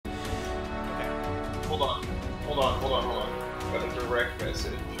hold on. Got a direct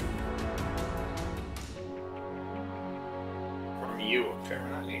message. From you,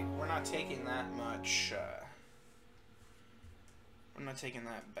 apparently. We're not taking that much, we're not taking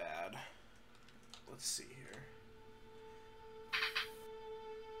that bad. Let's see here.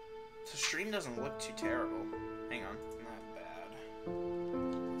 The stream doesn't look too terrible. Hang on, not bad.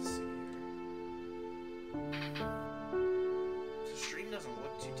 Let's see here. The stream doesn't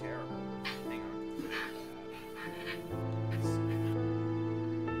look too terrible. Hang on.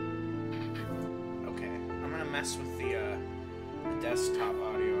 Okay, I'm gonna mess with the desktop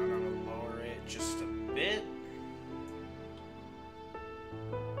audio. I'm gonna lower it just a bit.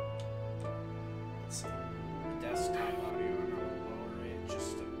 Let's see. Desktop audio. I'm gonna lower it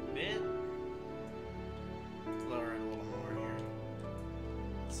just a bit. Lower it a little more here.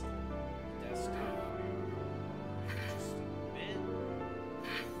 Let's see. Desktop audio. Just a bit.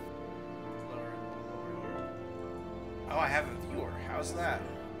 Lower it a little more here. Oh, I have a viewer. How's that?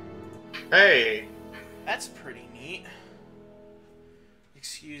 Hey! That's pretty neat.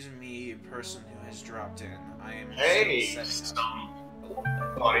 Excuse me, person who has dropped in. I am Hey!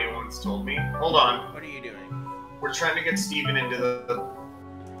 Somebody once told me. Hold on. What are you doing? We're trying to get Steven into the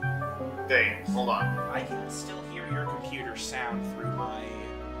thing. Hold on. I can still hear your computer sound through my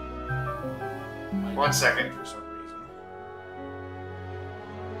 1 second. For some reason.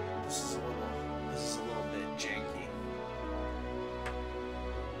 This is a little bit janky.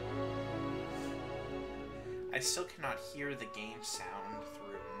 I still cannot hear the game sound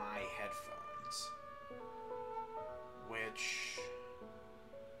through my headphones. Which...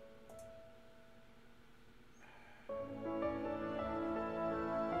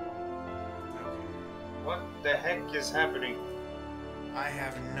 Okay. What the heck is happening? I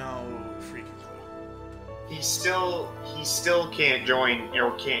have no freaking clue. He still can't join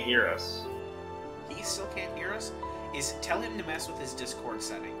or can't hear us. He still can't hear us? Tell him to mess with his Discord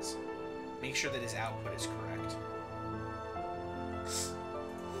settings. Make sure that his output is correct.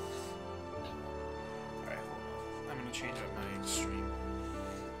 Alright, I'm gonna change up my stream.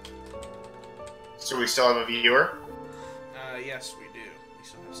 So we still have a viewer? Yes, we do. We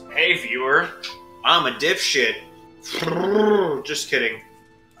still have some. Hey, viewer. I'm a dipshit. Just kidding.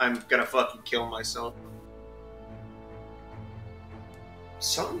 I'm gonna fucking kill myself.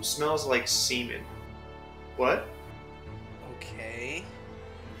 Something smells like semen. What? Okay.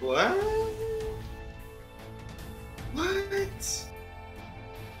 What? What?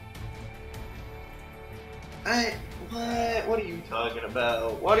 What? What are you talking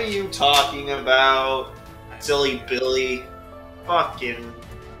about? What are you talking about? Silly Billy. Fucking.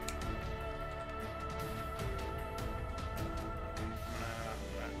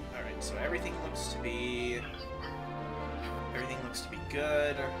 Alright, so everything looks to be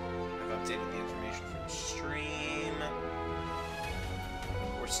good. I've updated the information from the stream.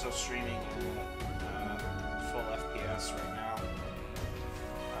 We're still streaming in full FPS right now.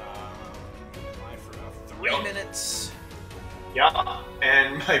 Been live for about 3 minutes. Yeah,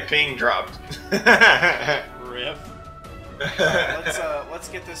 and my ping dropped. Rip. Let's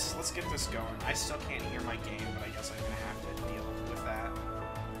get this going. I still can't hear my game, but I guess I'm gonna have to deal with that.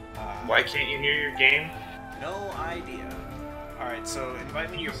 Why can't you hear your game? No idea. Alright, so invite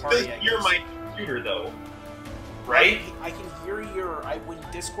me to your party, I guess. You're my computer, though. Right? I can hear your... when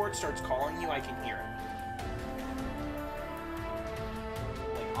Discord starts calling you, I can hear it.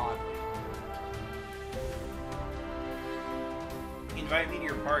 Like, oddly. Invite me to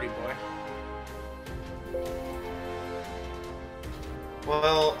your party, boy.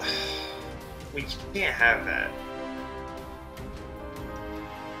 Well, we can't have that.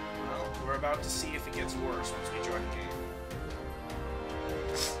 Well, we're about to see if it gets worse once we join the game.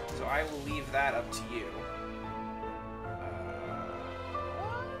 So I will leave that up to you.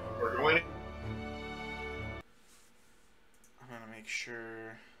 We're going to... I'm gonna make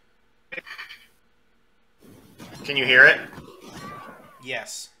sure... Can you hear it?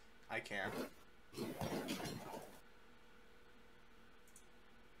 Yes, I can.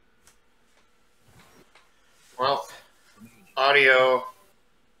 Well, audio...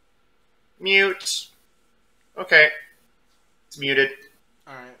 Mute. Okay. It's muted.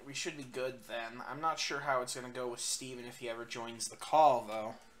 Alright, we should be good then. I'm not sure how it's gonna go with Steven if he ever joins the call,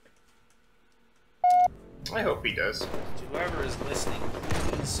 though. I hope he does. To whoever is listening,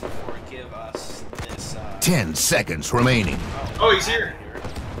 please forgive us this, 10 seconds remaining. Oh, he's here.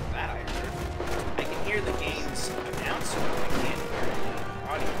 That I heard. I can hear the game's announcement, but I can't hear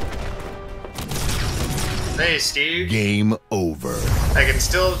any audio. Hey, Steve. Game over. I can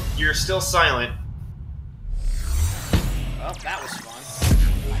still... You're still silent. Well, that was fun.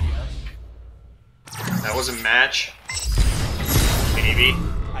 I That was a match. Maybe.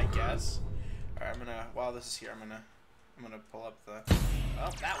 I guess. Alright, I'm gonna, while this is here, I'm gonna pull up the, oh,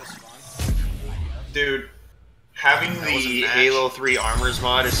 that was fun. Dude, having the Halo 3 Armors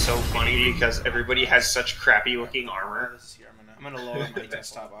mod is so funny because everybody has such crappy looking armor. This is here, I'm gonna lower my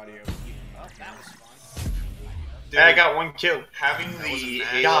desktop audio. Oh, that was fun. Dude, I got one kill. Having the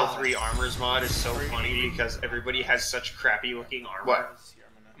Halo 3 Armors mod is so funny because everybody has such crappy looking armor. What?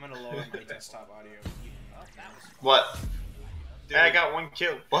 I'm gonna lower my desktop audio. Oh, that was fun. What? Dude, I got one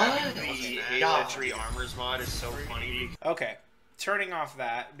kill. What? The Halo 3 Armors mod is so funny. Okay, turning off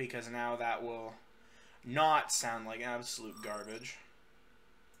that because now that will not sound like absolute garbage.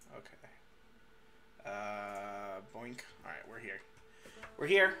 Okay. Boink. Alright, we're here. We're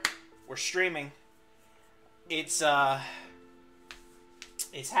here. We're streaming. It's happening,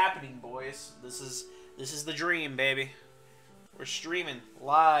 boys. This is the dream, baby. We're streaming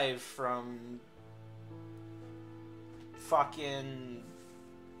live from fucking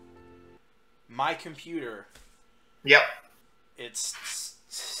my computer. Yep.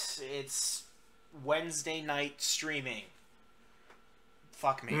 It's Wednesday night streaming.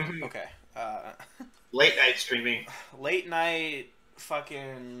 Fuck me. Mm-hmm. Okay. Late night streaming. Late night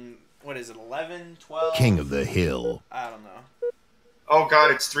fucking, what is it, 11, 12? King of the Hill. I don't know. Oh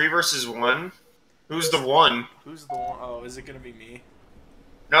god, it's 3 versus 1? Who's the one? Who's the one? Oh, is it gonna be me?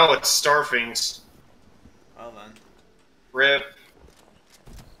 No, it's Starfings. Oh, then. RIP.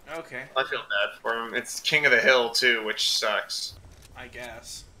 Okay, I feel bad for him. It's King of the Hill, too, which sucks. I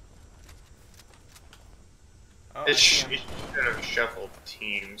guess. Oh, It I see should him. have shuffled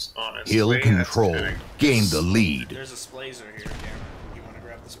teams, honestly. Hill That's control. kinda- Gain the lead. There's a splazer here, Cameron. You want to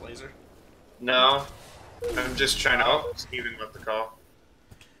grab the splazer? No. I'm just trying to... Oh, Steven left the call.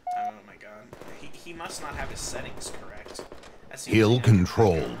 Oh my god. He must not have his settings correct. That's the Hill only thing I can figure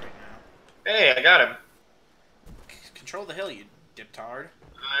out controlled. right Hey, I got him. now. Control the hill, you diptard.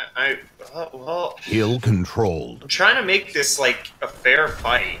 Well, Hill controlled. I'm trying to make this, like, a fair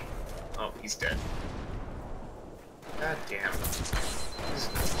fight. Oh, he's dead. God damn. This is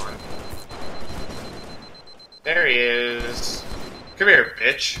not fun. There he is. Come here,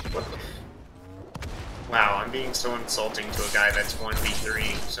 bitch. What the... Wow, I'm being so insulting to a guy that's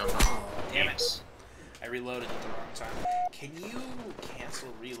 1v3, so... Damn it. I reloaded at the wrong time. Can you cancel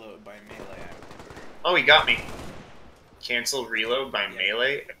reload by melee? Oh, he got me. Cancel reload by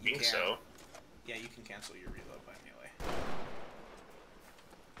melee? I think can. so. Yeah, you can cancel your reload by melee.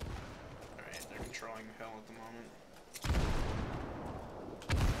 Alright, they're controlling the hill at the moment.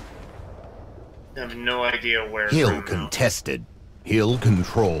 I have no idea where Hill from, though, contested. Hill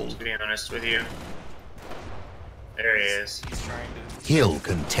controlled. to be honest with you. There he is. He's trying to... Hill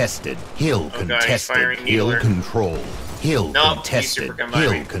contested. Hill God, he's contested. firing Hill needler. controlled. Hill No, he's contested. super come by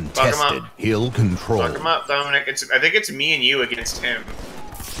Hill me. Fuck him up. contested. Hill Fuck controlled. him up, Dominic. I think it's me and you against him.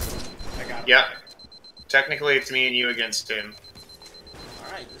 I got him. Yep. Technically, it's me and you against him.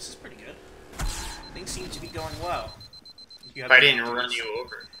 Alright, this is pretty good. Things seem to be going well. You If have I didn't the- run you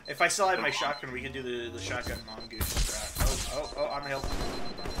over. If I still had my shotgun, we could do the shotgun mongoose strat. Oh, on the hill.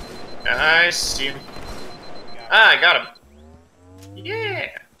 I see him. We got Ah, I got him. Yeah.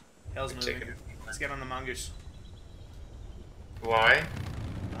 Hill's moving. Chicken. Let's get on the mongoose. Why?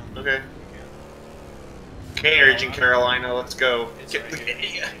 Okay. Yeah. Okay, Urgent Carolina, let's go. It's right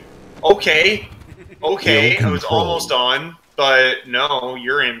here. Okay. Okay, Hill I was control. almost on, but no,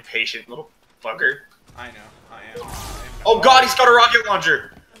 you're impatient, little fucker. I know. I am. Oh god, he's got a rocket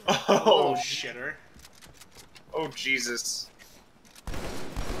launcher! Oh, Oh, shitter. oh Jesus.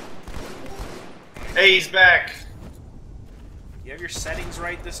 Hey, he's back. You have your settings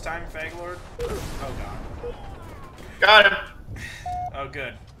right this time, Faglord? Oh god. Got him. Oh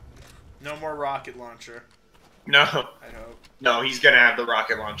good. No more rocket launcher. No, I hope. no, he's gonna have the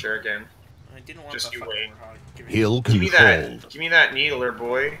rocket launcher again. I didn't want Just the you fucking wait. rocket. Give me- Hill Give me controlled. that. Give me that needler,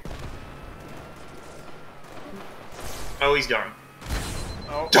 boy. Oh, he's gone.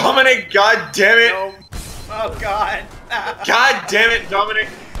 Oh. Dominic, god damn it! No. Oh god. God damn it, Dominic!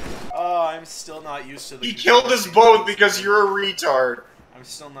 Oh, I'm still not used to the. He control killed us scheme. both because you're a retard. I'm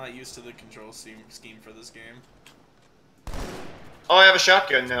still not used to the control scheme for this game. Oh, I have a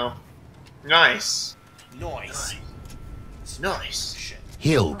shotgun now. Nice. Noise. Nice. Shit.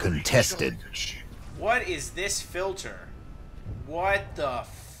 Hill contested. What is this filter? What the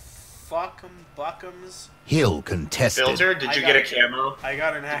fuck'em buck'ems? Hill contested. Filter, did I you got get a camo? I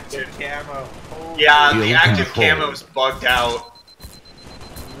got an active camo. Holy Yeah, the Hill active controlled. camo's bugged out.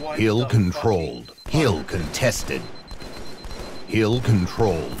 what Hill the controlled. fucking Hill fuck? contested. Hill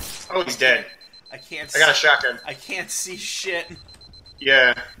controlled. Oh, he's dead. I can't. I got a shotgun. I can't see shit.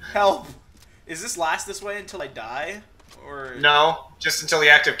 Yeah. Help! Is this last this way until I die? Or No, just until the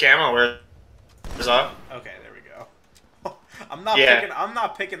active camo wears off. okay, there we go. I'm not Yeah. picking. I'm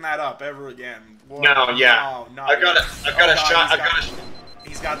not picking that up ever again. What? No, yeah. No, I've got a shot.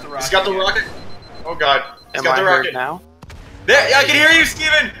 He's got the rocket. He's got the rocket. Oh god. He's Am got I the heard rocket. now? There, I can hear you,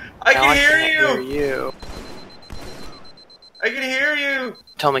 Steven! I Now can hear can't you! hear you. I can hear you!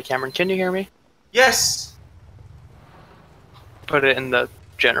 Tell me, Cameron, can you hear me? Yes! Put it in the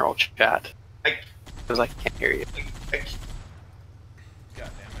general chat. I- Because I can't hear you. I- God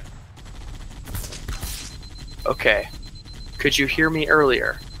damn it. Okay. Could you hear me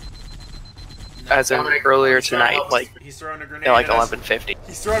earlier? No. As in Dominic, earlier he's trying to tonight, help us. like He's throwing a grenade. at like at us. 11:50.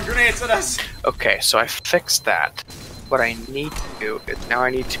 He's throwing grenades at us. Okay, so I fixed that. What I need to do is now I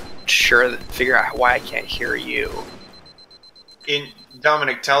need to figure out why I can't hear you.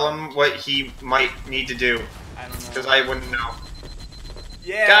 Dominic, tell him what he might need to do, I don't know. because I wouldn't know.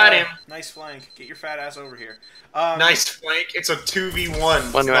 Yeah. Got him. Nice flank. Get your fat ass over here. Nice flank. It's a 2v1.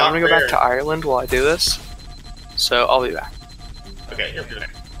 Well, anyway, I'm gonna go back to Ireland while I do this. So I'll be back. Okay, you're good.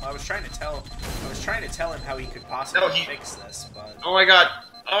 I was trying to tell him how he could possibly he- fix this, but Oh my god.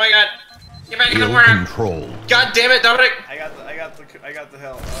 Oh my god. Get back in the Hill ground. controlled. God damn it, Dominic. I got the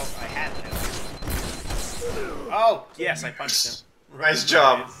hill. Oh, I had the hill. Oh, yes, I punched him. Nice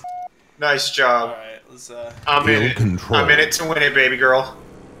job. Nice job. Alright, let's I'm in Hill it. controlled. I'm in it to win it, baby girl.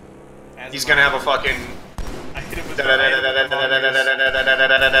 as He's am gonna I. have a fucking... I hit him with I'm the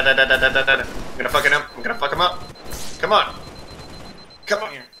gonna fuck it up. I'm gonna fuck him up. Come on. Come Come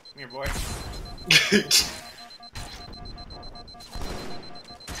on. here. Come here, boy.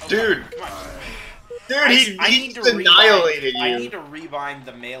 Oh, Dude. Come on. Dude, he need to annihilated rebind, I need you. to rebind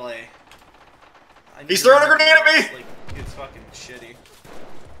the melee. I need He's to throwing a rebind grenade at me! this, like, it's fucking shitty.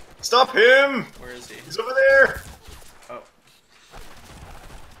 Stop him! Where is he? He's over there! Oh.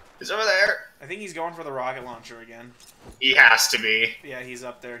 He's over there! I think he's going for the rocket launcher again. He has to be. Yeah, he's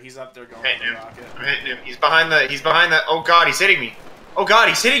up there. He's up there going Hitting for the him. rocket. I'm hitting him. He's behind the... Oh god, he's hitting me. Oh god,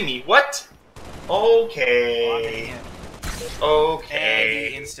 he's hitting me. What? Okay. And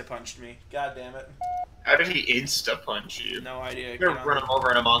Okay. he insta-punched me. God damn it. How did he insta-punch you? No idea. I'm Get gonna on run the- him over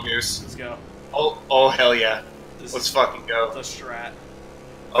in a mongoose. Let's go. Oh hell yeah. This Let's is fucking go. the strat.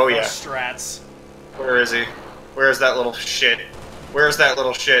 Oh The yeah. strats. Where is he? Where's that little shit? Where's that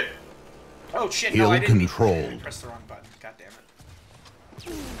little shit? Oh shit, Hill no, I didn't mean- controlled. I pressed the wrong button. God damn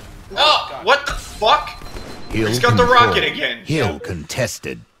it. Oh! God. What the fuck? Hill He's got the controlled. rocket again. Hill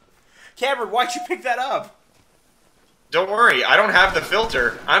contested. Cameron, why'd you pick that up? Don't worry, I don't have the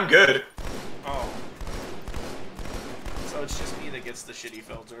filter. I'm good. Oh. So it's just me that gets the shitty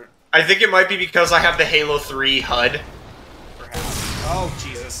filter, I think it might be because I have the Halo 3 HUD. perhaps. Oh,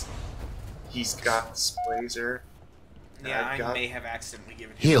 Jesus. He's got this blazer. Yeah, I've I got- may have accidentally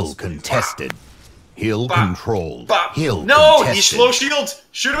given him Hill this blazer. contested. Hill Bop. controlled. Bop. Hill No! contested. He's slow shield!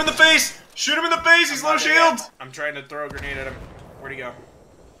 Shoot him in the face! Shoot him in the face! He's I'm low not there shield! yet. I'm trying to throw a grenade at him. Where'd he go?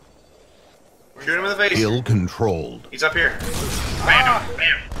 Where's Shoot him in the that? face! Hill controlled. He's up here. Ah! Bam!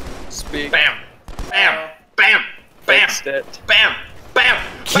 Bam! Speak. Bam! Bam! Bam! Bam! Fixed it. Bam! Bam!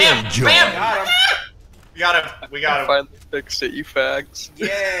 Bam! Killjoy. Bam! Got him. We got him. We I got him. finally fixed it, you fags. Yeah.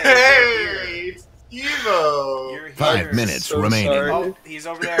 Hey! It's Evo! You're here. 5 minutes So remaining. sorry. Oh, he's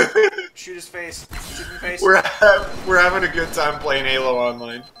over there. Shoot his face. Shoot his face. We're having a good time playing Halo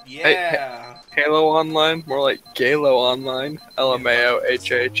Online. Yeah. Halo Online, more like Galo Online. LMAO,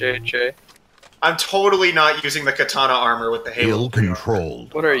 HHHA. I'm totally not using the katana armor with the Halo. Hill 3 armor.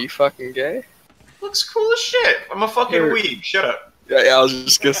 controlled. What are you, fucking gay? Looks cool as shit. I'm a fucking Here. weeb. Shut up. Yeah, I was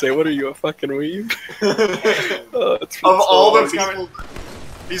just gonna say, what are you, a fucking weeb? Oh, it's been Of so all the long. people,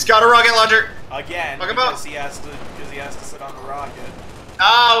 he's got a rocket launcher. Again, Fuck him up. because he has to sit on the rocket.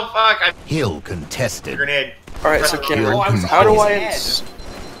 Oh fuck! I Hill contested. grenade. Alright, so Hill Cameron, I was how do on I his ins-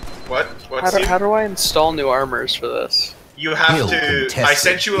 What? What's how do I install new armors for this? You have Hill to. I contested.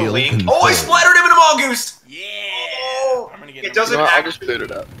 sent you a Hill link. controlled. Oh, I splattered him in a mongoose. Yeah. Oh, I'm gonna get it him. doesn't No, I'll just actually boot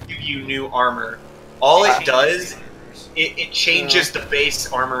it up. give you new armor. All it does, Armors. it changes the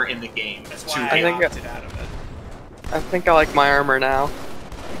base armor in the game. That's to why I I think opted out of it. I think I like my armor now.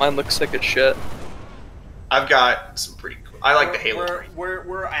 Mine looks sick as shit. I've got some pretty cool. I like the Halo 3.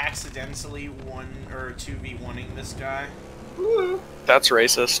 We're accidentally 2v1ing this guy. Woo. That's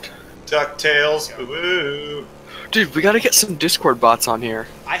racist. DuckTales. Woo. Dude, we gotta get some Discord bots on here.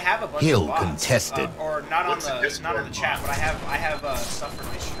 I have a bunch Hill of bots. contested. Or not What's a on Discord the chat, but I have stuff for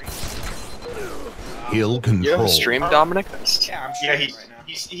my stream. Hill You have a controlled. stream, Dominic? Yeah, I'm Yeah, streaming right now.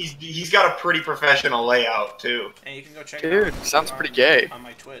 he's got a pretty professional layout too. And you can go check it Dude, out sounds on- pretty gay. on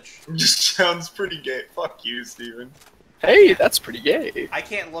my Twitch. Just sounds pretty gay. Fuck you, Steven. Hey, that's pretty gay. I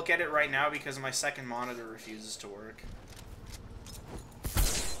can't look at it right now because my second monitor refuses to work.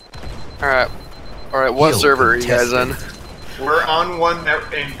 Alright. Alright, what Heal server are you guys in? We're on one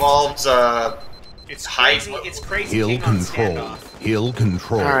that involves It's High- crazy. It's crazy Hill King on control. standoff. Hill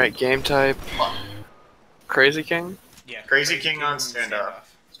control. Alright, game type. Crazy King? Yeah, Crazy King on standoff.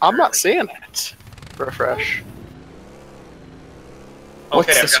 I'm not seeing it. Refresh. What's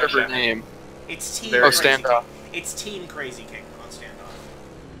Okay, the I've got server it. name? It's Team. There- Oh, Crazy standoff. King. It's Team Crazy King on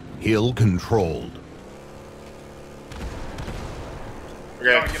standoff. Hill controlled.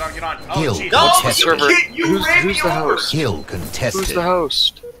 Okay. Get on. Oh, Hill jeez. No, contested. server? you ran Who's me the over. host? Hill contested. Who's the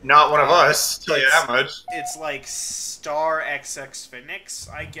host? Not one of us. Tell you that much. It's like Star XX Phoenix,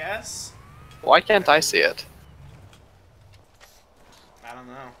 I guess. Why can't I see it? I don't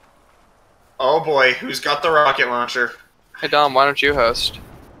know. Oh boy, who's got the rocket launcher? Hey Dom, why don't you host?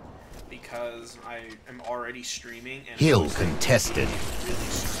 Because I am already streaming and Hill hosting contested. is really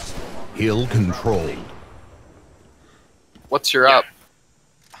stressful on my Hill mind, controlled. probably. What's your up?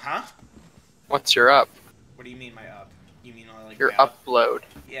 Huh? What's your up? What do you mean my up? You mean like Your my upload.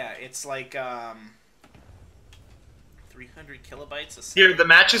 Yeah, it's like 300 kilobytes a second. Here, the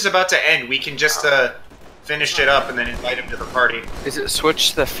match is about to end. We can just finish it up and then invite him to the party. Is it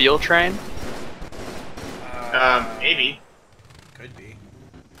switch to the fuel train? Maybe. Could be.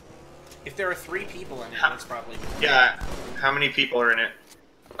 If there are 3 people in it, that's probably more. Yeah. How many people are in it?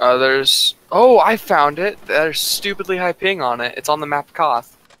 There's... Oh, I found it! There's stupidly high ping on it. It's on the map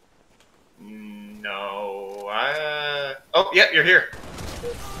Koth. No. Oh, yeah, you're here.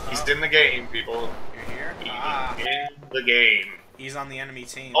 He's in the game, people. You're here? He's Ah, in the game. he's on the enemy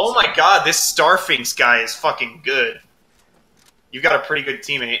team. Oh so- my god, this Starfinks guy is fucking good. You've got a pretty good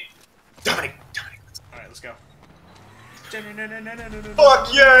teammate. Dominic. Alright, let's go.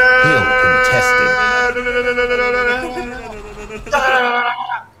 Fuck yeah!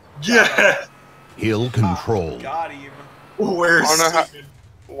 Yeah! Hill controlled. Got him. Where's Wanna Steven?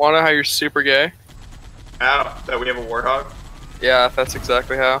 Wanna know how you're super gay? How? That we have a warthog? Yeah, that's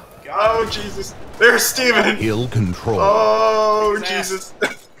exactly how. Got Oh, him. Jesus. There's Steven! Hill controlled. Oh, His Jesus.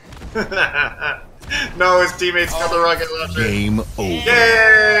 No, his teammates got the rocket launcher. Game over.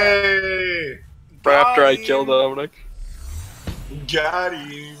 Yay! Right after I Got killed him. Dominic. Got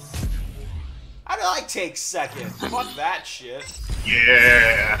him. How did I take second? Fuck that shit.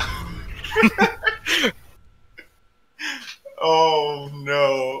 Yeah. Oh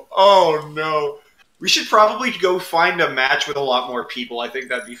no. Oh no. We should probably go find a match with a lot more people. I think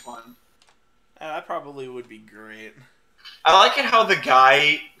that'd be fun. That probably would be great. I like it how the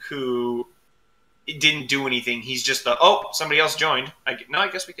guy who didn't do anything, he's just the, oh, somebody else joined. I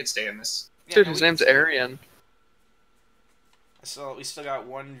guess we could stay in this. Yeah, Dude, no, his we name's can- Arian. So we still got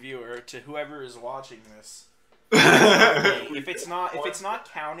one viewer. To whoever is watching this, if it's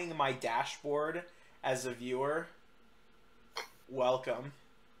not counting my dashboard as a viewer, welcome.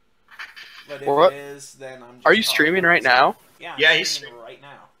 But if What? it is, then I'm. Just Are you streaming right now? Yeah, Yeah, I'm he's streaming right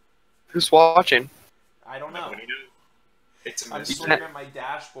now. Who's watching? I don't know. Nobody knows. It's a I'm mystery. just looking at my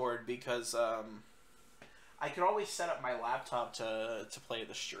dashboard because I could always set up my laptop to play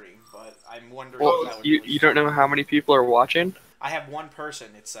the stream, but I'm wondering if Well, that would you really you don't know how many people are watching? I have one person.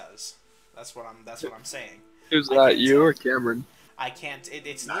 It says. That's what I'm saying. Who's I that? can't You tell. or Cameron? I can't.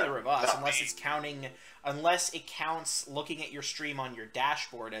 It's Not- neither of us not unless me. it's counting. Unless it counts looking at your stream on your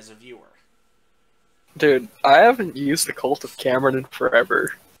dashboard as a viewer. Dude, I haven't used the Cult of Cameron in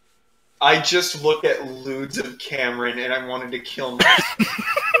forever. I just look at lewds of Cameron and I wanted to kill him.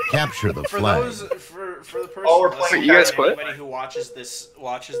 Capture the For flag. those for the person Oh, we're listening, playing You guys and quit? anybody who watches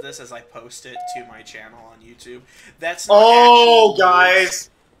this as I post it to my channel on YouTube. That's not Oh, actual guys. lewds.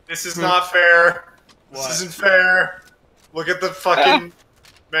 This is not fair. What? This isn't fair. Look at the fucking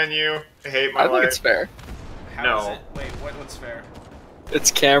menu. I hate my I think life. it's fair. How No. is it? Wait, what's fair? It's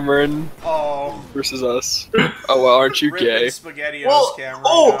Cameron Oh, versus us. Oh well, aren't you ripping gay? SpaghettiOs, Well, Cameron.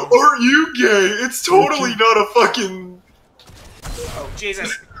 oh, no. are you gay? It's totally not a fucking... Oh,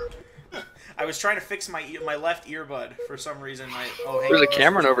 Jesus. I was trying to fix my left earbud for some reason. Hey, There's a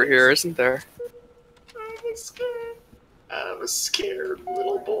Cameron over here, isn't there? I'm a scared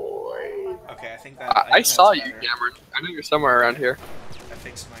little boy. Okay, I think that. I think saw that's you, better. Cameron. I know you're somewhere around here. I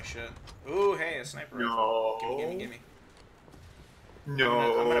fixed my shit. Ooh, hey, a sniper rifle. No. Gimme.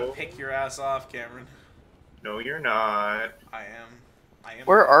 No. I'm gonna pick your ass off, Cameron. No, you're not. I am.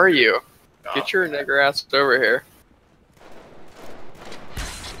 Where are you? Oh. Get your nigger ass over here.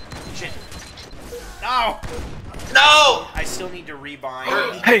 Shit. No! No! I still need to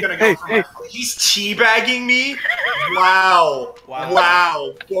rebind. Hey, Gonna hey, for hey. He's teabagging me? Wow. Wow.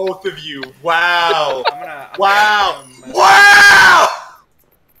 Wow. Both of you. Wow. I'm Wow. gonna Wow.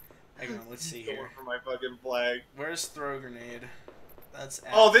 Hang on, let's see Going here. for my fucking flag. Where's throw grenade? That's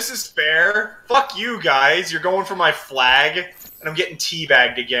F. Oh, this is fair. Fuck you guys. You're going for my flag, and I'm getting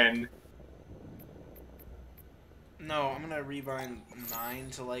teabagged again. No, I'm gonna rebind 9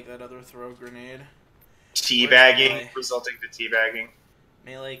 to like that other throw grenade. Teabagging, resulting to teabagging.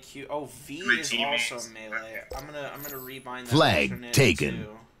 Melee Q. Oh, V My is teammates. also melee. I'm gonna rebind that Flag alternate taken.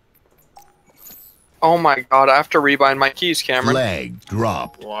 too. Oh my god, I have to rebind my keys, Cameron. Flag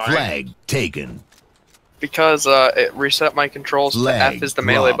dropped. Why? Flag taken. Because it reset my controls to Flag F is the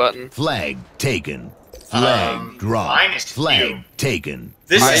melee dropped. button. Flag taken. Flag mine dropped. is Flag Q. taken.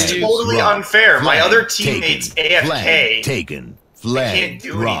 This I is use totally dropped. unfair. My Flag other teammate's taken. Flag AFK. taken. Flag can't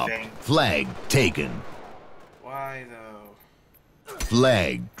do dropped. anything. Flag taken. Why though?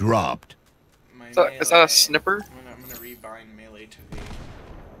 Flag dropped. My Is that melee- a snipper? I'm gonna rebind melee to V.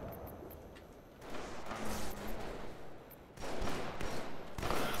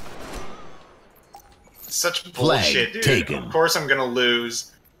 Such Flag bullshit, dude. taken. Of course I'm gonna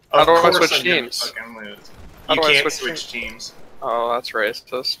lose. How Of do I course switch I'm gonna teams? fucking lose. How You do I can't switch switch teams. Oh, that's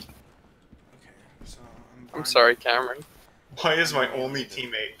racist. Okay, so I'm binding- sorry, Cameron. Why is my only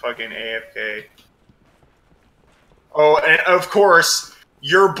teammate fucking AFK? Oh, and of course,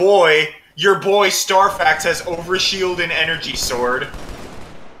 your boy Starfax has Overshield and Energy Sword.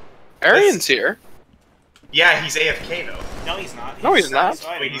 Arian's here. Yeah, he's AFK though. No, he's not. No, he's not.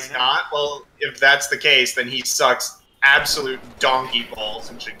 fighting Wait, he's right now. not? Well, if that's the case, then he sucks absolute donkey balls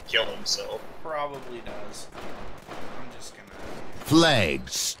and should kill himself. Probably does. I'm just gonna. Flag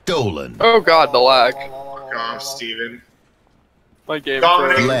stolen. Oh god, the lag. Fuck off, Steven. My game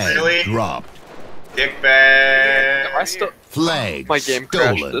Dominic, crashed. Flag really? dropped. Dickbag. Am I still? Flag My game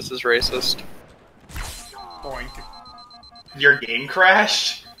crashed. stolen. This is racist. Boink. Your game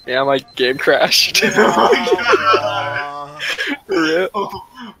crashed? Yeah, my game crashed. Oh my Rip. god.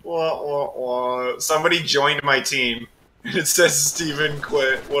 Wah. Somebody joined my team. And it says Steven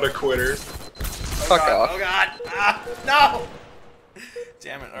quit. What a quitter. Fuck off. Oh god! Ah, no!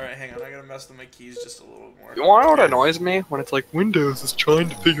 Damn it! All right, hang on. I gotta mess with my keys just a little more. You wanna know what annoys me? When it's like, Windows is trying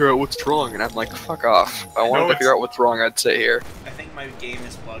to figure out what's wrong, and I'm like, fuck off. If I wanted to it's- figure out what's wrong, I'd sit here. I think my game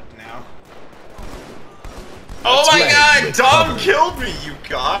is bugged now. Oh my Flag god! Dom recovered. killed me, you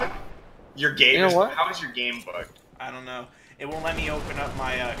god! Your game You know is. what? How is your game bugged? I don't know. It won't let me open up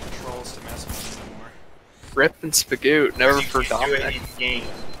my controls to mess with it anymore. Rip and Spagoot, never You for can't do it Dominic. in game.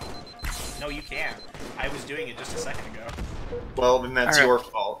 No, you can't. I was doing it just a second ago. Well, then that's Alright. your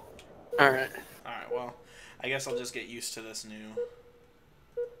fault. Alright. Alright, well, I guess I'll just get used to this new.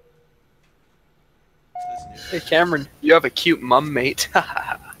 Hey Cameron, you have a cute mum mate.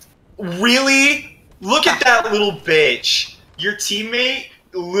 Really? Look at that little bitch. Your teammate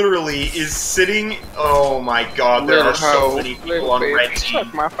literally is sitting. Oh my god, there are so many people on red team.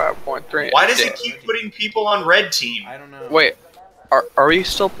 Suck my 5.3. Why does dick. it keep putting people on red team? I don't know. Wait, are we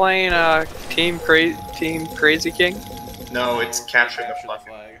still playing Team Crazy King? No, it's capture the fucking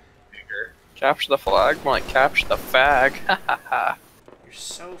flag. nigger. Capture the flag? More like capture the fag. You're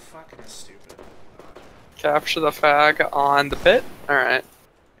so fucking stupid. Capture the fag on the pit? Alright.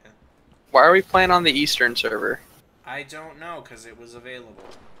 Yeah. Why are we playing on the Eastern server? I don't know, because it was available.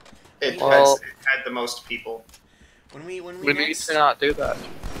 It Well- had the most people. When we We need next... to not do that.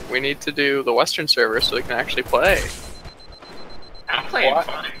 We need to do the Western server so we can actually play. I'm playing What?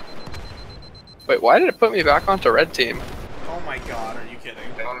 fine. Wait, why did it put me back onto red team? Oh my god, are you kidding?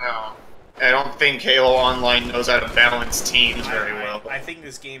 I don't know. I don't think Halo Online knows how to balance teams very well. I think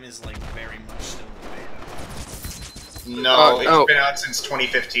this game is like very much still in beta. No, it's no. been out since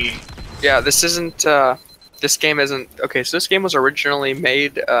 2015. Yeah, this isn't, this game isn't, okay, so this game was originally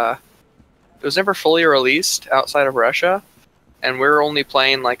made, it was never fully released outside of Russia, and we're only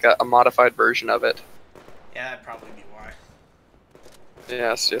playing like a modified version of it. Yeah, that'd probably be why.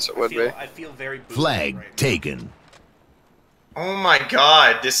 Yes, it would be. I feel very boosted Flag right now. taken. Oh my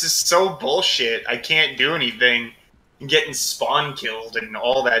god, this is so bullshit. I can't do anything. I'm getting spawn killed and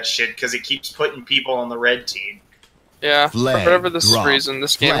all that shit because it keeps putting people on the red team. Yeah, for Flag whatever this dropped. reason,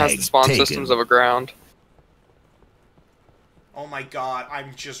 this game has the Flag spawn taken. systems of a ground. Oh my god,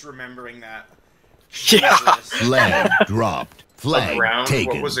 I'm just remembering that. Yeah. Jesus. Flag dropped. A Flag ground?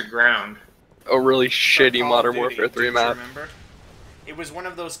 taken. What was a ground? A really shitty Call of Modern Duty, Warfare 3 didn't you map. remember? It was one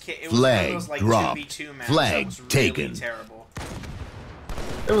of those it was one Flag of those like dropped. 2v2 maps Flag that was really taken. terrible.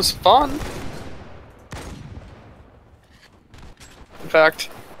 It was fun. In fact,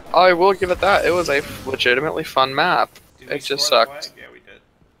 I will give it that. It was a legitimately fun map. Did we It just score the sucked. flag? Yeah, we did.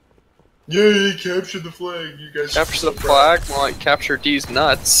 Yay, capture the flag. You guys Capture the flag? More like capture D's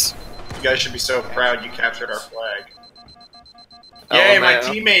nuts. You guys should be so proud you captured our flag. Oh, Yay,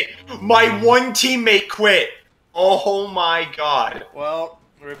 my man. my one teammate quit. Oh my god. Well,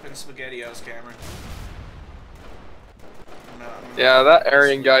 ripping SpaghettiOs, Cameron. Yeah, that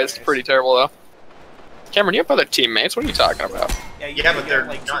Aryan guy is pretty terrible though. Cameron, you have other teammates. What are you talking about? Yeah, but they're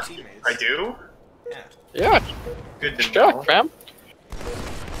like not. two teammates. I do. Yeah. Yeah, Good to check, know. fam.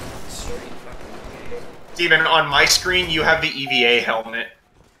 Steven, on my screen, you have the EVA helmet.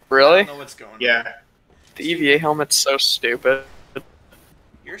 I Really? don't know what's going on. Yeah. The EVA helmet's so stupid.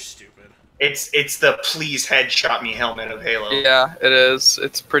 You're stupid. It's the please headshot me helmet of Halo. Yeah, it is.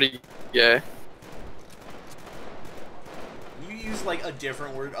 It's pretty gay. You use like a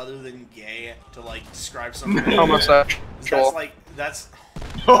different word other than gay to like describe something. Homosexual. That's like that's.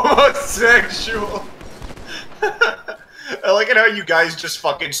 Homosexual. I like it how you guys just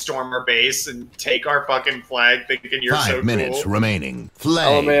fucking storm our base and take our fucking flag thinking you're so 5 minutes cool. remaining.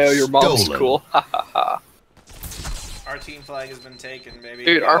 Flag LMAO, your mom's stolen. cool. Ha ha ha. Our team flag has been taken, baby.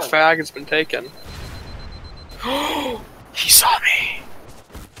 Dude, our Oh, fag has been taken. He saw me.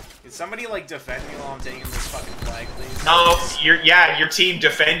 Can somebody like defend me while I'm taking this fucking flag, please? No, your team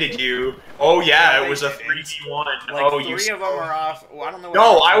defended you. Oh yeah, No, it was they a didn't. 3v1. Like oh, three you of them are off. Well, I don't know. What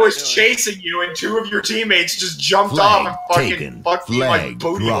No, I'm I was doing. chasing you, and 2 of your teammates just jumped Flag off and fucking taken. fucked me in my Flag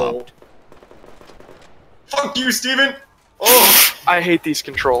booty hole. dropped. Fuck you, Steven! Oh! I hate these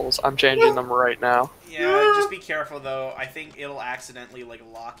controls. I'm changing them right now. Yeah, just be careful though. I think it'll accidentally like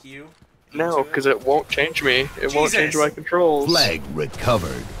lock you. No, into because it won't change me. It won't change Jesus. my controls. Flag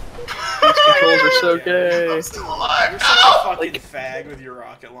recovered. These controls are so gay. I'm still alive! You're such No! a fucking fag with your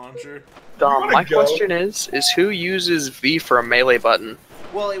rocket launcher. Dom, wanna my go? question is who uses V for a melee button?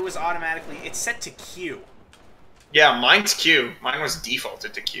 Well, it was automatically. It's set to Q. Yeah, mine's Q. Mine was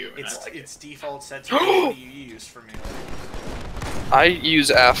defaulted to Q. And I like it. It's default set to Q. What do you use for melee? I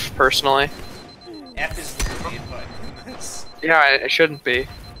use F personally. F is the grenade button in this. Yeah, it shouldn't be.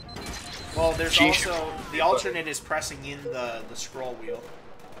 Well, there's G. also the alternate is pressing in the scroll wheel.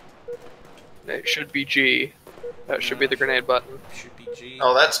 It should be G. That should be the grenade button. Should be G.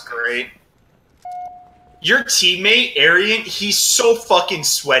 Oh, that's great. Your teammate, Aryan, he's so fucking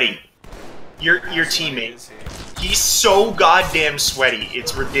sweaty. Your teammate. Is he? He's so goddamn sweaty.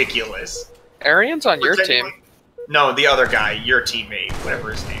 It's ridiculous. Arian's on your team. No, the other guy, your teammate,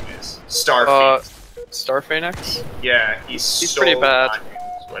 whatever his name is. Star Phoenix. Star Phoenix? Yeah, he's so pretty bad. goddamn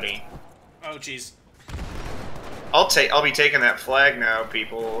sweaty. Oh jeez. I'll be taking that flag now,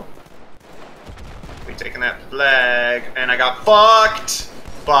 people. Be taking that flag, and I got fucked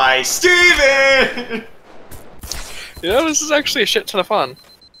by Steven! You know, this is actually a shit ton of fun.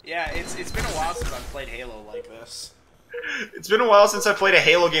 Yeah, it's been a while since I've played Halo like this. It's been a while since I played a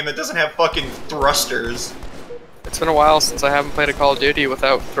Halo game that doesn't have fucking thrusters. It's been a while since I haven't played a Call of Duty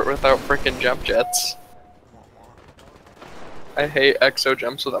without frickin' jump jets. I hate exo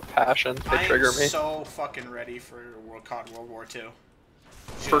jumps with a passion. They trigger I'm me. so fucking ready for World War II.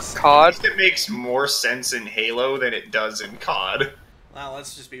 For Just- COD? It makes more sense in Halo than it does in COD. Well,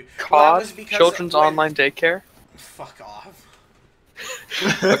 let's just be. Well, that COD? was because Children's when- Online Daycare? Fuck off.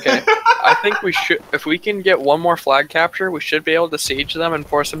 Okay, I think we should. If we can get one more flag capture, we should be able to siege them and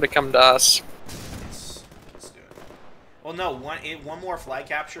force them to come to us. Let's do it. Well, no, one more flag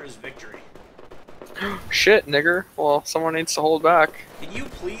capture is victory. Shit, nigger. Well, someone needs to hold back. Can you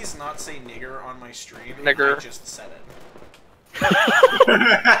please not say nigger on my stream? Nigger. I just said it.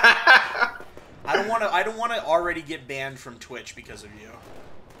 I don't want to already get banned from Twitch because of you.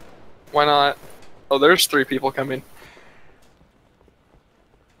 Why not? Oh, there's 3 people coming.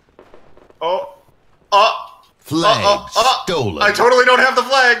 Flag stolen. I totally don't have the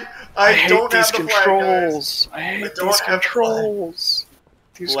flag. I hate don't these have the controls. flag, I hate don't these have the flag. controls.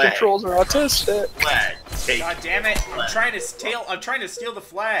 These Flag. controls are autistic. Flag. Take God damn it! I'm trying to steal the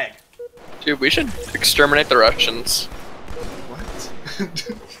flag. Dude, we should exterminate the Russians. What?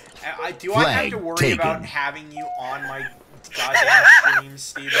 Do I have to Flag worry taken. about having you on my goddamn stream,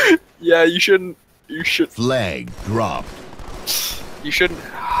 Steven? Yeah, you shouldn't. You should. Flag dropped. You shouldn't.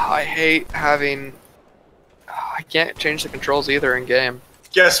 I hate having. I can't change the controls either in game.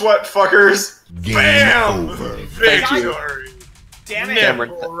 Guess what, fuckers? Game Bam! over. Thank you. Victory! Damn it!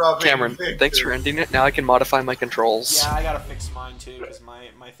 Cameron, Nipple-rubbing Cameron, victory. thanks for ending it. Now I can modify my controls. Yeah, I gotta fix mine too because my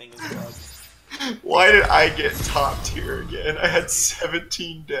thing is bugged. Why did I get top tier again? I had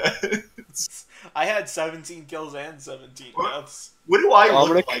 17 deaths. I had 17 kills and 17 deaths. What do I look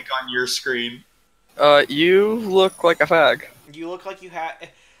Dominic? like on your screen? You look like a fag. You look like you had.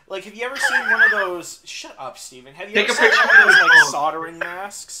 Like, have you ever seen one of those? Shut up, Steven. Have you Take ever a seen picture one of with those your like phone. soldering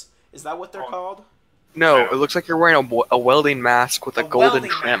masks? Is that what they're called? No, it looks like you're wearing a welding mask with a golden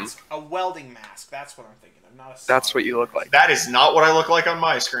welding trim. Mask. A welding mask. That's what I'm thinking. I'm not a That's what you look like. That is not what I look like on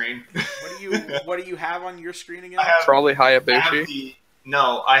my screen. What do you have on your screen again? Probably Hayabusa.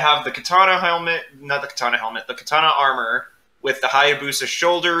 I have the katana helmet, not the katana helmet, the katana armor with the Hayabusa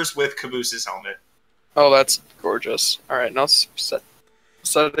shoulders with Cabooses helmet. Oh, that's gorgeous. Alright, now settings,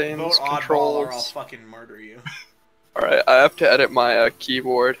 Vote controls. oddball or I'll fucking murder you. Alright, I have to edit my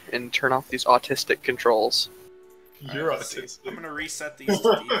keyboard and turn off these autistic controls. You're autistic. I'm gonna reset these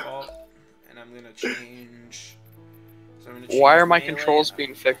to default, and I'm gonna change. So I'm gonna change Why are my melee. controls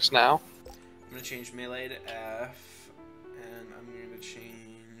being fixed now? I'm gonna change melee to F, and I'm gonna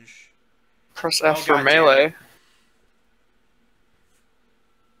change. Press F Oh, for God melee.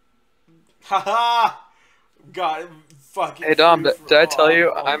 Haha! God, fucking. Hey Dom, free did for I tell all.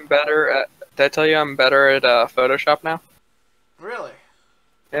 you I'm better at? Did I tell you I'm better at Photoshop now? Really?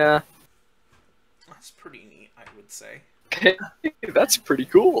 Yeah. That's pretty neat, I would say. Hey, that's pretty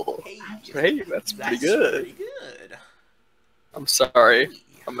cool. Hey, Hey, that's pretty good. Pretty good. I'm sorry.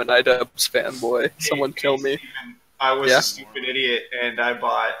 I'm an iDubbbz fanboy. Someone kill me. I was Yeah. a stupid idiot, and I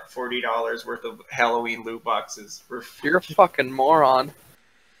bought $40 worth of Halloween loot boxes for. You're a fucking moron.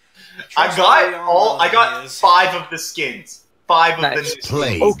 Trust me, we all know I got he is. 5 of the skins. 5 of Nice. the new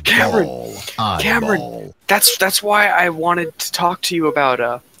Play Oh, Cameron. ball. Cameron. Oddball. That's why I wanted to talk to you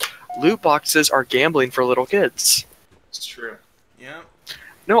about loot boxes are gambling for little kids. It's true. Yeah.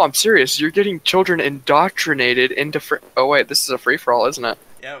 No, I'm serious. You're getting children indoctrinated into oh wait, this is a free for all, isn't it?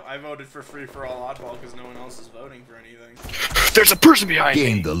 Yeah, I voted for free for all oddball because no one else is voting for anything. There's a person behind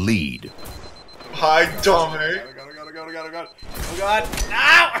Gain me. the lead. Hi, Dominic. Got. Oh god!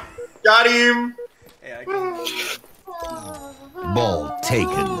 Ow! Got him. Hey, I can. Ball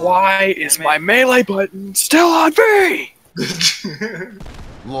taken. Why is my melee button still on me?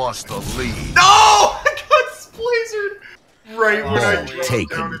 Lost the lead. No! I got splazered right when I Ball drove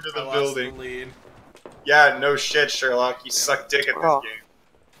taken. down into I the lost building. the lead. Yeah, no shit, Sherlock. You suck dick at this Oh. game.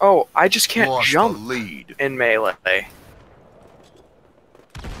 Oh, I just can't Lost jump the lead. in melee.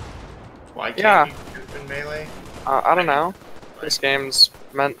 Why can't Yeah. you jump in melee? I don't know. This game's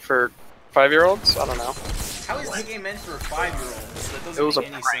meant for 5-year-olds? I don't know. How is this game meant for 5-year-olds? That doesn't It was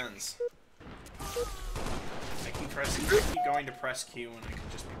make a any prank. sense. I keep going to press Q when I can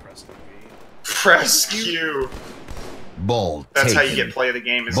just be pressing V. Press Q. Ball That's taken. how you get play of the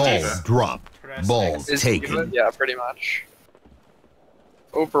game is Ball Diva. dropped. Press Ball X. Is taken. Yeah, pretty much.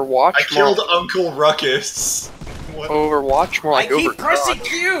 Overwatch I killed more. Uncle Ruckus. What? Overwatch more like I keep Overclock. pressing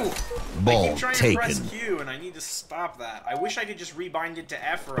Q! I Ball keep trying to press taken. Q and I need to stop that. I wish I could just rebind it to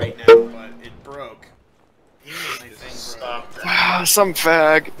F right now, but it broke. My thing broke. Stop that. Ah, some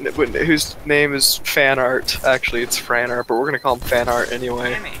fag whose name is fan art. Actually, it's Fran art, but we're gonna call him fan art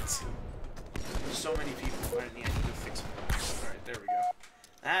anyway. Damn it! There's so many people. I need to fix it. Alright, there we go.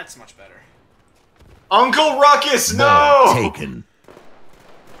 That's much better. Uncle Ruckus, Ball no! taken.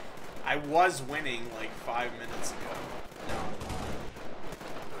 I was winning like 5 minutes ago. No, I'm not.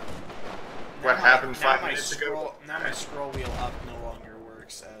 What Now happened now 5 minutes ago? Now my scroll wheel up no longer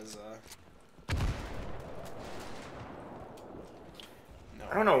works as No.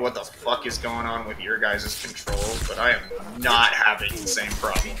 I don't know what the fuck is going on with your guys' controls, but I am not having the same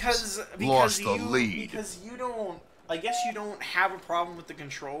problem. Because Lost the you lead. because you don't. I guess you don't have a problem with the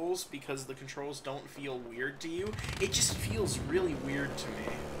controls because the controls don't feel weird to you. It just feels really weird to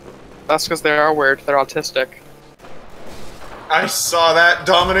me. That's because they are weird. They're autistic. I saw that,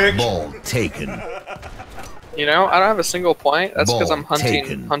 Dominic. Ball taken. You know, I don't have a single point. That's because Ball I'm hunting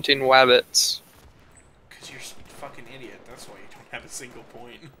taken. wabbits. Because you're a fucking idiot. That's why you don't have a single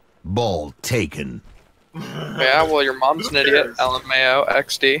point. Ball taken. Yeah, well, your mom's an idiot. cares? LMAO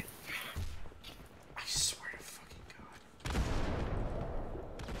XD. I swear to fucking god.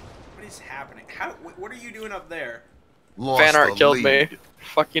 What is happening? How? What are you doing up there? Lost Fan art the killed lead. me.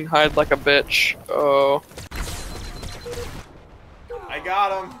 Fucking hide like a bitch. Oh. I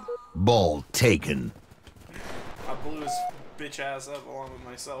got him. Ball taken. I blew his bitch ass up along with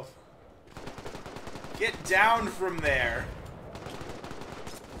myself. Get down from there.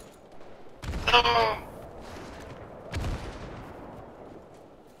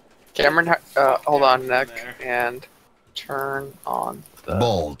 Cameron, hold on, Nick, There. and turn on the.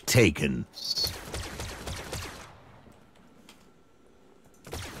 Ball taken.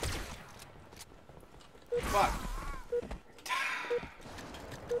 Fuck.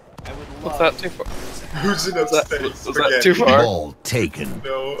 I would love. Was that too far? Who's an Was that, upsetty was spaghetti? that too far? Ball taken.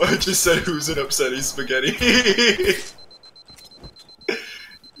 No, I just said who's an upsetty spaghetti.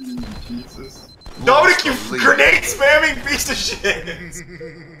 Jesus. Lost Dominic, you the lead. grenade spamming piece of shit!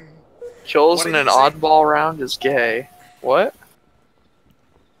 Kills What in did an he say? oddball round is gay. What?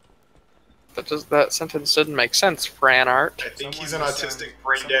 That sentence didn't make sense, Fran Art. I think he's Someone an just autistic, sound-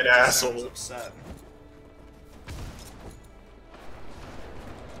 brain-dead someone just sounds asshole. upset.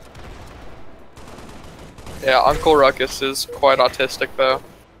 Yeah, Uncle Ruckus is quite autistic though.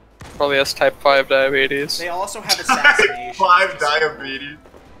 Probably has type 5 diabetes. They also have assassinations. 5 disabled. diabetes.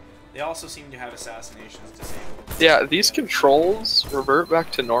 They also seem to have assassinations disabled. Yeah, these controls revert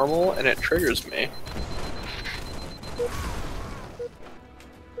back to normal and it triggers me.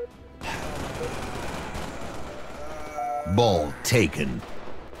 Ball taken.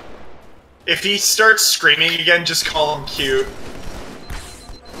 If he starts screaming again, just call him cute.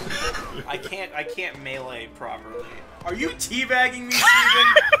 I can't melee properly. Are you teabagging me,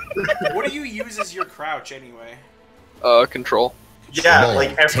 Steven? What do you use as your crouch anyway? Control. Yeah, Ball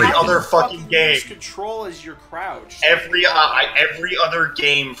like every taken. other fucking game. Use control as your crouch. Every other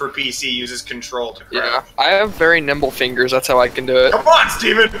game for PC uses control to Yeah, crouch. I have very nimble fingers, that's how I can do it. Come on,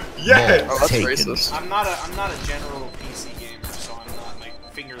 Steven! Yes! Oh, that's Taken. racist. I'm not a general PC gamer, so I'm not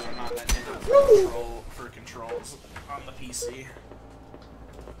like fingers are not that nimble for controls on the PC.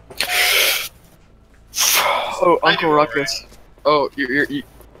 Oh, Uncle do, Ruckus. Oh, you.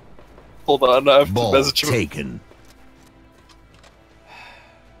 Hold on, I have to Ball message him. taken.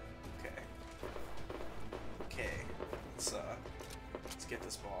 Okay, let's get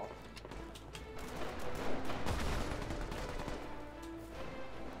this ball.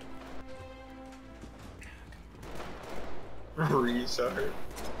 Restart.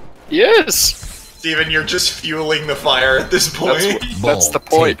 Yes! Steven, you're just fueling the fire at this point. That's the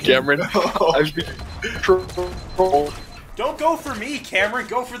Ball point, taken. Cameron. I've been control. Don't go for me, Cameron.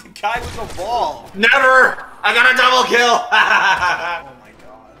 Go for the guy with the ball. Never! I got a double kill! Oh my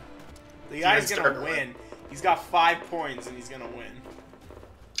god. The guy's Steven's gonna starting to win. He's got 5 points and he's gonna win.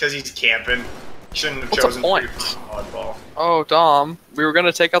 Because he's camping. Shouldn't have What's a chosen point? oddball. Oh, Dom, we were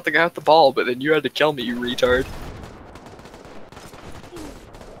gonna take out the guy with the ball, but then you had to kill me, you retard.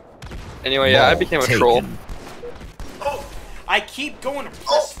 Anyway, yeah, I Ball became a taken. troll. Oh! I keep going to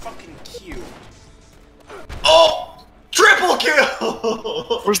press fucking Q. Oh! Triple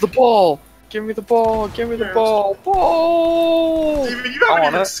kill! Where's the ball? Give me the ball, give me the ball, ball! Steven, you I haven't want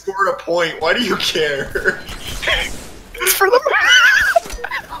even it. scored a point. Why do you care? It's for the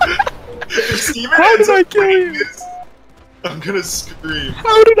If Steven How ends did I up kill winning you? this, I'm gonna scream.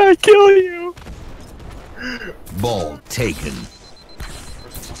 How did I kill you? Ball taken.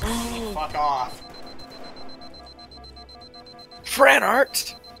 Fuck off. Fran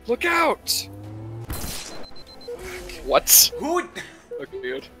Art! Look out! What? Who? Okay,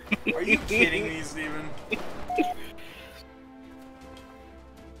 good. Are you kidding me, Steven?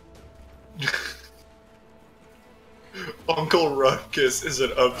 Uncle Ruckus is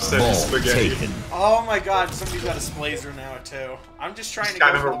an upset Ball spaghetti. taken. Oh my god, somebody's got a Splazer now, too. I'm just trying He's to go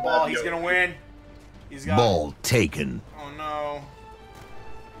kind of for a the ball. bad He's yo. gonna win. He's got. Ball taken. Oh no.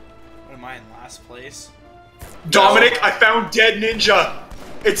 What am I in last place? Dominic, I found Dead Ninja!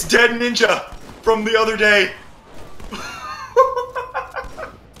 It's Dead Ninja from the other day!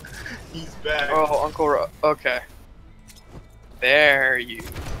 He's back. Oh, Uncle okay. There you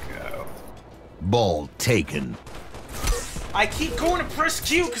go. Ball taken. I keep going to press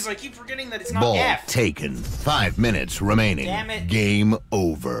Q because I keep forgetting that it's not Ball F. taken. 5 minutes remaining. Damn it. Game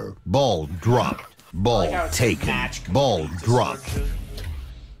over. Ball dropped. Ball Like how it's a taken. match Ball complete dropped. destruction.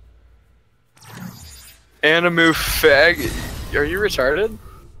 Animu fag. Are you retarded?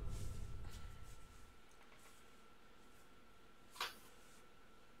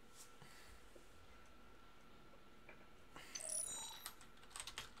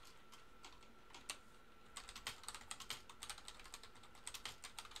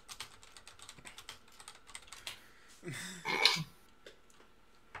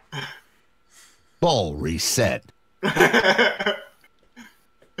 Ball reset.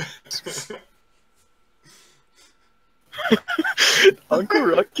 Uncle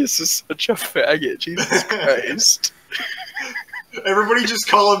Ruckus is such a faggot, Jesus Christ. Everybody just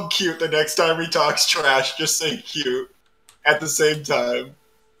call him cute the next time he talks trash. Just say cute at the same time.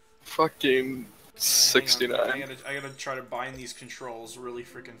 Fucking Hang on, 69. I gotta try to bind these controls really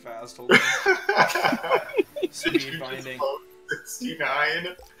freaking fast. Hold on. Speed binding.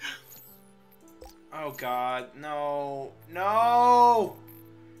 69. Oh god, no. No!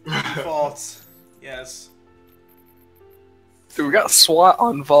 Defaults. Yes. Dude, we got SWAT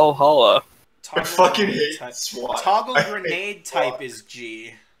on Valhalla. Toggle fucking grenade hate type. SWAT. Toggle I hate grenade SWAT. type is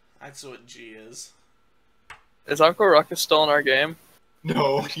G. That's what G is. Is Uncle Ruckus still in our game?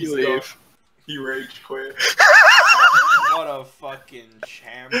 No, He he's leave. not. He rage quit. What a fucking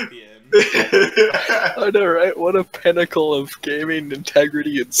champion. I know, right? What a pinnacle of gaming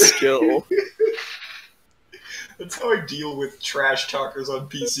integrity and skill. That's how I deal with trash talkers on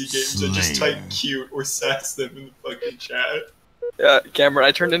PC games. I just type cute or sass them in the fucking chat. Yeah, Cameron,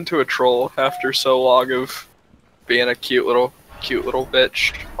 I turned into a troll after so long of being a cute little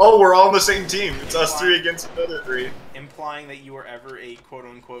bitch. Oh, we're all on the same team. It's us three against another three. Implying that you were ever a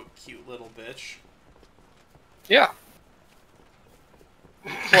quote-unquote cute little bitch. Yeah.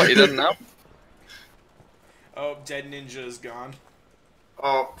 What, you didn't know? Oh, Dead Ninja is gone.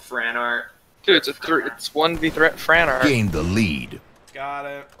 Oh, Fran art. Dude, it's 1v3 Fran art. Gained the lead. Got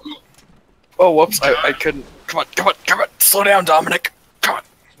it. Oh, whoops, I couldn't. Come on. Slow down, Dominic. Come on.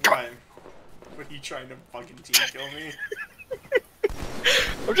 Why? What are you trying to fucking team kill me?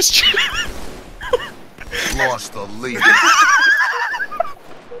 I'm just Lost the lead.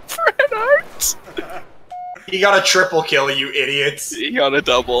 Fran art. He got a triple kill, you idiots. He got a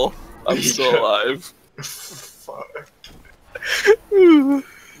double. I'm still alive. Fuck. I'm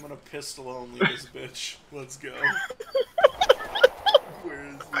gonna pistol only this bitch. Let's go. Where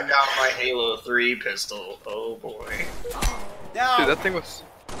is I got my Halo 3 pistol. Oh boy. No! Dude, that thing was.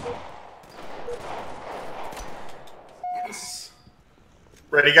 Yes.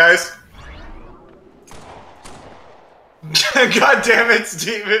 Ready, guys? God damn it,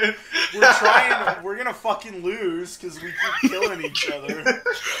 Steven! We're gonna fucking lose because we keep killing each other.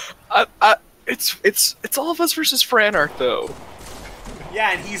 It's all of us versus Fran art though.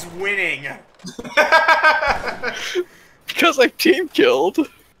 Yeah, and he's winning. Because I team killed.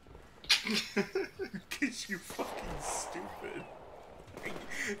 Because you fucking stupid.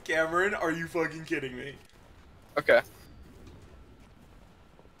 Cameron, are you fucking kidding me? Okay.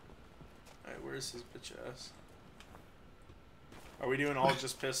 Alright, where's his bitch ass? Are we doing all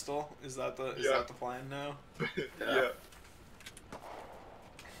just pistol? Is that the plan now? Yeah.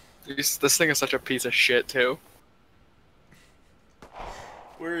 This thing is such a piece of shit too.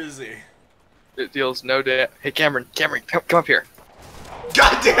 Where is he? It deals no damage. Hey Cameron, come up here.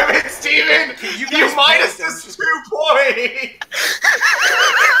 God damn it, Steven! You You guys minus both this 2 point!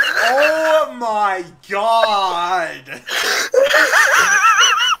 Oh my god!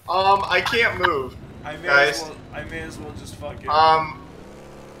 I can't move. I may as well just fucking. I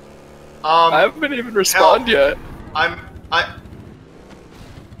haven't even respond yet. I'm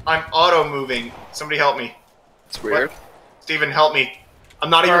auto moving. Somebody help me. It's weird. What? Steven, help me. I'm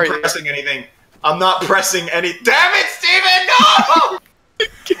not even pressing anything. I'm not pressing any. Damn it, Steven! No!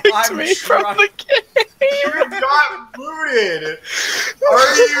 Kicked I'm me from the game. You got booted.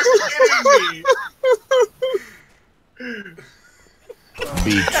 Are you kidding me?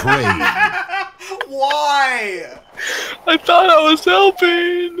 Betrayed. Why? I thought I was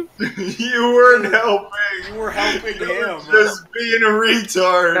helping. You weren't helping. You were helping You were him. just being a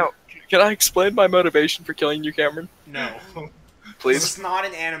retard. Now, can I explain my motivation for killing you, Cameron? No. Please. It's not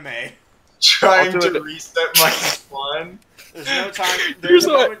an anime. Trying I'll do to it. reset my spawn. There's no time. Here's There's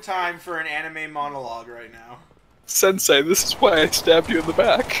what- no time for an anime monologue right now. Sensei, this is why I stabbed you in the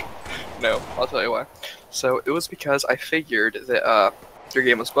back. No, I'll tell you why. So, it was because I figured that, your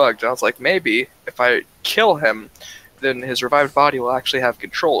game was bugged. I was like, maybe if I kill him, then his revived body will actually have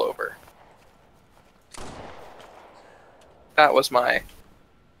control over. That was my,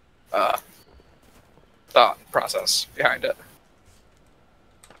 thought process behind it.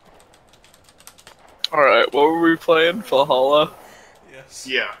 Alright, what were we playing? Valhalla? Yes.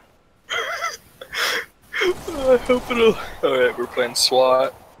 Yeah. I hope it'll... Alright, we're playing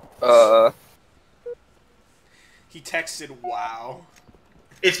SWAT. He texted, "Wow."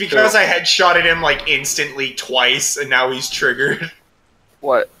 It's because I headshotted him like instantly twice, and now he's triggered.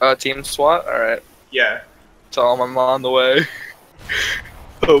 What? Team SWAT? Alright. Yeah. Tell him I'm on the way.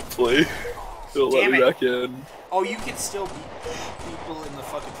 Hopefully. He'll let Damn me it. back in. Oh, you can still beat people in the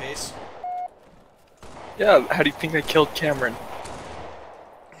fucking face. Yeah, how do you think I killed Cameron?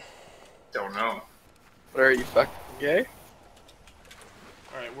 Don't know. What are you, fucking gay?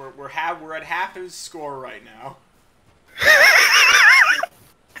 All right, we're at half his score right now.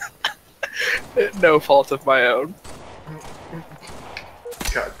 No fault of my own.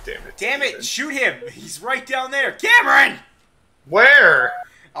 God damn it. Damn it! Steven. Shoot him! He's right down there, Cameron. Where?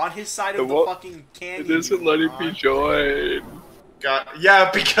 On his side of the What? fucking canyon. It isn't letting me join. God.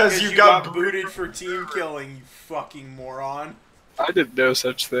 Yeah, because you got booted for team killing, you fucking moron. I did no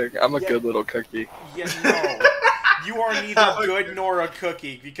such thing. I'm a Yeah. good little cookie. Yeah, no. You are neither good nor a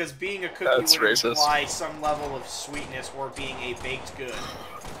cookie, because being a cookie That's would racist. imply some level of sweetness or being a baked good.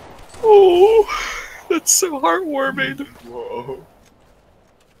 Oh, that's so heartwarming. Whoa.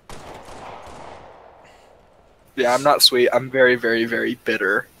 Yeah, I'm not sweet. I'm very, very, very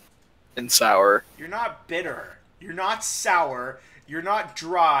bitter and sour. You're not bitter. You're not sour. You're not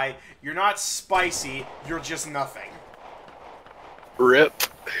dry. You're not spicy. You're just nothing. Rip.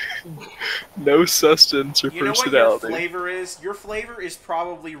 No sustenance or You know what personality. your flavor is? Your flavor is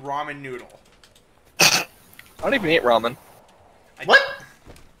probably ramen noodle. I don't even eat ramen. What?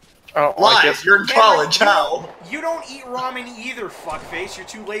 I don't like Lies. it. You're in college. How? You don't eat ramen either, fuckface. You're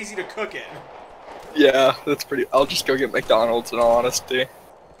too lazy to cook it. Yeah, that's pretty. I'll just go get McDonald's in all honesty,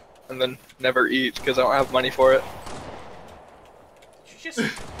 and then never eat because I don't have money for it. You just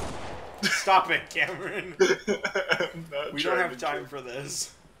stop it, Cameron. We don't have time to. for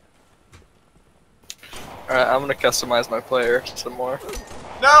this. Alright, I'm gonna customize my player some more.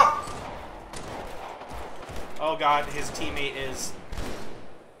 No. Oh god, his teammate is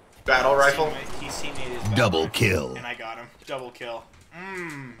Battle rifle. His teammate is Double kill. and I got him. Double kill.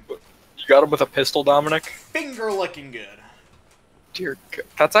 Mmm. You got him with a pistol, Dominic? Finger looking good. Dear God.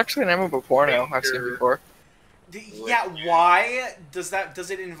 That's actually an MMO porno I've seen before. Yeah, why? Does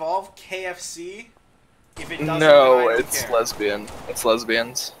it involve KFC? If it doesn't, No, then I don't it's care. lesbian. It's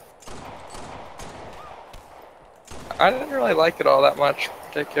lesbians. I didn't really like it all that much,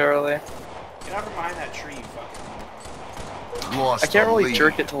 particularly. Get out from behind that tree, you fucking. Lost I can't the really lead.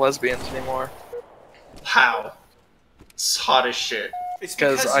 jerk it to lesbians anymore. How? It's hot as shit. It's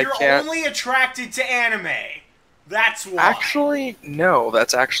 'Cause because I you're can't- only attracted to anime. That's why. Actually, no,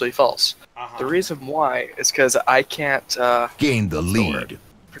 that's actually false. Uh-huh. The reason why is because I can't Gain the what's the word? lead.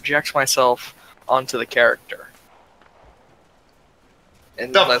 Project myself onto the character.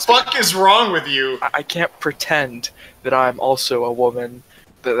 And The fuck is wrong with you? I can't pretend that I'm also a woman.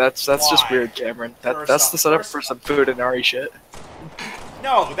 That's just Why? weird, Cameron. First That's off- the setup first for some Fudanari shit.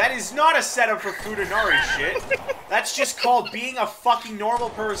 No, that is not a setup for Fudanari shit. That's just called being a fucking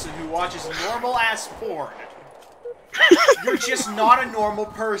normal person who watches normal ass porn. You're just not a normal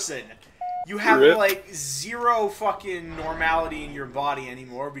person. You have Rip. like zero fucking normality in your body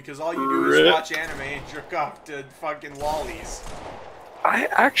anymore because all you do Rip. is watch anime and jerk off to fucking lollies. I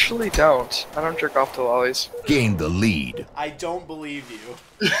actually don't. I don't jerk off to lollies. Gain the lead. I don't believe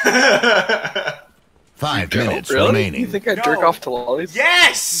you. 5 minutes really? remaining. You think I jerk No. off to lollies?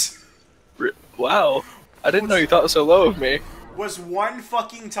 Yes! Wow. I didn't know you thought so low of me. Was one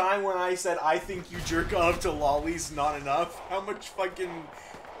fucking time when I said I think you jerk off to lollies not enough? How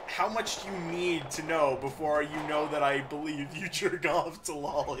much do you need to know before you know that I believe you jerk off to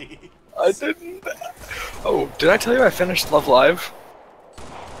lolly? I didn't. Oh, did I tell you I finished Love Live?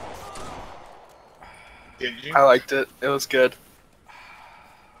 Did you? I liked it. It was good.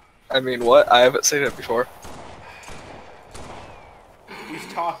 I mean, what? I haven't seen it before. We've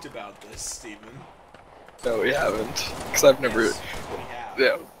talked about this, Steven. No, we haven't. Because I've never. Yes, we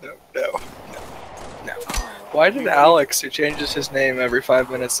have. No. Why did Alex, who changes his name every 5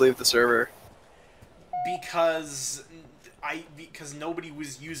 minutes, leave the server? Because nobody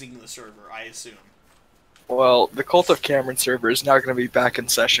was using the server, I assume. Well, the Cult of Cameron server is now going to be back in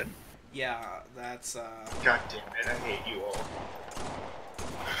session. Yeah, that's God damn it! I hate you all.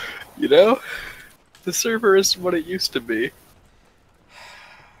 You know? The server is what it used to be.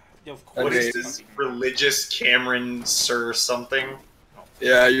 of I What course. is mean- this religious Cameron Sir something?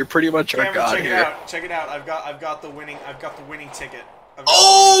 Yeah, you're pretty much our Cameron, god check here. it out. Check it out. I've got the winning ticket. I've got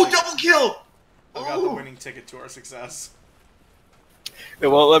Oh, the winning ticket. double kill! I've got the Oh. winning ticket to our success. It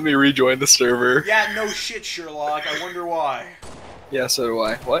won't let me rejoin the server. Yeah, no shit, Sherlock. I wonder why. Yeah, so do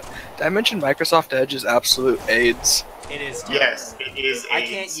I. What? Did I mention Microsoft Edge is absolute AIDS? It is. Yes, it is. I AIDS,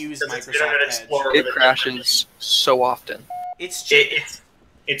 can't use because it's Microsoft Internet Edge. Explorer It with a crashes so often. It's just.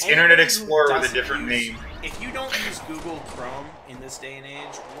 It's anybody Internet who Explorer with a doesn't different use- name. If you don't use Google Chrome in this day and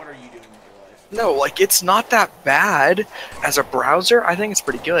age, what are you doing with your life? No, like, it's not that bad as a browser. I think it's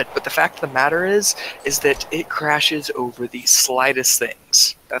pretty good. But the fact of the matter is that it crashes over the slightest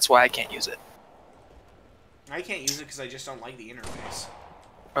things. That's why I can't use it. I can't use it because I just don't like the interface.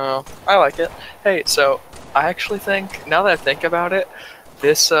 Oh, I like it. Hey, so I actually think, now that I think about it,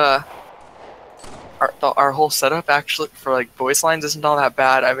 this our whole setup actually for like voice lines isn't all that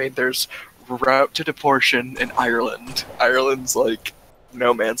bad. I mean, there's route to deportation in Ireland. Ireland's like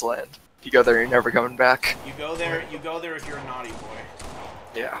no man's land. You go there, you're never coming back. You go there if you're a naughty boy.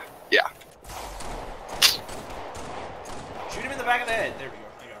 Yeah. Shoot him in the back of the head. There we go.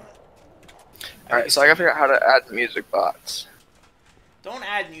 I got him. Alright, so I gotta figure out how to add the music bots. Don't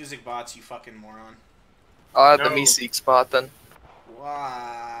add music bots, you fucking moron. I'll add the No. MeSeek spot then,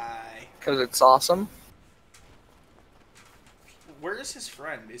 Why? because it's awesome. Where is his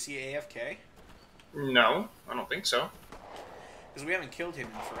friend? Is he AFK? No, I don't think so. Because we haven't killed him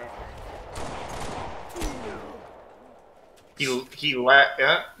in forever.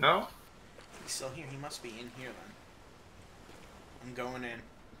 Yeah, no? He's still here. He must be in here then. I'm going in.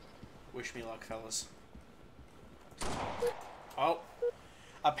 Wish me luck, fellas. Oh.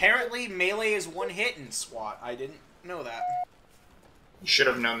 Apparently, melee is one hit in SWAT. I didn't know that. You should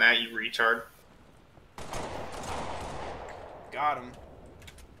have known that, you retard. Got him.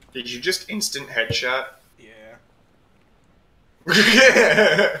 Did you just instant headshot? Yeah.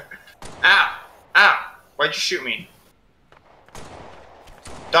 Ow! Ow! Why'd you shoot me?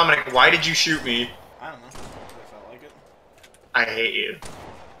 Dominic, why did you shoot me? I don't know. I felt like it. I hate you.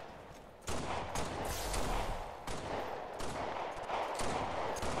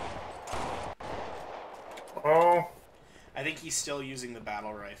 Oh. I think he's still using the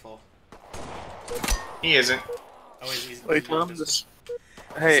battle rifle. He isn't. Oh, he's Wait, using this. pistol.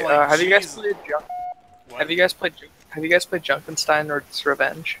 Hey, like, have you guys Jesus. played What? Have you guys played Junkenstein or Its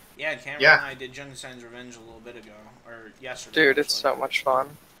Revenge? Yeah, Cameron Yeah. and I did Junkenstein's Revenge a little bit ago, or yesterday. Dude, it's actually. so much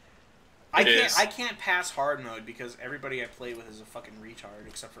fun. I can't pass hard mode because everybody I play with is a fucking retard,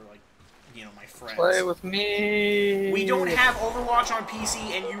 except for like, you know, my friends. Play with me. We don't have Overwatch on PC,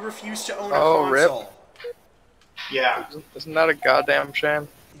 and you refuse to own a Oh, rip. console. Yeah. Isn't that a goddamn shame?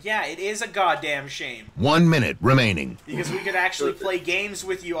 Yeah, it is a goddamn shame 1 minute remaining. because we could actually play games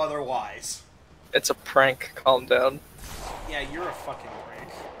with you otherwise. It's a prank. Calm down. Yeah, you're a fucking prick.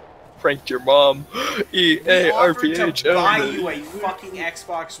 Pranked your mom. We offered EARPH. to buy you a fucking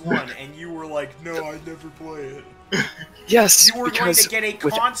Xbox One, and you were like, "No, I'd never play it." Yes, You were going because to get a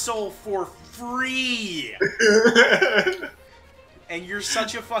with- console for free, and you're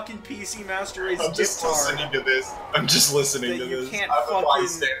such a fucking PC Master Race I'm just diptard listening to this. I'm just listening that to you this. can't I'm a fucking-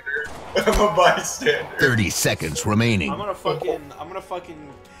 bystander. I'm a bystander. 30 seconds remaining. I'm gonna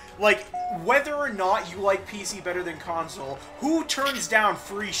fucking, like, whether or not you like PC better than console, who turns down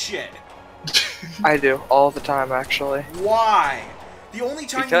free shit? I do all the time, actually. Why? The only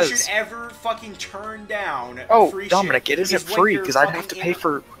time you Because- should ever fucking turn down Oh, free Dominic, shit it isn't is when free you're because I'd fucking have to in pay a-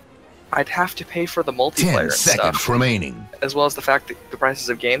 for. I'd have to pay for the 10 multiplayer and seconds stuff, remaining. as well as the fact that the prices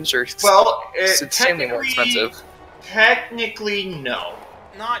of games are Well, it's insanely more technically, expensive. technically, no.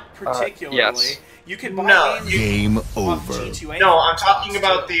 Not particularly. yes. You could buy No, games Game off over. G2A No, for I'm talking cost,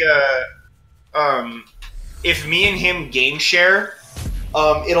 about too. the, if me and him game share,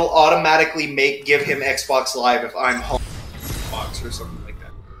 it'll automatically give him Xbox Live if I'm home Xbox or something like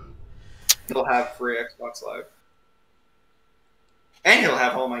that. He'll have free Xbox Live. And he'll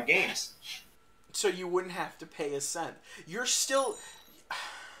have all my games. So you wouldn't have to pay a cent. You're still...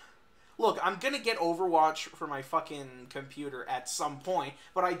 Look, I'm gonna get Overwatch for my fucking computer at some point,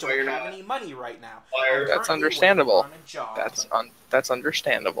 but I don't you're have not. any money right now. Liar. I'm That's currently understandable. working on a job. That's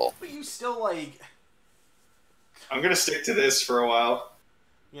understandable. But you still, like... I'm gonna stick to this for a while.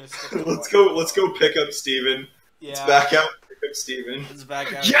 You're gonna stick with Let's go pick up Steven. Yeah, Let's back out and pick up Steven. let's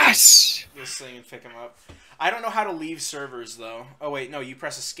back out Yes. this thing and pick him up. I don't know how to leave servers, though. Oh, wait, no, you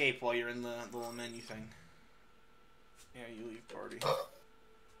press escape while you're in the little menu thing. Yeah, you leave party.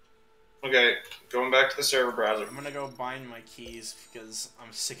 Okay, going back to the server browser. I'm gonna go bind my keys because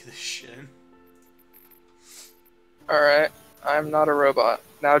I'm sick of this shit. Alright, I'm not a robot.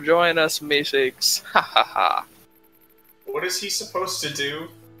 Now join us, Meeseeks. Ha ha ha. What is he supposed to do?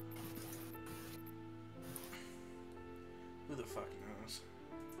 Who the fuck knows?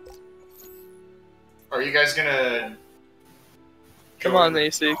 Are you guys gonna... Come on,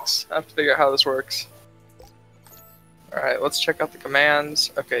 Meeseeks. I have to figure out how this works. Alright, let's check out the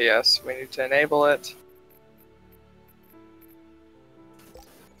commands. Okay, yes, we need to enable it.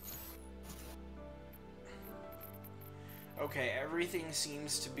 Okay, everything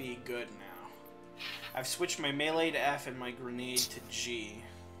seems to be good now. I've switched my melee to F and my grenade to G.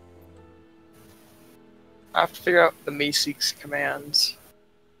 I have to figure out the Meeseeks commands.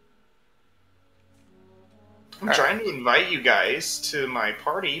 I'm trying to invite you guys to my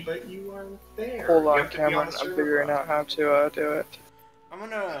party, but you aren't there. Hold You on, have to be Cameron. the I'm server figuring browser. out how to do it. I'm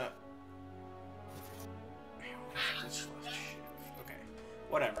gonna... Okay,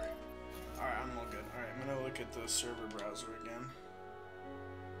 whatever. Alright, I'm all good. Alright, I'm gonna look at the server browser again.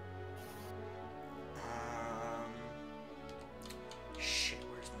 Shit,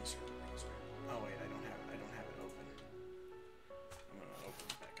 where's my server browser? Oh wait, I don't have it open. I'm gonna open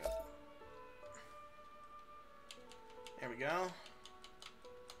it back up. There we go.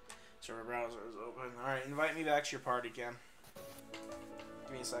 Server browser is open. Alright, invite me back to your party, Cam.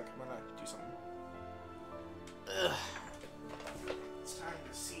 Give me a sec, I'm gonna do something. Ugh. It's time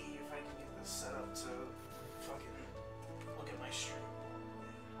to see if I can get this set up to fucking look at my stream.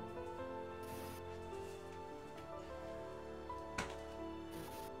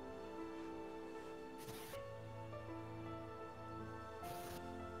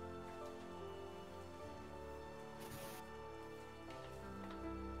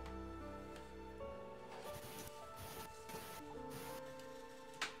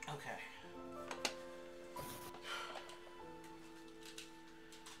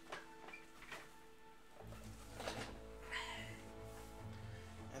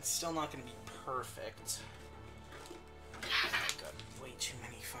 still not gonna be perfect. I've got way too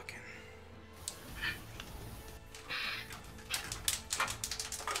many fucking...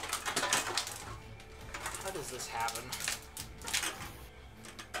 How does this happen?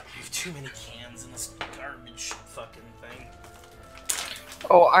 I have too many cans in this garbage fucking thing.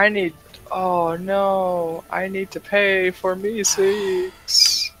 Oh, I need... Oh, no. I need to pay for me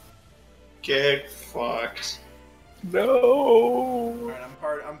seats. Get fucked. No.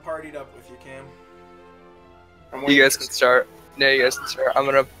 Alright, I'm partied up with you, Cam. You guys can start. No, you guys can start. I'm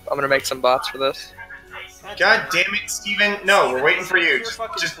gonna make some bots for this. God damn it, Steven. No, we're waiting for you. You're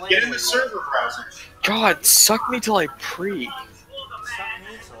fucking Just playing get in the with server browser. God, suck me till I pre. Suck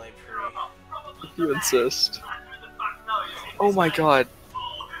me till I pre. If you insist. Oh my god.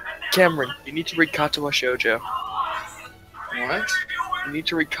 Cameron, you need to read Katawa Shoujo. What? You need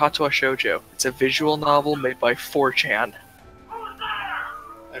to read Katawa Shoujo. It's a visual novel made by 4chan.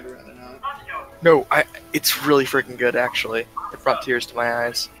 I'd rather not. No, it's really freaking good, actually. It brought tears to my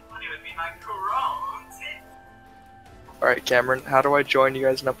eyes. Alright, Cameron, how do I join you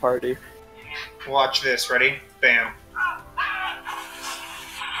guys in a party? Watch this. Ready? Bam.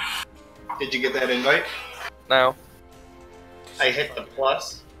 Did you get that invite? No. I hit the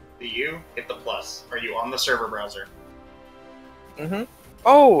plus. Do you? Hit the plus. Are you on the server browser? Mm-hmm.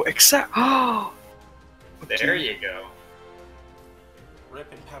 Oh, except... Oh! There you go.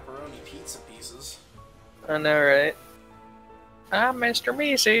 Ripping pepperoni pizza pieces. I know, right? I'm Mr.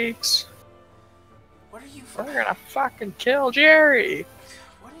 Meeseeks. What are you We're gonna fucking kill Jerry!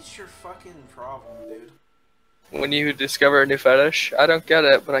 What is your fucking problem, dude? When you discover a new fetish, I don't get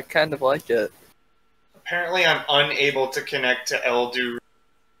it, but I kind of like it. Apparently I'm unable to connect to Eldu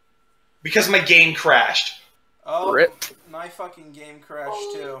because my game crashed. Oh, Rip. my fucking game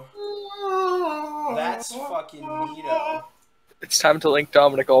crashed too. That's fucking neato. It's time to link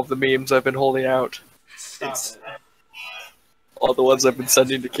Dominic all of the memes I've been holding out. Stop it. All the ones I've been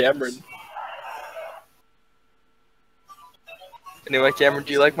sending to Cameron. Anyway, Cameron,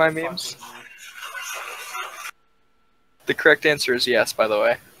 do you like my memes? The correct answer is yes, by the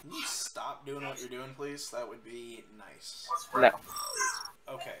way. Can you stop doing what you're doing, please? That would be nice. No.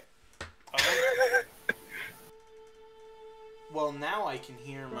 Okay. Well, now I can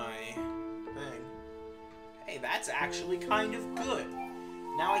hear my thing. Hey, that's actually kind of good.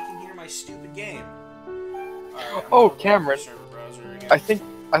 Now I can hear my stupid game. Right, Oh, Cameron. I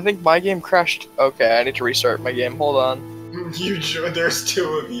I think my game crashed. Okay, I need to restart my game. Hold on. There's two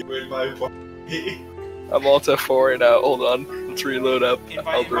of you in my party. I'm Alta 4 and out. Hold on. Let's reload up invite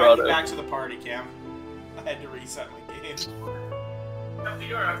me Eldorado. back to the party, Cam. I had to reset my game. Let's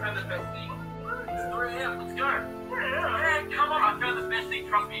go. I found the best thing. It's 3 a.m. Let's go. Hey, come on. I found the best thing.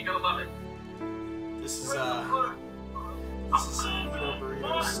 Trust me, you're gonna love it. This is some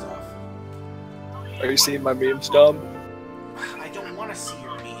burrito stuff. Are you seeing my memes, Dom? I don't want to see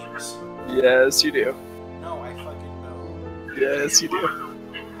your memes. Yes, you do. No, I fucking know. Yes, you do.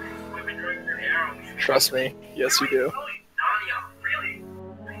 Trust me. Yes, you do.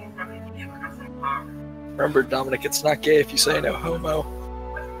 Remember, Dominic, it's not gay if you say no homo.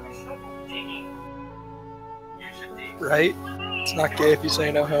 Right? It's not gay if you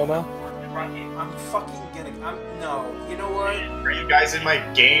say no homo. I'm fucking getting. No. You know what? Are you guys in my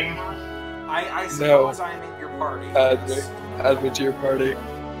game? I suppose I'm in your party. Add me to your party.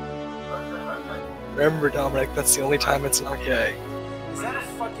 Remember, Dominic, that's the only time it's not gay. Is that a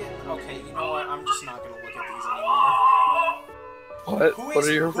fucking... Okay, you know what? I'm just not gonna look at these anymore. What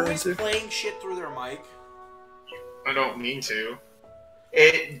are you referring Who is to? playing shit through their mic? I don't mean to.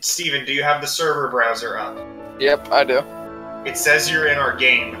 Steven, do you have the server browser up? Yep, I do. It says you're in our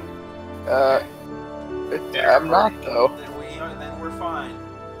game. I'm not, though. Then we're fine.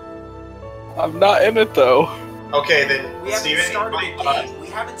 I'm not in it, though. Okay, then, We haven't Steven, started a invite us. game. We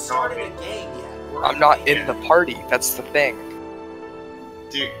haven't started a game yet. I'm not in the party. That's the thing.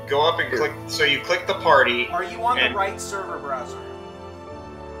 Dude, go up and click. So you click the party. Are you on and- the right server browser?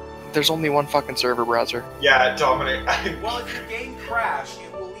 There's only one fucking server browser. Yeah, Dominic. Well, if your game crashed,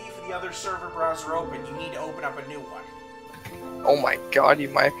 it will leave the other server browser open. You need to open up a new one. Oh my god, you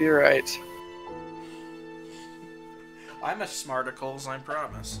might be right. I'm a smarticles, I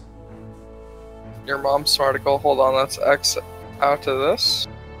promise. Your mom's smarticle. Hold on, let's X out of this.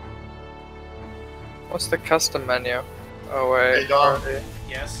 What's the custom menu? Oh wait. Hey, Dom.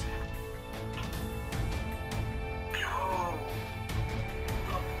 Yes?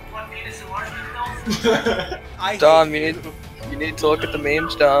 Dom, you need to look at the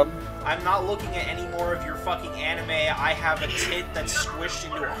memes, Dom. I'm not looking at any more of your fucking anime. I have a tit that's squished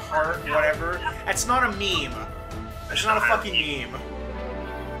into a heart, whatever. That's not a meme. That's not a fucking meme.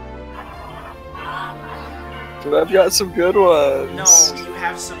 Dude, I've got some good ones. No, you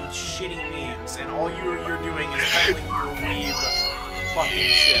have some shitty memes, and all you're doing is peddling your weeb fucking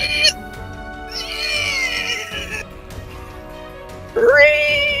shit.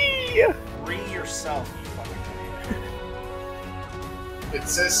 Free yourself, you fucking weeb. It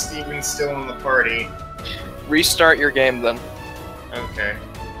says Steven's still in the party. Restart your game then. Okay.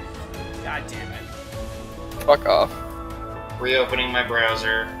 God damn it. Fuck off. Reopening my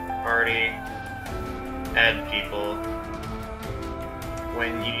browser. Party. Add people.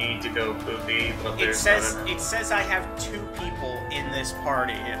 When you need to go poopy, but It there's says not it says I have 2 people in this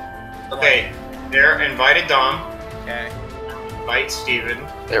party. Okay, there. Invited Dom. Okay. Invite Steven.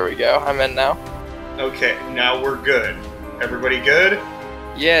 There we go. I'm in now. Okay, now we're good. Everybody good?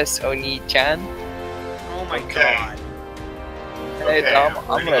 Yes, Oni-chan. Oh my Okay. god. Hey, Okay, Dom,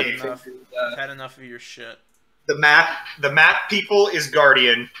 I'm gonna okay. Enough. I've had enough of your shit. The map people is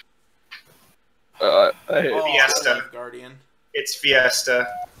Guardian. Hey. Oh, Fiesta. I love Guardian. It's Fiesta.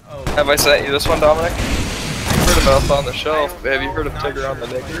 Oh. Have I sent you this one, Dominic? I've heard about On the Shelf. Have you heard of Not Tigger on the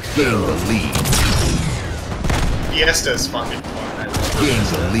sure. Knicker? Gain the lead. Fiesta's fucking fun. Gain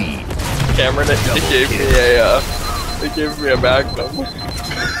the lead. Cameron, it gave me a Magnum.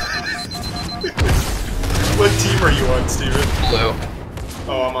 What team are you on, Steven? Blue.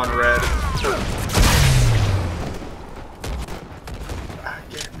 Oh, I'm on red. I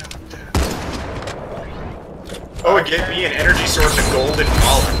get knocked out. Oh, it gave me an energy source of gold and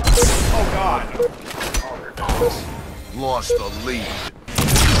wallet. Oh god. Lost the lead.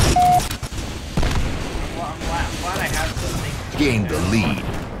 Well, I'm glad I have this thing. Gain the lead.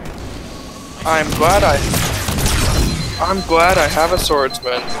 I'm glad I have a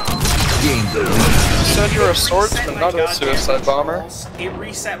swordsman. Gain the lead. You said you're a swordsman, not a suicide bomber. It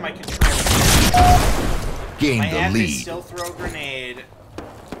reset my controller. Gain My the app is lead. still throw grenade.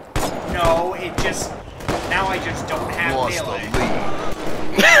 No, it just... Now I just don't have Lost the melee. lead.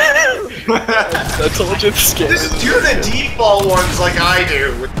 I told you this game Just do the default ones like I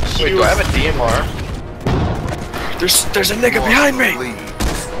do. With Wait, do I have a DMR? There's a nigga behind me!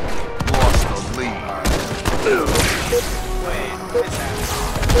 Lost the lead. Wait, what is that?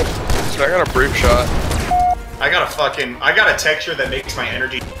 So I got a brute shot. I got a texture that makes my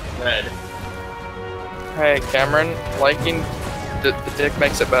energy red. Hey, Cameron, liking the dick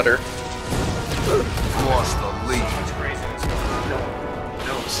makes it better. Lost the lead. It's crazy. It's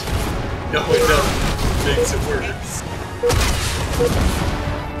No, it doesn't. Makes it worse.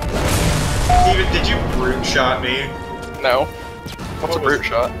 Steven, did you brute shot me? No. What's a What was brute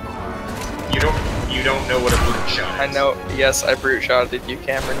shot? You don't know what a brute shot is. I know, yes, I brute shotted you,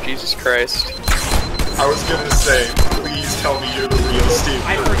 Cameron, Jesus Christ. I was gonna say, please tell me you're the real Steven.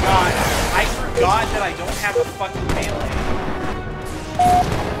 I forgot. I forgot that I don't have a fucking melee.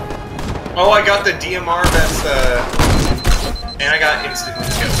 Oh, I got the DMR that's and I got instant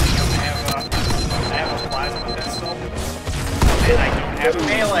kill. I have a plasma pistol. And I don't have a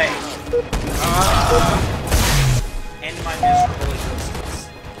melee. And my miserable existence.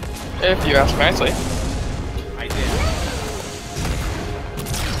 If you ask nicely. I did.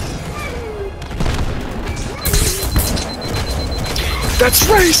 That's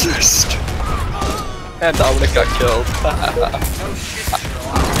racist! And Dominic got killed. No shit,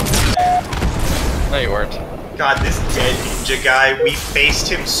 No, you weren't. God, this dead ninja guy, we faced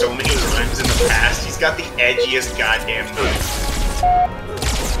him so many times in the past. He's got the edgiest goddamn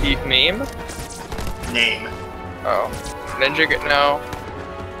Meme? name. Oh. Ninja no.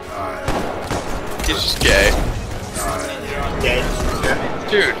 He's just gay. Dead ninja.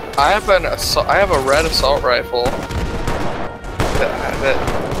 Dude, I have a red assault rifle.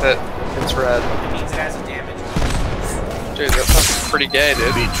 That it's red. It means it has a damage. Dude, that sounds pretty gay,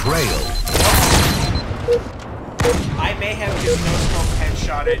 dude. Betrayal. I may have just no-scope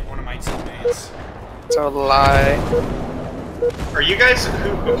headshotted one of my teammates. It's a lie. Are you guys who?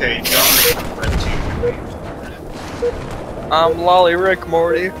 Okay, Dominic, red team. Lolly Rick,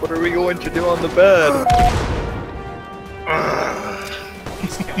 Morty. What are we going to do on the bed?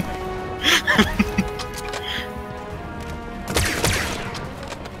 Please kill me.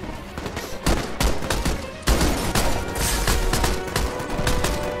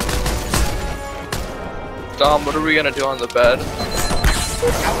 Dom, what are we gonna do on the bed?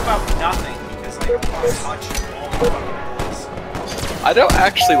 How about nothing? Because I don't want to touch all the fucking ass. I don't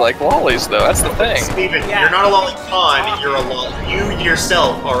actually like lollies, though. That's the thing. Steven, Yeah, you're not a you lolly keep con, talking. you're a lolly. You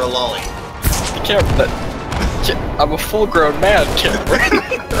yourself are a lolly. You can't. I'm a full-grown man, Cameron. I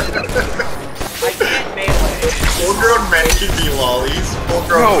can't melee. Full-grown men can be lollies.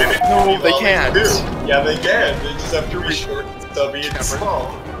 Full-grown women can be they lollies can't. too. Yeah, they can. They just have to be short, stubby, and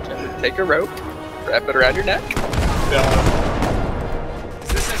small. Take a rope. Wrap it around your neck. No. Is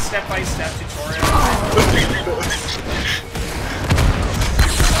this a step-by-step tutorial?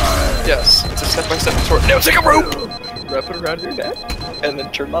 Yes, it's a step-by-step tutorial. No, take a rope! Wrap it around your neck, and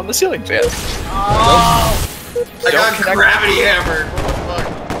then turn on the ceiling fan. Oh! I got connect- gravity hammered. What the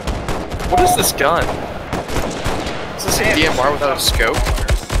fuck? What is this gun? Is this a DMR without a scope?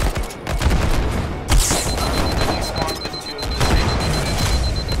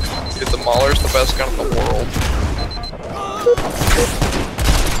 Dude, the Mauler's the best gun in the world.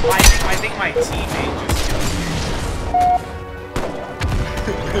 I think my teammate just killed me.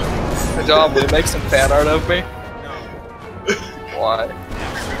 Hey Dom, will you make some fan art of me? No. Why?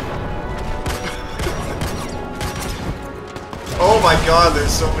 Oh my god,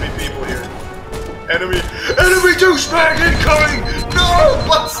 there's so many people here. Enemy douchebag incoming! No!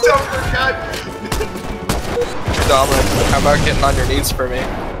 Butt stuffer, god! Dominic, how about getting on your knees for me?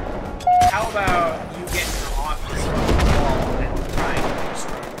 How about you get in your office from the wall and trying to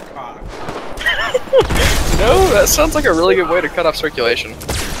destroy your cock? No, that sounds like a really good way to cut off circulation. You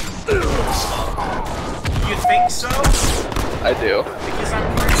think so? I do. Because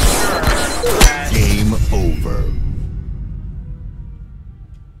I'm pretty sure that... Game over.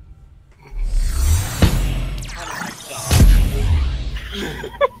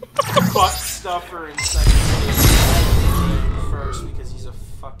 Butt stuffer in second place. First because he's a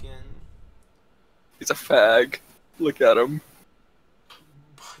fucking He's a fag. Look at him.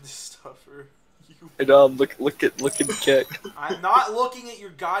 butt stuffer. You... Hey Dom, look at kick. I'm not looking at your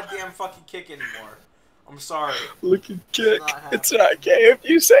goddamn fucking kick anymore. I'm sorry. Look at kick. Not happening. It's not gay if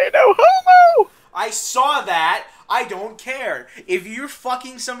you say no homo. I saw that. I don't care. If you're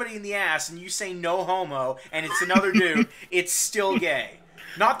fucking somebody in the ass and you say no homo and it's another dude, it's still gay.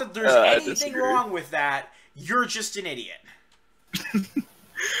 Not that there's I anything disagree. wrong with that. You're just an idiot.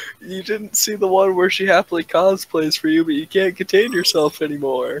 You didn't see the one where she happily cosplays for you, but you can't contain yourself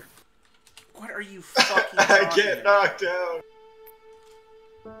anymore. What are you fucking I talking get about? knocked down.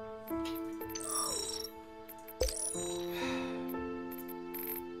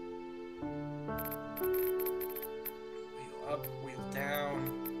 Wheel up, wheel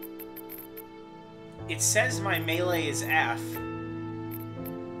down. It says my melee is F.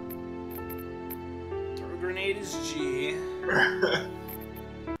 Throw grenade is G.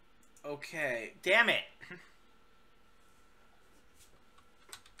 Okay. Damn it.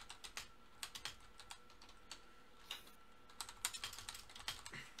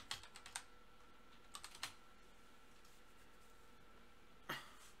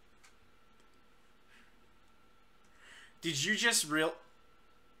 Did you just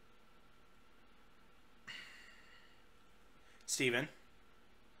Steven?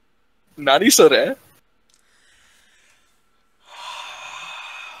 Nani sore?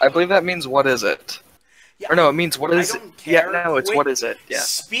 I believe that means what is it? Yeah, Or no, it means what is I it? don't Yeah, care. no, it's Wait, what is it? Yeah.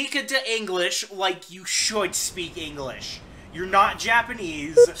 Speak into English like you should speak English. You're not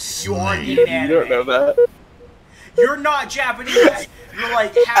Japanese. You aren't in anime. You don't know that. You're not Japanese. You're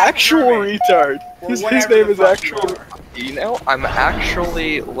like half Actual German, retard. or His whatever name the is fuck you actual. are. You know, I'm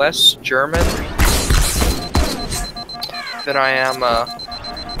actually less German than I am.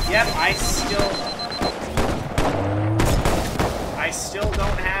 Yep, I still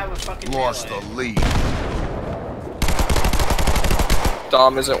don't have a fucking Lost melee. the lead.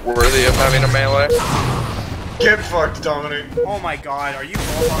 Dom isn't worthy of having a melee. Get fucked, Dominic. Oh my god, are you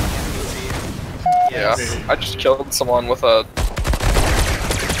both on the NPC? Yeah, Yes. I just killed someone with a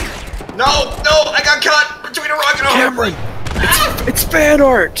No, I got caught between a rock and a hard Cameron. It's fan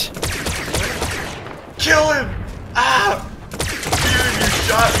art. Kill him! Ah! Dude, you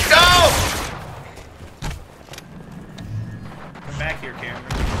shot me. No! Come back here, Cameron.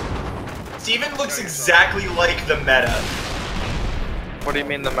 Steven looks exactly like the meta. What do you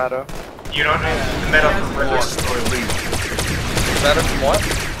mean the meta? You don't know the meta from Red Lost versus the lead. Meta from what?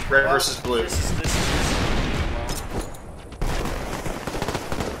 Red versus Blue. This is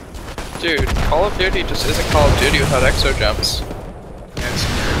Dude, Call of Duty just isn't Call of Duty without exo jumps. Yes.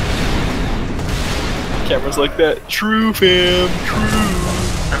 Cameras like that. True, fam.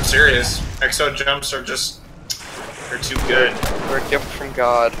 True. I'm serious. Exo jumps are just... they're too good. They're a gift from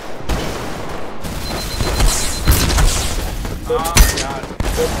God. Oh my god.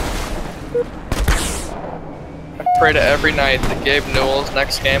 I pray to every night that Gabe Newell's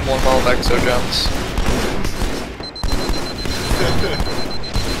next game will involve exo jumps.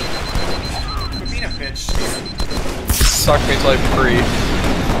 Quit being a bitch, Steven. Suck me till I free.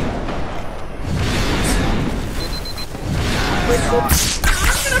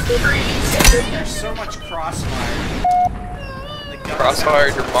 There's so much crossfire. The gun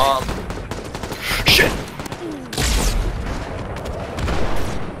Crossfired your mom.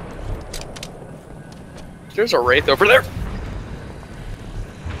 There's a wraith over there.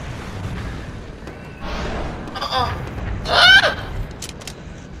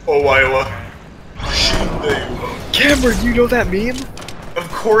 Oh, Isla. Cameron, you know that meme? Of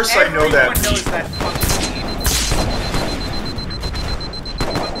course I know that. Everyone knows that fucking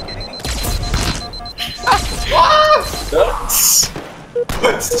Nuts.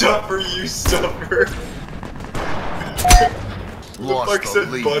 Butt stuffer, you stuffer. Lost Like the said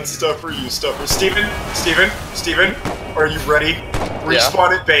lead. butt stuffer, you stuffer. Steven, are you ready?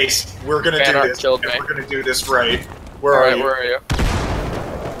 Respawn at base. We're gonna do Fanart this. killed and me. We're gonna do this right. Where Alright, are you? where are you?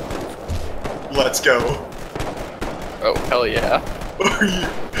 Let's go. Oh, hell yeah. Are you?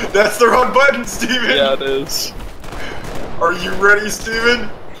 That's the wrong button, Steven! Yeah, it is. Are you ready, Steven?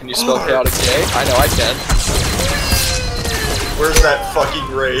 Can you spell chaotic J? I know I can. Where's that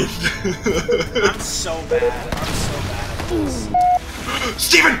fucking wraith? I'm so bad. I'm so bad at this.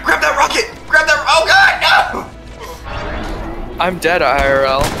 Steven, grab that rocket! Grab that! Oh god, no! I'm dead,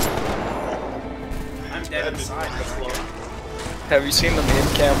 IRL. I'm dead inside. Have you seen the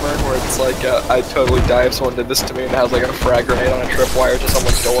meme, Cameron, where it's like, I'd totally die if someone did this to me and it has like a frag grenade on a tripwire to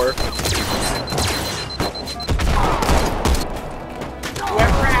someone's door?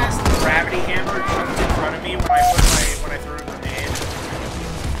 Whoever has the gravity hammer jumped in front of me when I threw a grenade.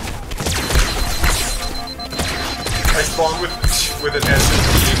 I spawned with an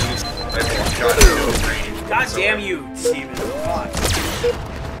SMG and I got no range. God damn you, Steven. Fuck. I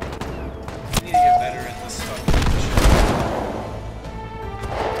need to get better at this stuff.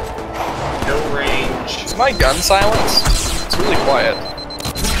 No range. Is my gun silenced? It's really quiet.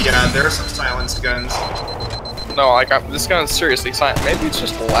 Yeah, there are some silenced guns. No, like, this gun is seriously silent. Maybe it's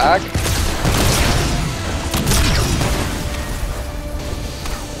just lag?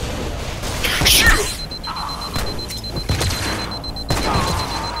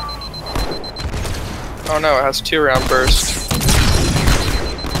 Oh no, it has 2-round burst.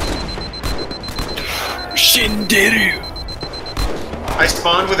 Shinderu! I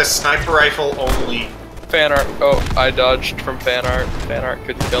spawned with a sniper rifle only. Fan art. Oh, I dodged from fan art. Fan art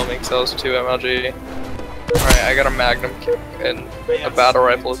couldn't kill me because I was 2 MLG. Alright, I got a magnum and a battle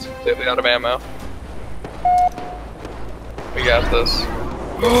rifle is completely out of ammo. We got this.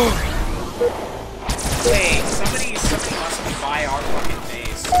 Wait, somebody must be by our fucking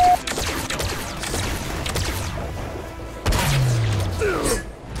base.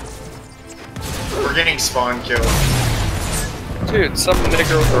 We're getting spawn killed. Dude, some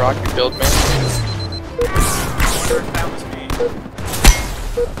nigger with a rocket killed me. I wonder if that was me.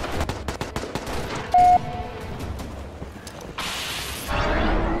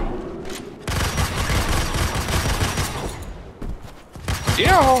 Do you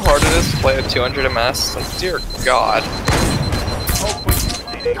know how hard it is to play with 200 MS? Like, dear god. Oh, quit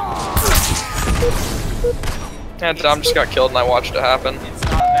complaining. Yeah, Dom just got killed and I watched it happen. It's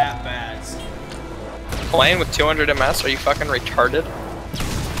not that bad. Playing with 200 MS? Are you fucking retarded?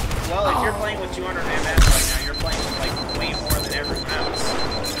 Well, if you're playing with 200 MS right now, you're playing with like way more than everyone else.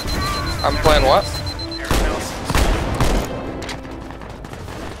 I'm playing what? Everyone else.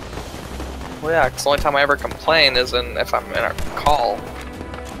 Well, yeah, because the only time I ever complain is if I'm in a call.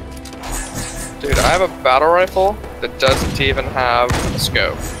 Dude, I have a battle rifle that doesn't even have a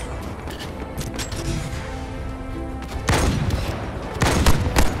scope.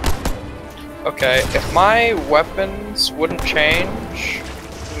 Okay, if my weapons wouldn't change,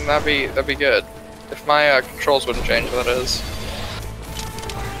 then that'd be good. If my controls wouldn't change, that is.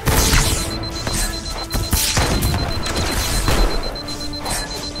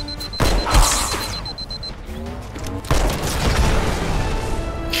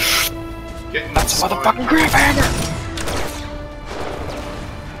 That's a motherfucking grab hammer!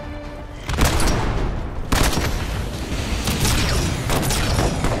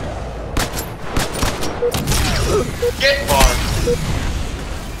 Get bogged.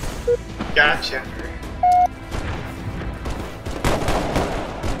 Gotcha.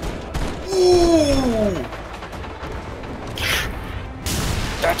 Ooh!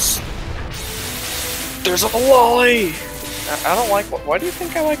 There's a lolly! I don't like. Why do you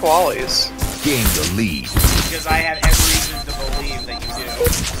think I like lollies? Gain the lead. Because I have every reason to believe that you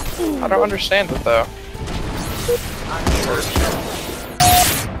do. I don't understand it though.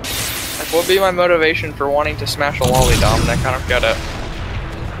 Like, what would be my motivation for wanting to smash a lolly, Dominic? I don't get it.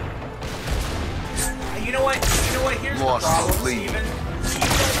 You know what? Here's Lost the problem, the lead. Steven. You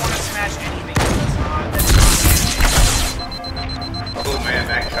don't want to smash anything that's Oh man,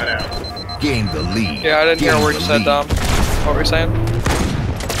 that cut out. Gain the lead. Yeah, I didn't hear a Gain word the you said, lead. Dom. What were you saying?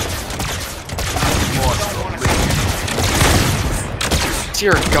 Lost the lead.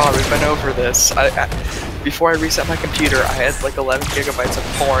 Dear God, we've been over this. before I reset my computer, I had like 11 gigabytes of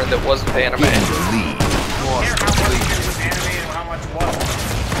porn that wasn't anime. Gain the lead. I don't care how much it was anime and how much wasn't.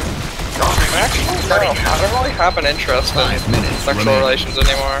 Actually, no, I don't really have an interest in 5 minutes sexual remaining. relations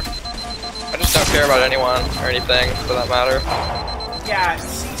anymore. I just don't care about anyone or anything, for that matter. Yeah,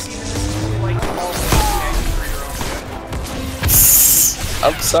 see, this is really like all for your own good.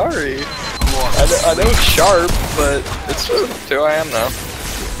 I'm sorry. I know it's sharp, but it's just who I am now.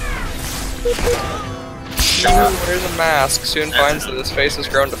 He who wears a mask soon finds that his face has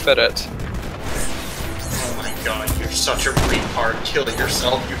grown to fit it. Oh my god, you're such a retard. Kill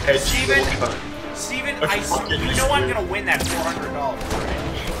yourself, you edgy little cunt. Steven, you know I'm gonna win that $400,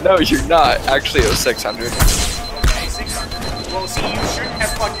 right? No, you're not. Actually, it was 600. Okay, 600. Well, see, you shouldn't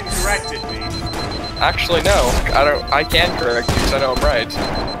have fucking corrected me. Actually, no. I can correct you because I know I'm right.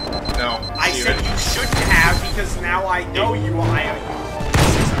 No, I Steven. said you shouldn't have because now I know you. I owe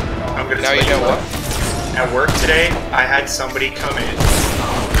you I'm gonna Now tell you know what? At work today, I had somebody come in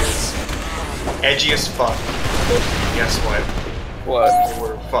who was edgy as fuck. Guess what? What? They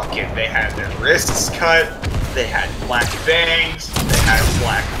were fucking, they had their wrists cut, they had black bangs, they had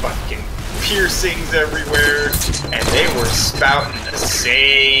black fucking piercings everywhere, and they were spouting the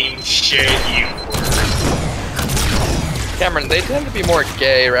same shit you were. Cameron, they tend to be more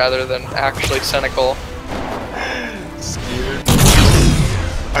gay rather than actually cynical. Steven,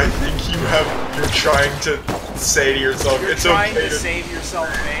 I think you're trying to say to yourself, You're it's trying okay to save yourself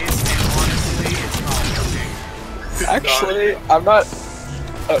face, and honestly, it's not working. Actually, I'm not.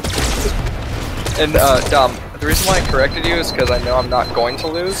 Dom, the reason why I corrected you is because I know I'm not going to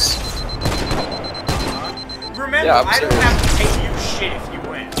lose. Remember, Yeah, I'm I don't serious. have to pay you shit if you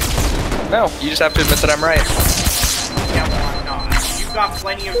win. No, you just have to admit that I'm right. Yeah, well, I'm not. You've got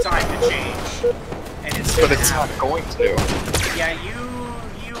plenty of time to change, and it's But gonna it's not happen. going to. Yeah, you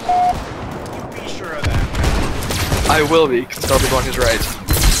be sure of that. I will be, because I'll be the one who's right.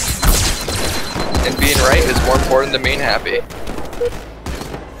 And being right is more important than being happy.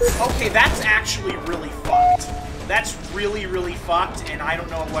 Okay, that's actually really fucked. That's really, really fucked, and I don't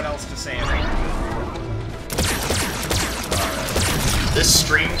know what else to say about it. This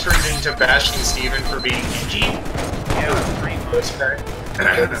stream turned into bashing Steven for being edgy. Yeah, pretty much. It's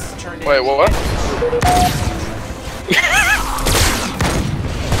turned Wait, into- what?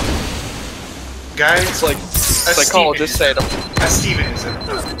 Guys, It's like psychologists say to.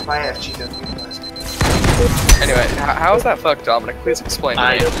 Stevenism. My FGW. Anyway, how is that fucked, Dominic? Please explain to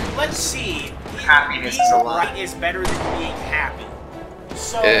me. Let's see. Happiness being is a lie. right is better than being happy.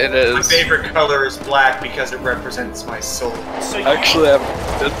 So It My is. favorite color is black because it represents my soul. So you, Actually,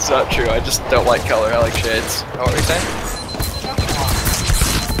 that's not true. I just don't like color. I like shades. Know what you're saying?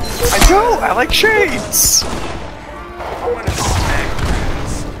 I don't! I like shades! I'm gonna smack your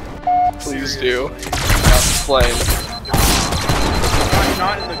ass. Please do. Now explain.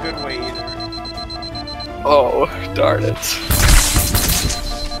 Not in the good way either. Oh, darn it.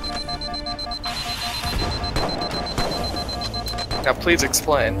 Now please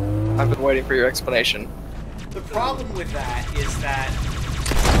explain. I've been waiting for your explanation. The problem with that is that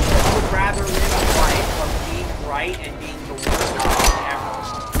I would rather live a life of being right and being the worst person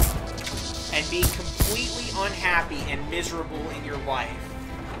ever, and being completely unhappy and miserable in your life,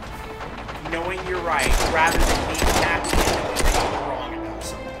 knowing you're right, rather than being happy and knowing that you're wrong about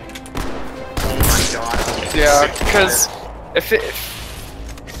something. Oh my god. Yeah, because if it...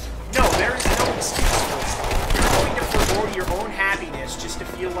 No, there is no excuse for this. You're going to forego your own happiness just to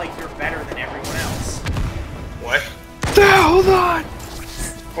feel like you're better than everyone else. What? Hold on!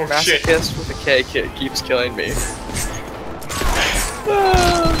 Oh shit. Masochist with a K keeps killing me.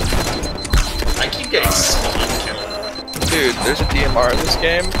 I keep getting speed killed. Dude, there's a DMR in this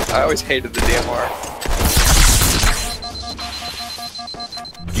game. I always hated the DMR.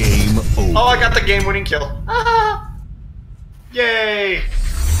 Game over. Oh, I got the game-winning kill. Ah! Yay!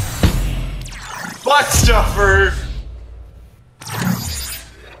 Butt stuffer!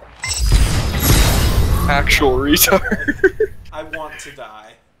 Actual retard. I want to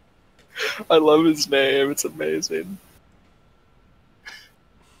die. I love his name. It's amazing.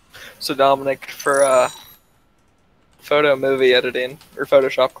 So Dominic, for photo movie editing or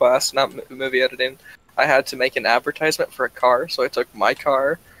Photoshop class, not movie editing, I had to make an advertisement for a car. So I took my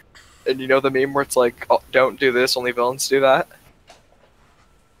car, and you know the meme where it's like, oh, "Don't do this, only villains do that."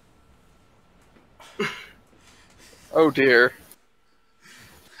 Oh dear.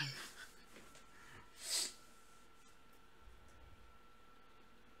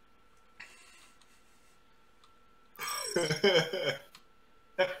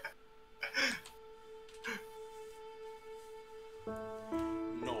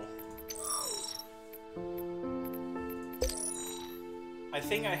 No.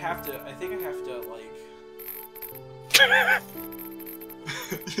 think I have to like.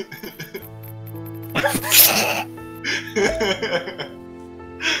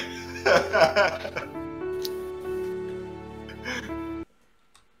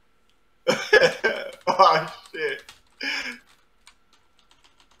 Oh shit.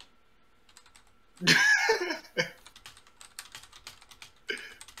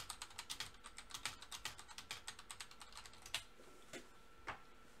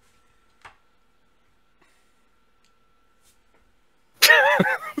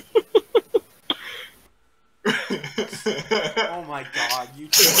 Oh my god, you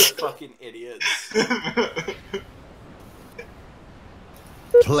two are fucking idiots.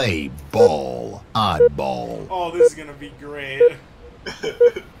 Play ball. Oddball. Oh, this is gonna be great.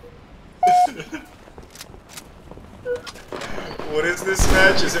 What is this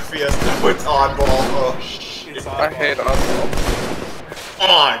match? Is it Fiesta? Oh, it's oddball. Oh shit. It's I hate oddball.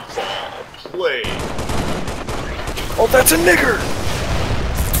 Oddball. Play. Oh, that's a nigger!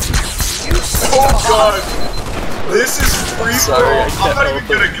 Oh god. This is free throw. Sorry, I I'm can't not even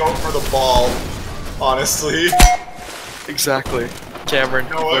help it. gonna go for the ball. Honestly. Exactly. Cameron,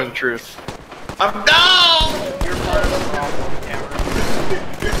 know you what? learn the truth. I'm down! You're part of the problem,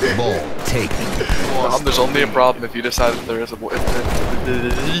 Cameron. Ball taken. There's only a problem if you decide that there is a... There's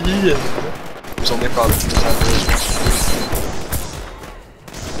only a problem if you decide there is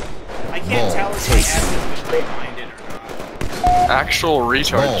one. I can't tell if my take. S has been rebinded or not. Actual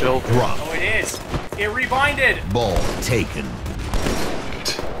retard Ball killed me. drop. Oh, it is. It rebinded. Ball taken.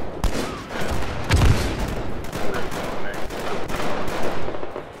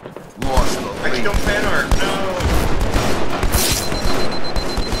 Lost the I can lead. fan art. No.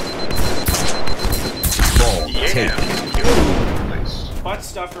 Ball Yeah. taken. Nice. Butt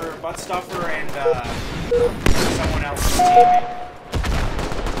stuffer, and someone else's teammate.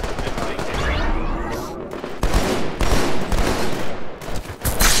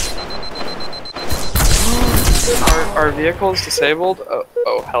 Are vehicles disabled?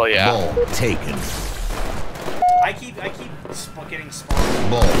 Oh hell yeah. Ball taken. I keep getting spawned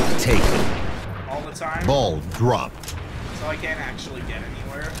Ball taken. all the time, Ball dropped. so I can't actually get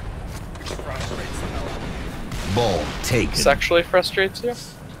anywhere, which frustrates the hell out of me. Ball taken. Sexually frustrates you?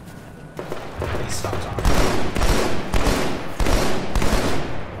 Please stop talking.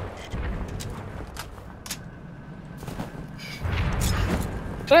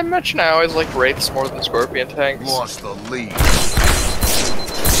 Did I mention I always like wraiths more than scorpion tanks? Lost the lead.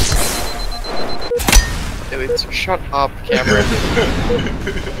 Dude, shut up, Cameron.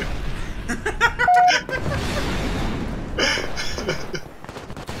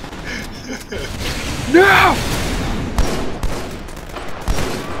 No!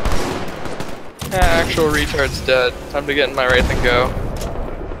 Actual retard's dead. Time to get in my wraith and go.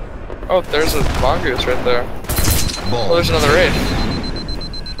 Oh, there's a mongoose right there. Ball Oh, there's another wraith.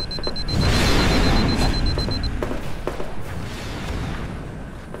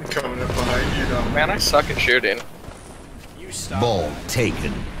 Coming up behind you, though. Man, I suck at shooting. You stop. Ball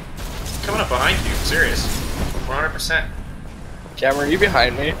taken. Coming up behind you. Serious. 100%. Cameron, are you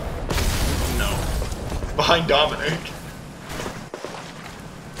behind me? No. Behind Dominic.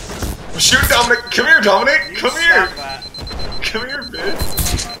 Shoot Dominic! Come here, Dominic! You Come stop here! that. Come here, bitch!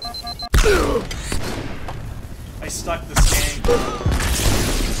 I stuck the skank,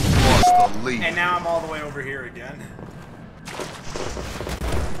 Lost the lead. and now I'm all the way over here again.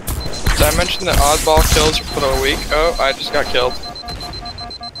 Did I mention that oddball kills are for the weak? Oh, I just got killed.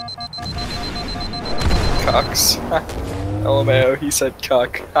 Cucks. LMAO, he said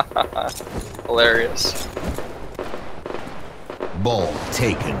cuck. Hilarious. Ball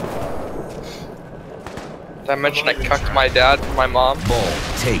taken. Did I mention I cucked my dad for my mom? Ball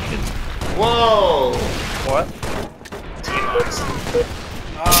taken. Whoa! What? TMIs.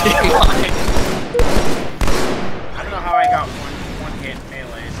 I don't know how I got one hit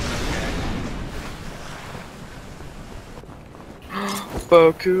melee, but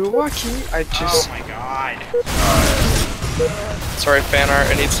okay. Boku Waki. I just... Oh my god. Sorry, fan art.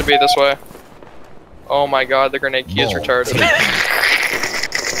 It needs to be this way. Oh my god, the grenade key is Ball retarded.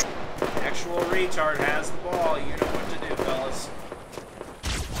 Actual retard has the ball. You know what to do, fellas.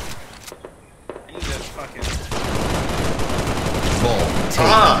 I need to fucking. Ball taken.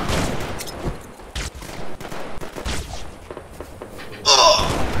 Ah!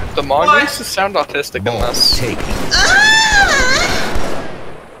 The mongooses sound autistic in Ball this. taken.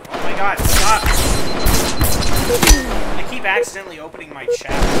 Oh my god, stop! I keep accidentally opening my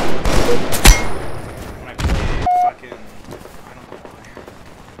chat when I play fucking. I don't know why.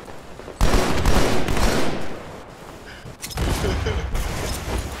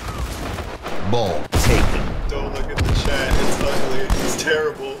 Ball taken. Don't look at the chat. It's ugly. It's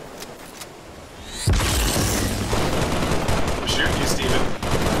terrible. I'm shooting you, Steven.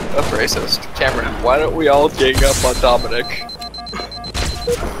 That's racist. Cameron, why don't we all gang up on Dominic?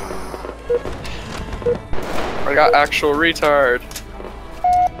 I got actual retard.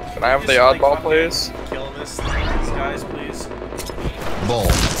 Can I have the oddball, please? Kill these guys, please. Ball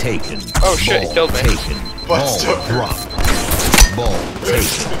taken. Oh shit, he Ball killed me. Taken. Ball Buster. dropped. Ball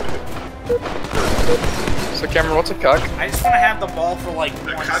taken. So Cameron, what's a cuck? I just want to have the ball for like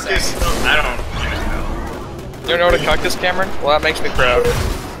The 1 cuck is. second. I don't know. You don't know what a cuck is, Cameron? Well, that makes me proud.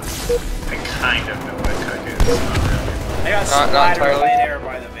 I kind of know what a cuck is. Not really. I got Not splattered entirely. midair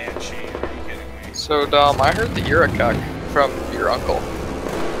by the Banshee. Are you kidding me? So Dom, I heard that you're a cuck from your uncle.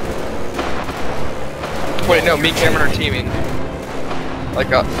 Wait, no, me and Cameron are teaming. Like,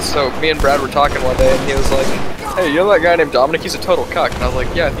 so me and Brad were talking one day, and he was like, "Hey, you know that guy named Dominic? He's a total cuck." And I was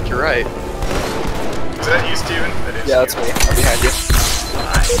like, "Yeah, I think you're right." Is that you, Steven? That is Yeah, you. that's me. I'm behind you.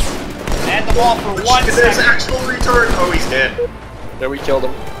 I had the ball for 1 There's second. actual retard. Oh, he's dead. There, we killed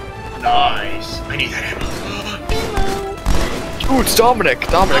him. Nice. I need that ammo. Ooh, it's Dominic.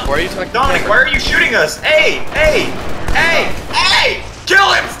 Dominic, why are you talking? Dominic, why are you shooting us? Hey! Hey! Hey! Hey!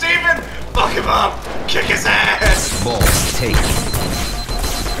 Kill him, Steven! Fuck him up! Kick his ass! Ball taken.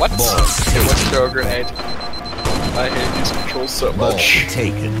 What? Ball Let's taken. throw a grenade. I hate these controls so Ball much.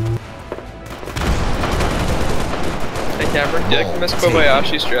 taken. Hey Cameron, do you like Miss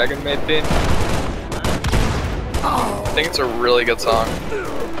Kobayashi's Dragon Maid theme? I think it's a really good song.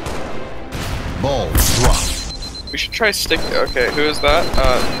 Ball dropped. We should try stick. Okay, who is that?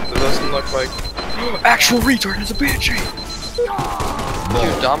 It doesn't look like. Actual retard has a banshee! Ball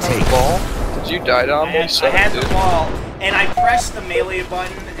Dude, Dom has taken. the ball? Did you die, Dom? I You had suck, the dude. ball, and I pressed the melee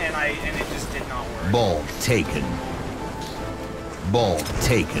button, and it just did not work. Ball taken. Ball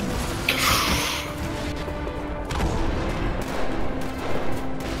taken.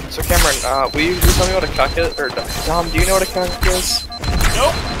 So Cameron, will you tell me what a cuck is? Or Dom, do you know what a cuck is?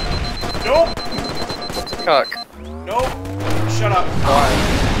 Nope. Nope. What's a cuck? Nope. Shut up. Why?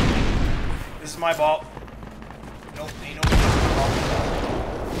 This is my ball. Nope. Ain't no ball.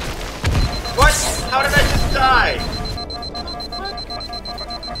 What? How did I just die?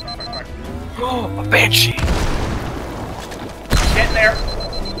 Oh, a banshee! Get there.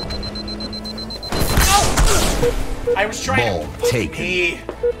 No! I was trying Ball to. taken. Me.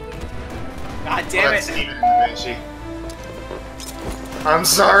 God damn That's it. Steven and the Banshee. I'm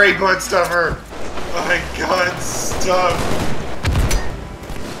sorry, Blood Stuffer. My God, stop.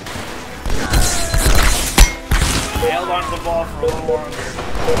 I held onto the ball for a little longer.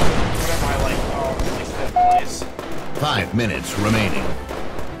 What am I like? Oh, like 5th place. 5 minutes remaining.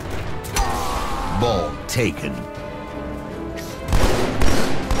 Ball taken.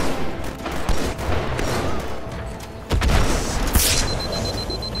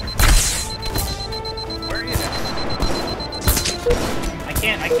 Where are you now?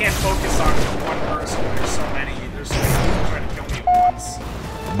 I can't focus on one person. There's so many people trying to kill me at once.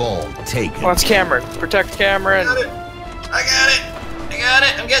 Ball taken. Oh, it's Cameron. Protect Cameron. I got it. I got it. I got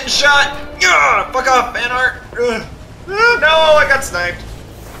it. I'm getting shot. Yeah, fuck off, fan art. No, I got sniped.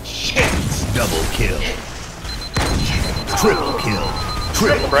 Shit. Double kill. Triple kill.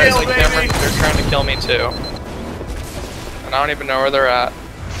 Triple Surprisingly, baby. Cameron, they're trying to kill me too. And I don't even know where they're at.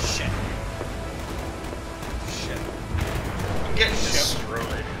 Shit. Shit. I'm getting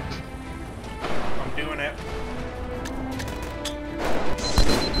destroyed. I'm doing it.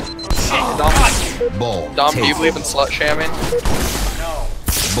 Oh Dom, shit. Ball Dom, do you taken. believe in slut shaming? No.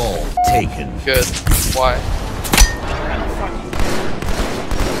 Ball taken. Good. Why? How the fuck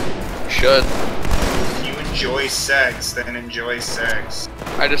Should. If you enjoy sex, then enjoy sex.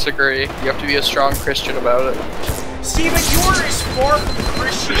 I disagree. You have to be a strong Christian about it. Steven, you're as far from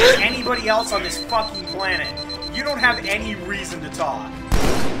Christian as anybody else on this fucking planet. You don't have any reason to talk.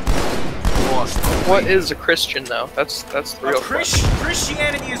 What is a Christian, though? That's the real question.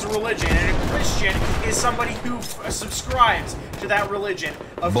 Christianity is a religion, and a Christian is somebody who subscribes to that religion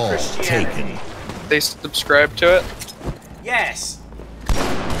of Ball Christianity. taken. They subscribe to it? Yes.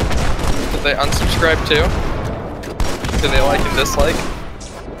 Did they unsubscribe too? Do they like and dislike?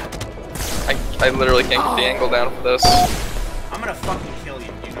 I literally can't get the angle down for this. I'm gonna fucking kill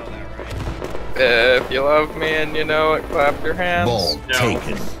you. You know that, right? If you love me and you know it, clap your hands. Ball No.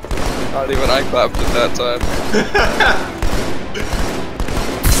 taken. Not even I clapped at that time.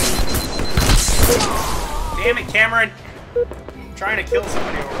 Damn it, Cameron! I'm trying to kill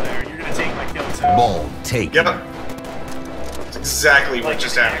somebody over there. You're gonna take my kill too. Ball taken. Yep. That's exactly what Like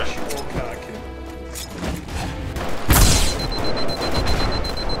just an happened. actual cuck.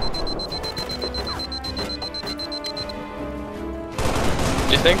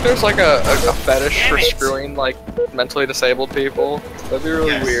 think there's like a fetish Damn for it. screwing like mentally disabled people? That'd be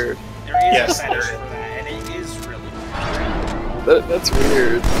really Yes. weird. There is Yes, a fetish there for that, and it is really weird. That's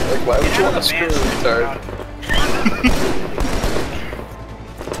weird. Like, why would Get you out want of to the screw a van. retard?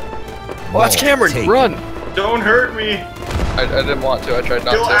 Oh, that's Cameron! Take Run! Don't hurt me. I didn't want to. I tried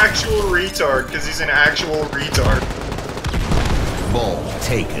not Kill to. actual retard, because he's an actual retard. Ball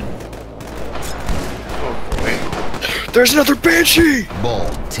taken. Oh boy. There's another banshee! Ball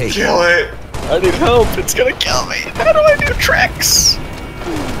taken. Kill it. I need help. It's gonna kill me. How do I do tricks?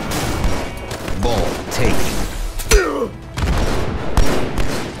 Ball taken.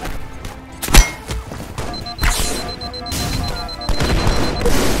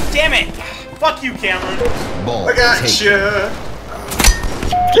 Damn it! Fuck you, Cameron. Ball I got taken. you.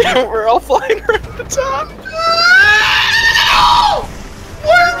 Yeah, we're all flying around the top. You're all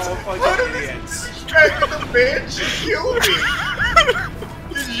What? fucking idiots. Distract the bitch. You killed me.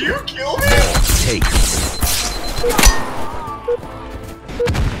 Did you kill me? Ball taken.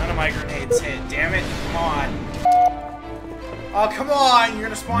 None of my grenades hit. Damn it! Come on. Oh, come on! You're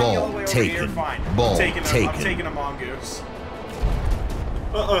gonna spawn the Ball other way over here. taken. Fine. Ball I'm taking taken. I'm taking a mongoose.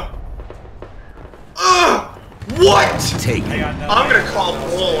 What? I Taken. got no. I'm gonna call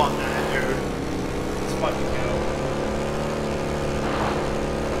bull on that, dude. Let's fucking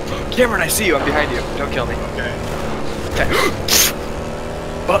go. Cameron, I see you. I'm behind you. Don't kill me. Okay. Okay.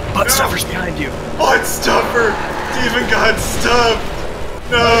 Butt No. stuffer's behind you. Butt stuffer! Steven got stuffed!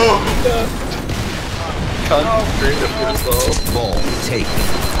 No! Concentrate up yourself. Ball taken.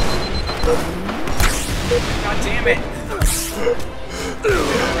 God damn it!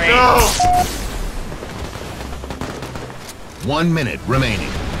 Great. No! 1 minute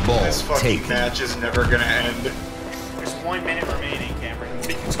remaining. Ball This fucking taken. match is never gonna end. There's 1 minute remaining, Cameron. What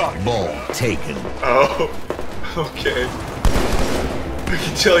are you talking Ball about? taken. Oh. Okay. I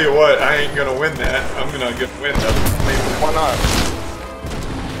can tell you what, I ain't gonna win that. I'm gonna win that. Why not?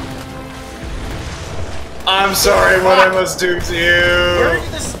 I'm sorry what I must do to Where you!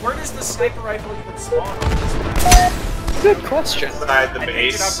 does the sniper rifle even spawn on this map? Good question. Inside the I picked it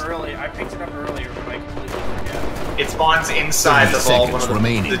base. up early. I picked it up earlier, but I completely forget. It spawns inside 30 the vault, one seconds of the,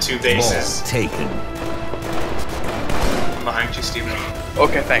 remaining. the two Ball bases. taken. Behind you, Steven.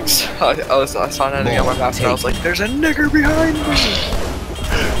 Okay, thanks. I saw an enemy on my map and I was like, there's a nigger behind me!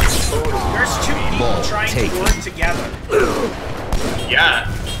 There's 2 people Ball trying taken. to work together. Yeah,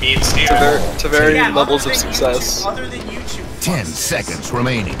 me and Steven. To varying Yeah, levels other of than success. Other than YouTube. 10 seconds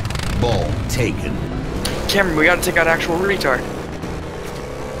remaining. Ball taken. Cameron, we gotta take out actual retard.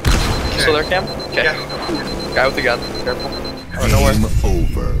 Still there, Cam? Okay. Yeah. Guy with the gun. Careful. Oh, nowhere. Game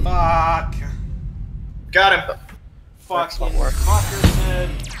over. Fuck. Got him. Fucking Won't work. fuckerson.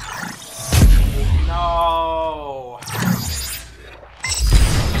 No.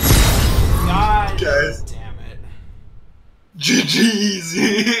 God Guys. damn it. GG's.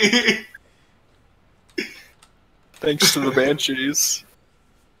 Thanks to the banshees.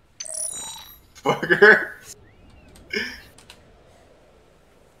 Fucker.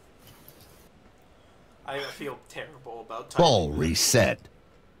 I feel terrible about typing. Ball reset.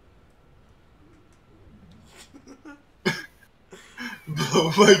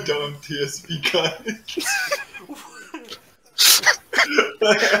 Blow my DomTSVG.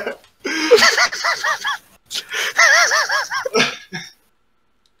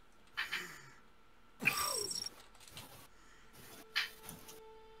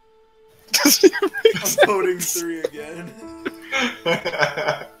 I'm voting 3 again.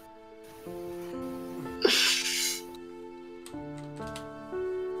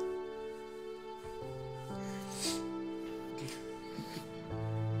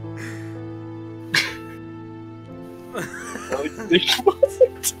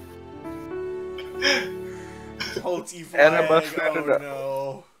 Multi Anima flag. Oh Fernanda.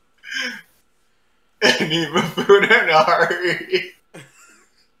 no. Anima Funanari.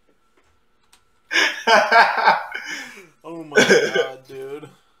 Oh my god, dude.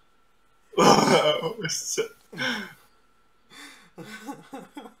 Oh, so-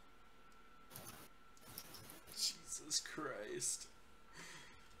 Jesus Christ.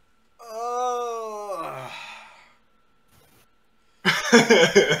 Oh.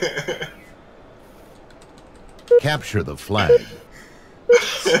 Capture the flag.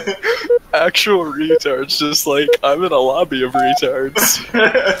 Actual retards, just like, I'm in a lobby of retards.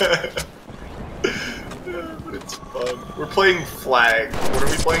 But it's fun. We're playing flag. What are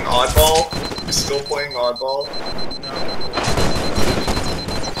we playing? Oddball? We're still playing oddball?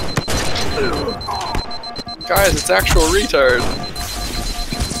 Guys, it's actual retard.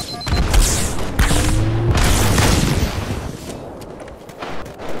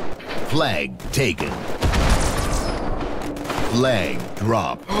 Flag taken. Flag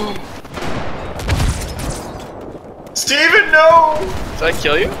dropped. Steven, no! Did I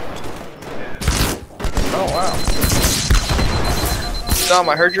kill you? Oh wow. Dom,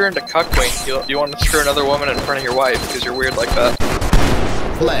 I heard you're into cuckwing. You want to screw another woman in front of your wife because you're weird like that.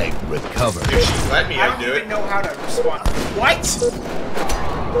 Flag recovered. If she let me, I I'd don't do even it. know how to respond. What?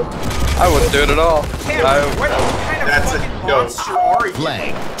 I wouldn't do it at all. Cameron, what kind of That's a fucking joke. monster are you?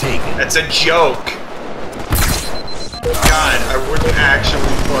 Flag taken. That's a joke. God, I wouldn't actually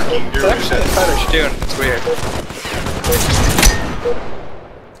fucking do It's actually a that. fetish tune. It's weird.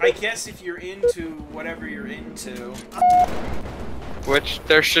 I guess if you're into whatever you're into. Which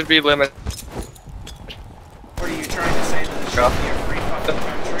there should be limits. What are you trying to say, that this should be a free fucking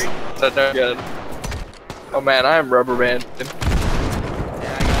country? That they're good. Oh man, I am rubber banded.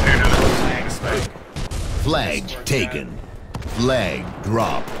 Yeah, I got flags back. Flag taken. Flag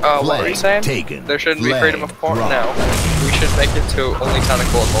dropped. Oh, what were you saying? Flag taken. There shouldn't be Flag freedom of porn? dropped. No. We should make it to only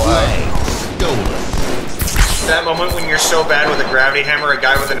tentacles allowed. Flag stolen. That moment when you're so bad with a gravity hammer, a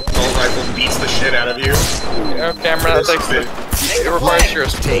guy with an assault rifle beats the shit out of you. Yeah, camera, that takes it. It requires Flag your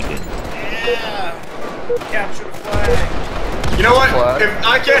taken. Yeah! Capture the flag! You know what? Flag. If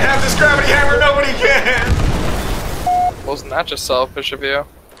I can't have this gravity hammer, nobody can! Wasn't that just selfish of you?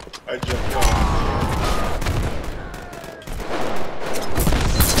 I jumped off.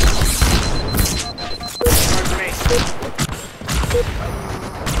 Charge me.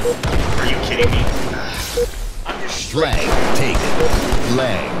 Are you kidding me? I'm just Flag taken.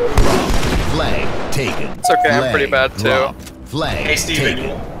 Flag dropped. Flag taken. It's okay, I'm pretty Flag bad, too. dropped. Flag Hey, Steven,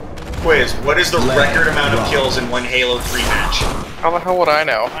 taken. quiz. What is the Flag record amount of dropped. kills in one Halo 3 match? How the hell would I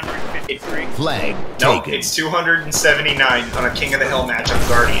know? 153. Flag No, taken. it's 279 on a King of the Hill match on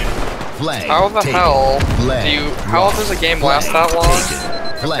Guardian. Flag How the taken. hell Flag do you? How dropped. does a game last Flag that long?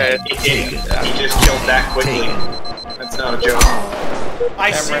 taken. Flag It didn't. taken. He just killed that quickly. Taken. That's not a joke.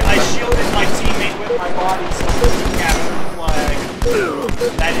 I shielded my teammate with my body so he could capture the flag.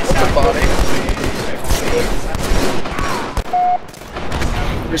 That is how body.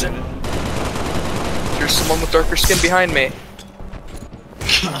 There's someone with darker skin behind me.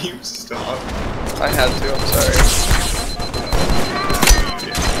 Can you stop? I had to. I'm sorry.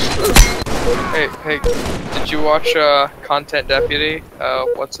 Hey, did you watch Content Deputy?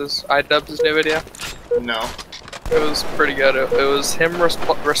 What's his iDubbbz's new video? No. It was pretty good. It was him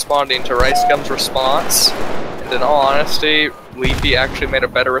responding to Rice Gum's response, and in all honesty, Leafy actually made a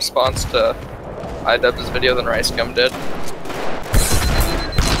better response to iDubbbz's video than Rice Gum did.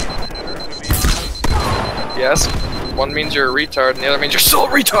 Yes, one means you're a retard, and the other means you're still a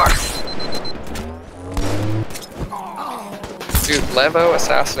retard! Dude, Levo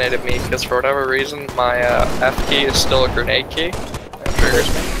assassinated me because for whatever reason, my F key is still a grenade key. That triggers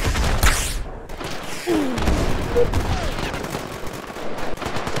me.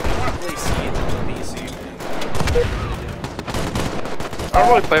 I don't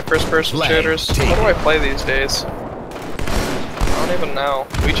really play first-person Flag shooters. What do I play these days? I don't even know.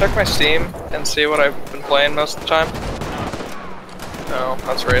 Will you check my Steam and see what I've been playing most of the time? No,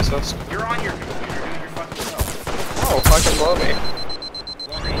 that's racist. You're on your computer doing your fucking self. Oh, fucking blow me.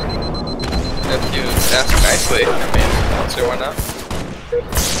 If you ask nicely, I mean, I don't see why not.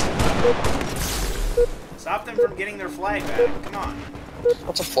 Stop them from getting their flag back. Come on.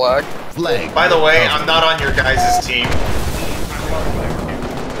 What's a flag? Flag. By the way, I'm not on your guys' team. I'm well aware, dude.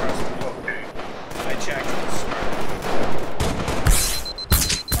 Trust me. Okay. I checked at the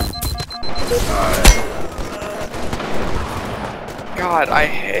start. God, I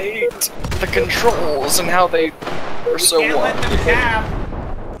hate the controls and how they are so Can't let them wonky. cap.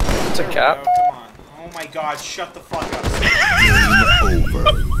 It's a There we cap. go, Come on. Oh my god, shut the fuck up. Game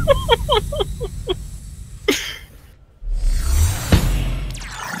over.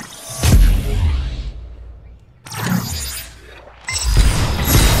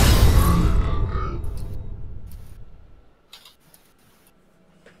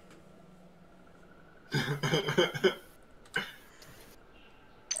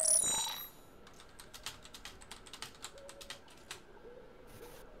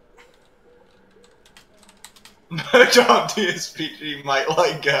 DomTSVG might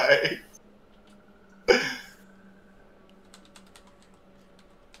like guy.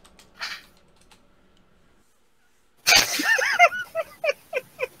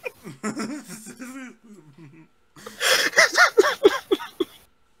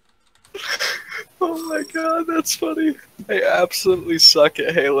 Oh my god, that's funny. I absolutely suck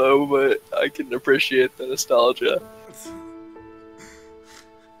at Halo, but I can appreciate the nostalgia.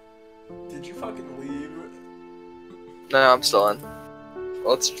 Did you fucking leave? No, I'm still in.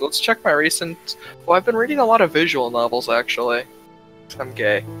 let's check my recent. Well, I've been reading a lot of visual novels actually. I'm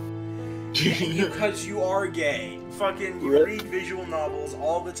gay. Because you are gay. Fucking, you read visual novels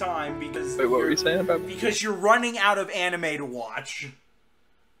all the time because. Wait, what were you saying about me? Because you're running out of anime to watch.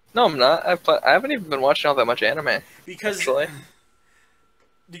 No, I'm not. I haven't even been watching all that much anime. Actually.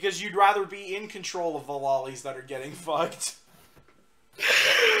 Because you'd rather be in control of the lollies that are getting fucked.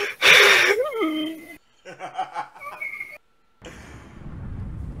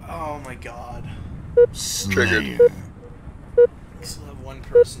 Oh my god. Triggered. I still have one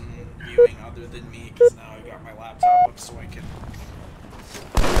person viewing other than me because now I got my laptop up so I can.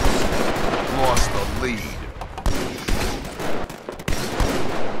 Lost the lead.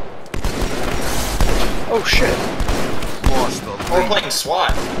 Oh shit. Lost the lead. We're playing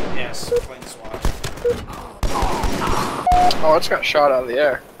SWAT. Yes, playing SWAT. Oh, it's got shot out of the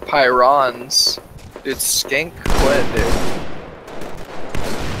air. Pyrons. Dude, Skink quit, dude.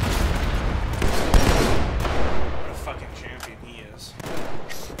 What a fucking champion he is.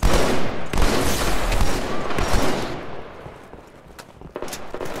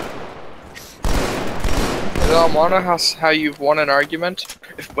 I wonder how you've won an argument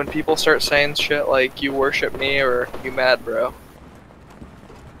if when people start saying shit like you worship me or you mad, bro.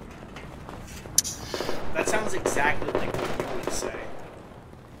 That sounds exactly like what you would say.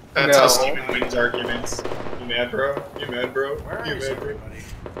 That's how No. Steven wins arguments. You mad, bro? You mad, bro? Where You is mad, bro?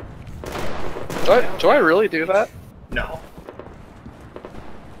 everybody? Do I really do that? No.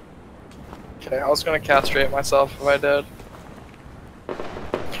 Okay, I was gonna castrate myself if I did.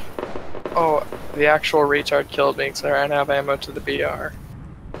 Oh, the actual retard killed me because I ran out of ammo to the BR.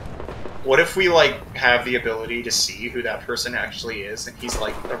 What if we like have the ability to see who that person actually is, and he's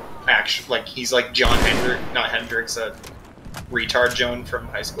like he's like John Hendrick, not Hendricks, retard Joan from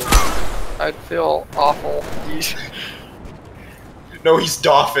high school. I'd feel awful. No, he's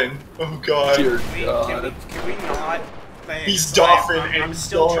Dolphin. Oh god. Dear Can God. we not? Thanks. He's Dolphin I'm and he's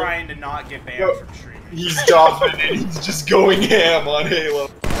still going- trying to not get banned No. from streaming. He's Dolphin and he's just going ham on Halo.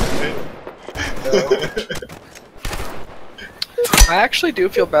 I actually do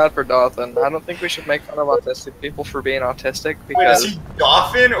feel bad for Dothan. I don't think we should make fun of autistic people for being autistic Wait, is because he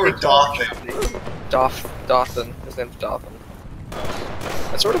Dolphin or Dolphin? Dothan. His name's Dothan.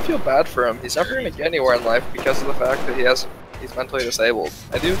 I sort of feel bad for him. He's never gonna get anywhere in life because of the fact that he's mentally disabled.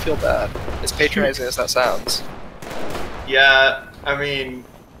 I do feel bad. As patronizing as that sounds. Yeah, I mean,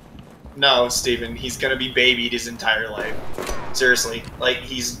 no, Steven, he's gonna be babied his entire life. Seriously, like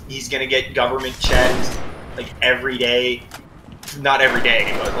he's gonna get government checks like every day. Not every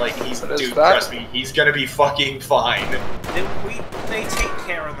day, but like dude, trust me, he's gonna be fucking fine. They take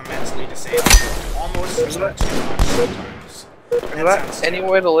care of the mentally disabled almost too much sometimes. Is that any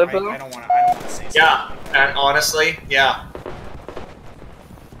way to live though? I don't want to say something. Yeah, and honestly, yeah.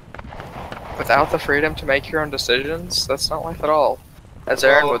 Without the freedom to make your own decisions, that's not life at all. As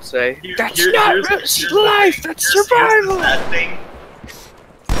Aaron would say, that's here's life, that's survival! That thing.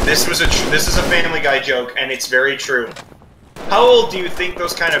 This is a Family Guy joke, and it's very true. How old do you think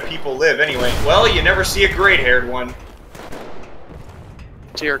those kind of people live, anyway? Well, you never see a gray-haired one.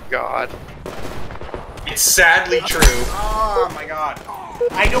 Dear God. It's sadly true. Oh my god.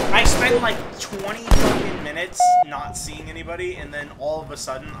 I spend like 20 fucking minutes not seeing anybody, and then all of a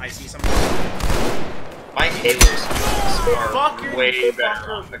sudden I see somebody. My Halo skills are Fucker, way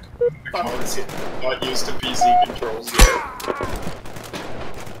better on the console. Not used to PC controls yet.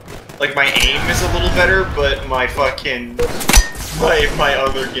 Like, my aim is a little better, but my fucking... My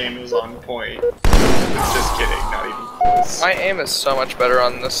other game is on point. Just kidding, not even close. My aim is so much better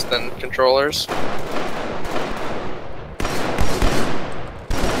on this than controllers.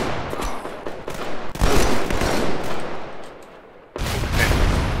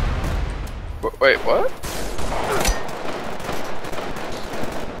 Wait, what?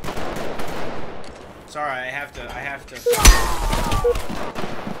 Sorry, I have to.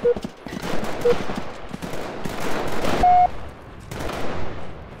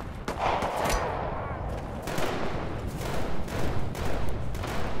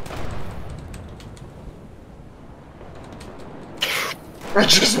 I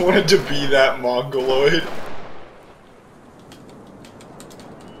just wanted to be that mongoloid.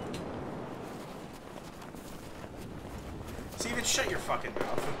 Steven, shut your fucking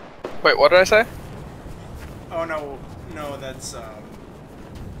mouth. Wait, what did I say? Oh no, that's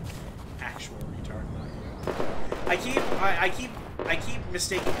actual retard. I keep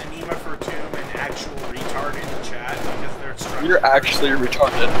mistaking Anima for Tomb and actual retard in the chat because they're structured. You're actually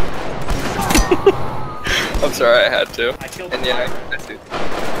retarded. I'm sorry, I had to. I killed And the yeah, pirate. I see.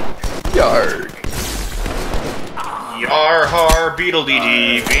 Yarg. Yar har beetle dee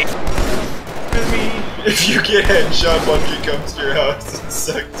dee. If you get headshot, Monkey comes to your house and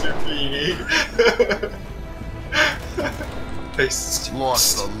sucks your beanie.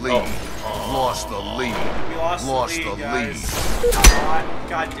 Lost the lead. Lost the lead. We lost the lead, guys.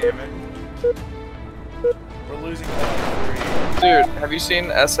 God damn it. We're losing by 3. Dude, have you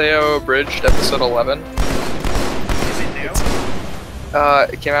seen SAO Abridged episode 11? Is it new?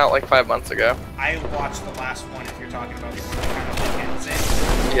 It came out like 5 months ago. I watched the last one. If you're talking about the one that kind of like ends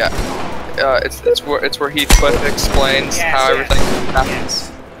it. Yeah. It's where he explains how everything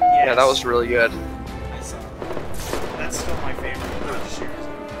happens. Yes. Yeah, that was really good. I saw that. That's still my favorite series.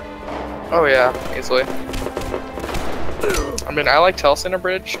 Oh yeah, easily. I mean, I like Telsin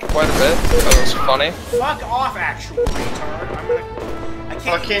Abridged quite a bit. That was funny. Fuck off, actual retard. I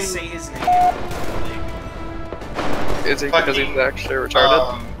can't even say his name. Is it because he's actually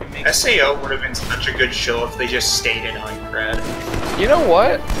retarded? SAO would have been such a good show if they just stayed in Aincrad. You know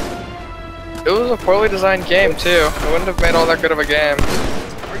what? It was a poorly designed game too. It wouldn't have made all that good of a game.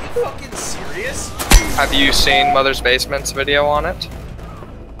 Are you fucking serious? Have you seen Mother's Basement's video on it?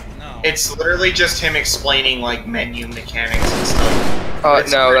 No. It's literally just him explaining like menu mechanics and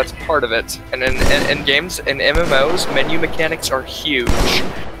stuff. No, that's part of it. And in games, in MMOs, menu mechanics are huge.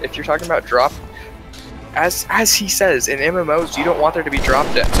 If you're talking about drop, as he says, in MMOs, you don't want there to be so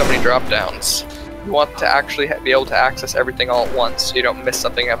many drop downs. You want to actually be able to access everything all at once, so you don't miss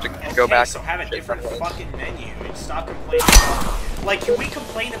something and have to go back. So have a different fucking menu and stop complaining. Like, can we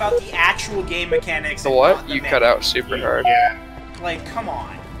complain about the actual game mechanics? The what? You cut out super hard. Yeah. Like, come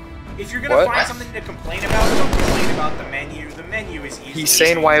on. If you're gonna find something to complain about, don't complain about the menu. The menu is easy. He's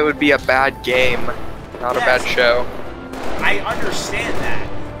saying why it would be a bad game, not a bad show. I understand that.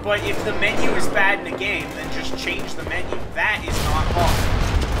 But if the menu is bad in a game, then just change the menu. That is not hard.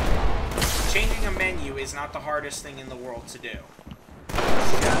 Changing a menu is not the hardest thing in the world to do.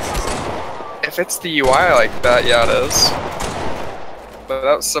 If it's the UI like that, yeah it is.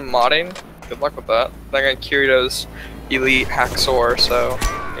 Without some modding, good luck with that. I got Kirito's Elite Hacksaw, so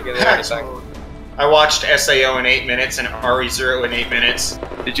you can do anything. I watched SAO in 8 minutes and RE0 in 8 minutes.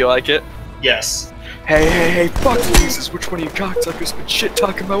 Did you like it? Yes. Hey, fuck Jesus, which one of you cocksuckers been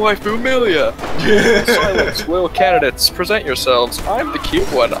shit-talking my wife, Amelia? Silence, will candidates, present yourselves. I'm the cute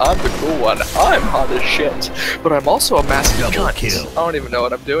one, I'm the cool one, I'm hot as shit. But I'm also a massive cunt. Kill. I don't even know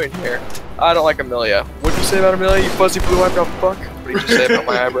what I'm doing here. I don't like Amelia. What'd you say about Amelia, you fuzzy blue-eyed dumb fuck? What did you say about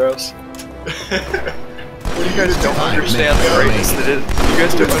my eyebrows? You guys don't understand the greatness that is. You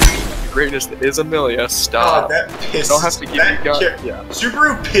guys don't understand the greatness that is Amelia. Stop. God, that pisses. Don't have to give yeah.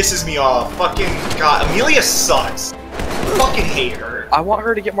 Subaru pisses me off. Fucking God, Amelia sucks. Fucking hate her. I want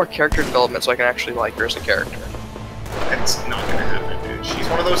her to get more character development so I can actually like her as a character. That's not gonna happen, dude. She's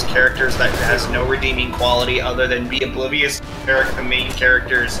one of those characters that has no redeeming quality other than be oblivious to the main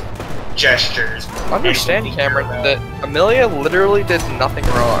character's gestures. Understand, Cameron, that Amelia literally did nothing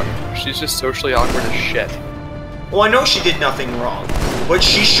wrong. She's just socially awkward as shit. Well, I know she did nothing wrong, but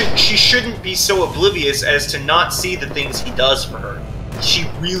she shouldn't be so oblivious as to not see the things he does for her. She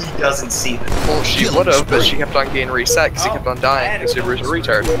really doesn't see them. Well, she would have, but she kept on getting reset because he kept on dying because he was a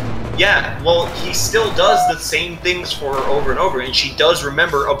retard. Yeah, well, he still does the same things for her over and over, and she does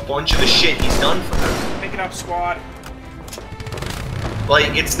remember a bunch of the shit he's done for her. Pick it up, squad.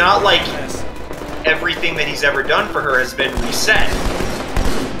 Like, it's not like everything that he's ever done for her has been reset.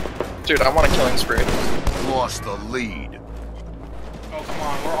 Dude, I want a killing spree. Lost the lead. Oh, come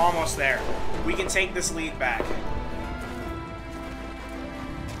on, we're almost there. We can take this lead back.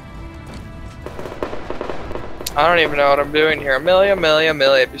 I don't even know what I'm doing here. Amelia,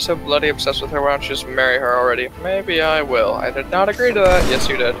 if you're so bloody obsessed with her, why don't you just marry her already? Maybe I will. I did not agree to that. Yes,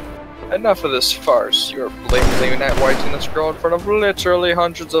 you did. Enough of this farce. You're blatantly night whiting this girl in front of literally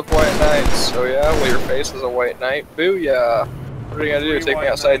hundreds of white knights. Oh yeah? Well, your face is a white knight. Booyah! What are you gonna do? Take me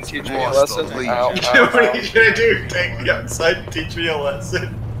outside and teach me a lesson? Ow, ow, What are you gonna do? Take me outside and teach me a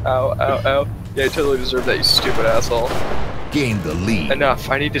lesson? ow, ow, ow. Yeah, I totally deserve that, you stupid asshole. Gain the lead. Enough.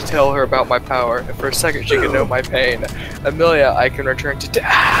 I need to tell her about my power. And for a second, she can know my pain. Amelia, I can return to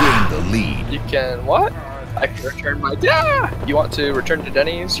Gain the lead. You can what? I can return my You want to return to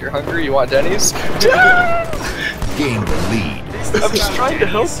Denny's? You're hungry? You want Denny's? Gain the lead. I'm just trying to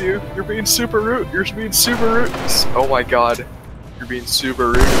help you. You're being super rude. You're being super rude. Oh my god. You're being super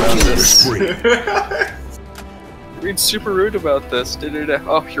rude about this. You're being super rude about this.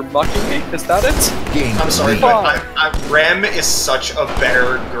 Oh, you're mocking me? Is that it? Gain I'm sorry, the but Rem is such a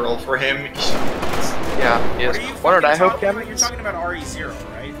better girl for him. Yeah, he is. What did I hope happens? You're talking about RE0,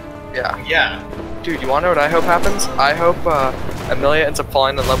 right? Yeah. Yeah. Dude, you wanna know what I hope happens? I hope Amelia ends up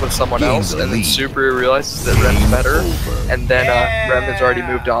falling in love with someone Gain else, the and then lead. Subaru realizes that Rem's Game better, over. and then Rem has already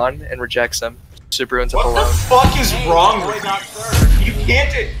moved on and rejects him. Subaru ends up What the alone. fuck is Hey, wrong boy with got you?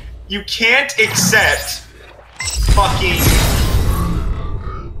 third. You can't accept fucking.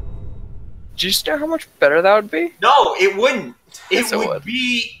 Do you just know how much better that would be? No, it wouldn't. It Yes, it would would.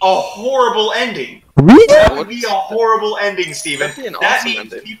 be a horrible ending. That would be a horrible ending, Steven. That'd be an That awesome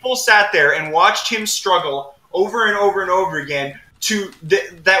means ending. people sat there and watched him struggle over and over and over again.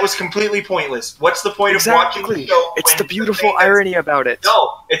 That was completely pointless. What's the point of watching the show? It's when the beautiful thing that's- irony about it.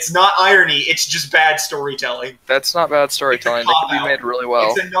 No, it's not irony. It's just bad storytelling. That's not bad storytelling. It can be cop-out. made really well.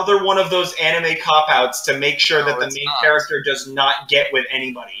 It's another one of those anime cop-outs to make sure No, that the it's main not. character does not get with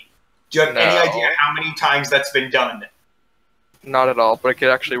anybody. Do you have any No. idea how many times that's been done? Not at all, but it could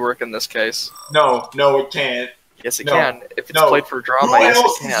actually work in this case. No, it can't. Yes, it No. can. If it's No. played for drama, Who yes,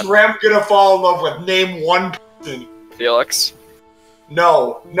 else it is can. Rem gonna fall in love with? Name one person. Felix.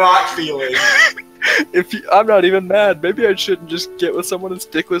 No, not Felix. I'm not even mad. Maybe I shouldn't just get with someone as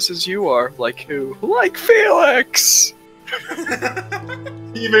dickless as you are. Like who? Like Felix!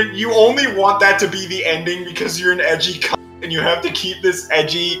 Even you only want that to be the ending because you're an edgy cunt and you have to keep this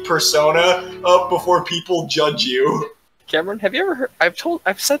edgy persona up before people judge you. Cameron, have you ever heard?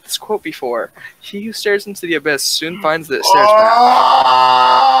 I've said this quote before. He who stares into the abyss soon finds that it stares back.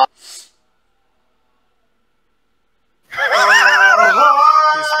 Ah!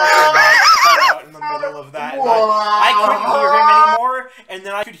 His fucking mic cut out in the middle of that. And I couldn't hear him anymore, and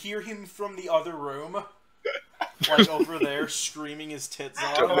then I could hear him from the other room. Like over there, screaming his tits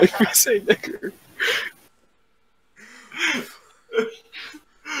Don't off. make me say nigger.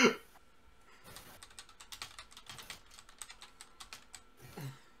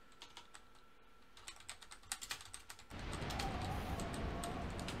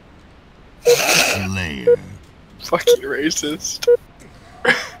 Slayer. Fucking racist.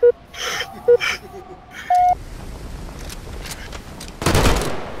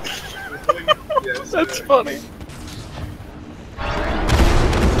 That's funny.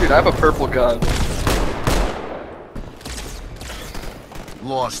 Dude, I have a purple gun.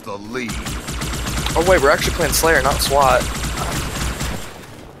 Lost the lead. Oh wait, we're actually playing Slayer, not SWAT.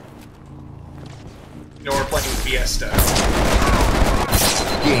 No, we're playing Fiesta.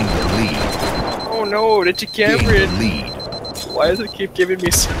 Gain the lead. Oh no, did you Gain the Cameron? lead. Why does it keep giving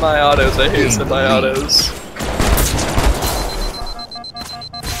me semi-autos? I hate Gain the semi-autos.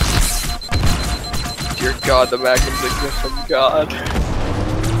 Dear God, the Magnum's a gift from God. I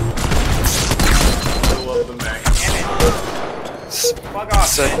love the Magnum. Fuck off,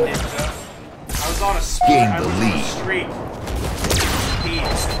 So- man, Ninja. I was on a streak. Gain I the was on a lead. streak.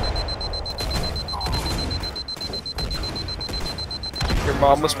 Peace. Your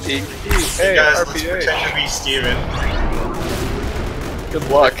mom was peak. Hey Hey, guys, let's RPA. pretend to be Steven. Good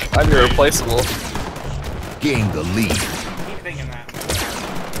luck. I'm irreplaceable. Gain the lead. Keep thinking that.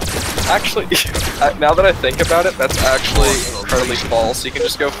 Actually, now that I think about it, that's actually incredibly false. You can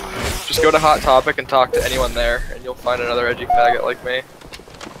just go to Hot Topic and talk to anyone there, and you'll find another edgy faggot like me.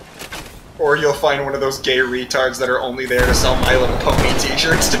 Or you'll find one of those gay retards that are only there to sell My Little Pony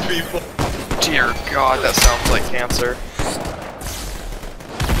t-shirts to people. Dear God, that sounds like cancer.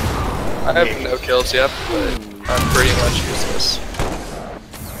 I have no kills yet, but I'm pretty much useless.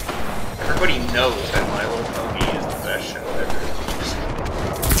 Everybody knows that My Little Pony is the best show ever.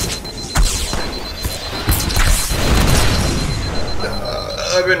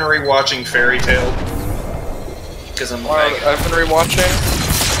 I've been rewatching Fairy Tail. Because I'm like, I've been rewatching.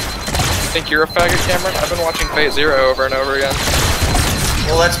 Think you're a faggot, Cameron? I've been watching Fate Zero over and over again.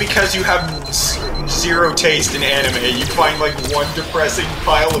 well, that's because you have zero taste in anime. You find like one depressing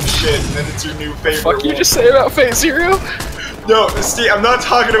pile of shit, and then it's your new favorite. Fuck you one. just say about Fate Zero? No, Steve, I'm not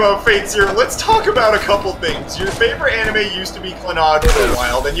talking about Fate Zero. Let's talk about a couple things. Your favorite anime used to be Clannad for a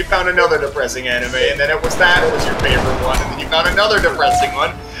while, then you found another depressing anime, and then it was that was your favorite one, and then you found another depressing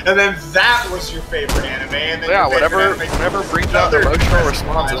one, and then that was your favorite anime, and then Yeah, your favorite whatever anime brings out the another emotional depressing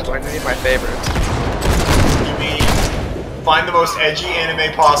response is pile. going to be my favorite. You mean find the most edgy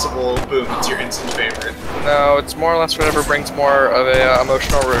anime possible, boom, it's your instant favorite. No, it's more or less whatever brings more of a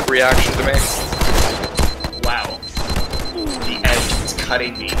emotional reaction to me. Wow. The edge is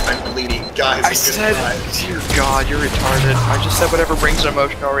cutting me. I'm bleeding. Guys, I I'm said, gonna die. dear God, you're retarded. I just said whatever brings an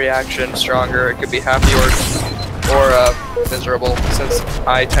emotional reaction stronger. It could be happy or miserable. Since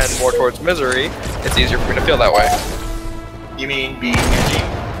I tend more towards misery, it's easier for me to feel that way. You mean being edgy?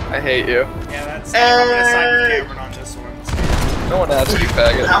 I hate you. Yeah, that's. I'm gonna side with Hey! Cameron on this one. No one asked you,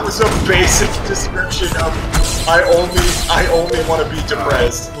 faggot. That was a basic description of I only want to be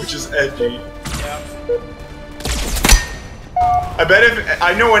depressed, which is edgy. Yeah. I bet if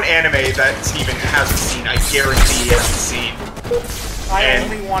I know an anime that Steven hasn't seen, I guarantee he hasn't seen. I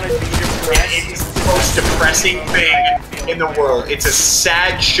only want to be depressed. It's the most depressing thing in the world. It's a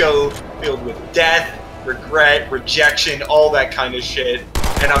sad show filled with death, regret, rejection, all that kind of shit.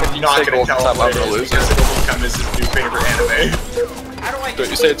 And I'm not gonna tell him what it is because it'll become his new favorite anime. How do I Don't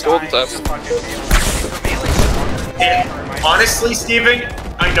you say it's golden time? Honestly, Steven,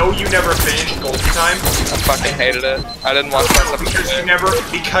 I know you never finished Golden Time. I fucking hated it. I didn't watch myself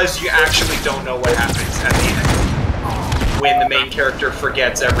because you actually don't know what happens at the end when the main character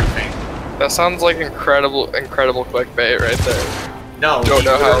forgets everything. That sounds like incredible clickbait right there. No, don't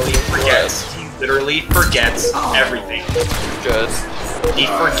know how he forgets. He literally forgets everything. Good. He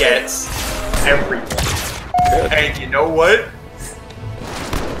forgets everything. Good. And you know what?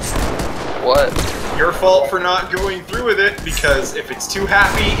 What? Your fault for not going through with it, because if it's too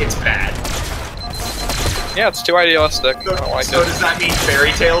happy, it's bad. Yeah, it's too idealistic. So, I don't like so it. does that mean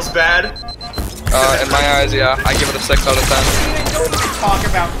Fairy Tail's bad? In my eyes, yeah. I give it a 6 out of 10. Don't even talk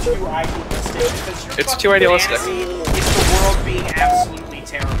about too idealistic, because It's too idealistic. It's the world being absolutely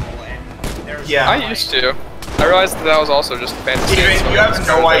terrible, and there's I used to. I realized that was also just a fantasy. Steven, you have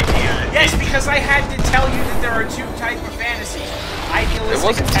no idea. Yes, because I had to tell you that there are two types of fantasy.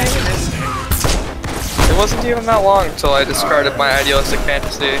 Idealistic and pessimistic. It wasn't even that long until I discarded my idealistic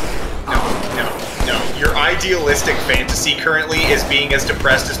fantasy. No. Your idealistic fantasy currently is being as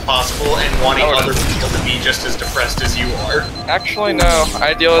depressed as possible and wanting other people to be just as depressed as you are. Actually, no.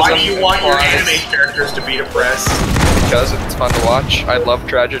 Idealism. Why do you want your anime characters to be depressed? Because it's fun to watch. I love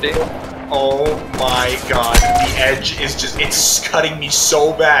tragedy. Oh my god, the edge is it's cutting me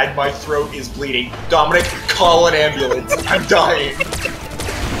so bad, my throat is bleeding. Dominic, call an ambulance. I'm dying.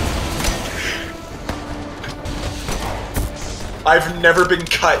 I've never been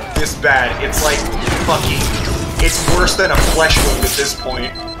cut this bad. It's like, it's worse than a flesh wound at this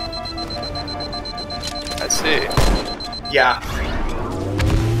point. I see. Yeah.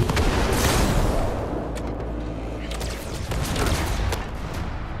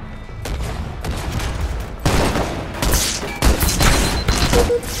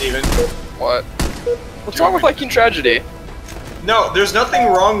 Steven? What? What's wrong with liking tragedy? No, there's nothing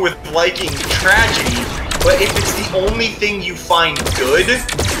wrong with liking tragedy, but if it's the only thing you find good,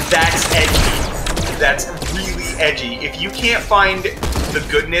 that's edgy. That's really edgy. If you can't find the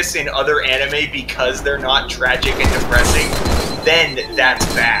goodness in other anime because they're not tragic and depressing, then that's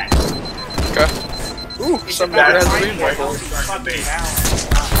bad. Okay. Ooh, some That's has green rifle.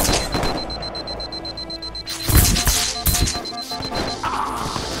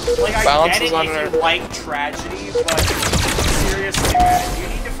 Like, I get it if you like tragedy, but seriously, man, you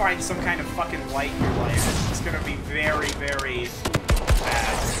need to find some kind of fucking light in your life. It's gonna be very, very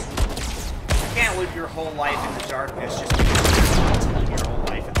bad. You can't live your whole life in the darkness just because you want to live your whole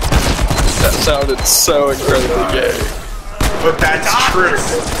life in the darkness. That sounded so incredibly gay. But that's true.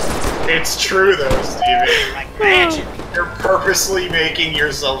 It's true though, Steven. Like magic. You're purposely making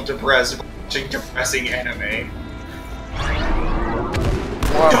yourself depressed watching depressing anime.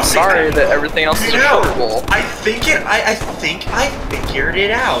 Well, I'm sorry that everything else is horrible. I think I figured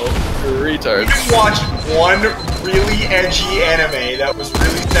it out. Retards. You watched one really edgy anime that was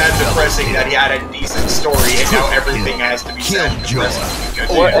really sad and depressing that he had a decent story, and now everything has to be sad and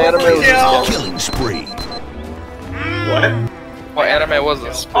depressing. What anime was this? Killing spree. What? What anime was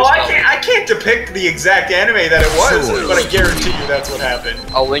this? Oh, I can't depict the exact anime that it was, but I guarantee you that's what happened.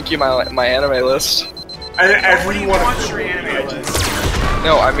 I'll link you my anime list. And everyone wants your anime list.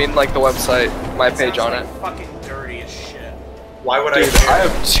 No, I mean like the website, my page on it. Fucking dirty as shit. Why would Dude, I? I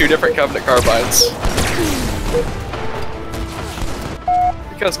have 2 different Covenant Carbides.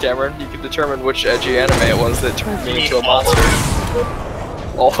 Because Cameron, you can determine which edgy anime it was that turned me into a monster.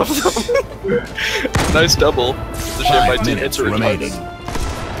 All of them. Nice double. It's a shame my teammates are retarded.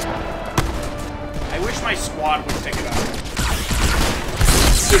 I wish my squad would pick it up.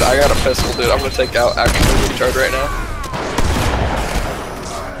 Dude, I got a pistol, dude. I'm gonna take out actual retard right now.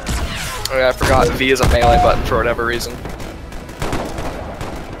 Oh yeah, I forgot V is a melee button for whatever reason.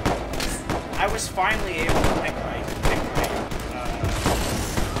 I was finally able to pick my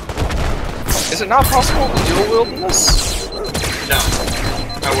Is it not possible to dual wield in this? No.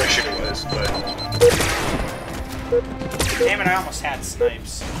 I wish it was, but... Damn it, I almost had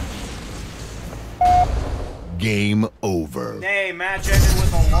snipes. Game over. Hey, match ended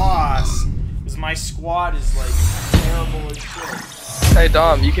with a loss. Because my squad is, like, terrible as shit. Hey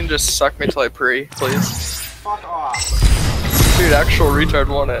Dom, you can just suck me till I pre, please. Fuck off. Dude, actual retard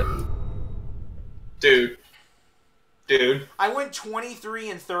won it. Dude. I went 23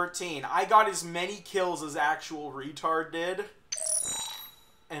 and 13. I got as many kills as actual retard did.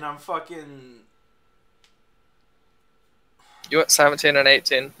 And I'm fucking... You went 17 and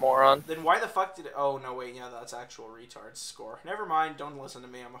 18, moron. Then why the fuck did it... Oh, no, wait, yeah, that's actual retard score. Never mind, don't listen to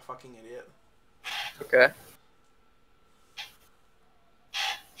me, I'm a fucking idiot. Okay.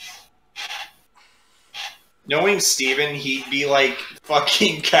 Knowing Steven, he'd be like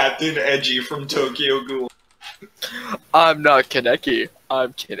fucking Captain Edgy from Tokyo Ghoul. I'm not Kaneki.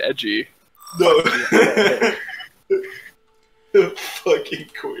 I'm Kid Edgy. No. Fucking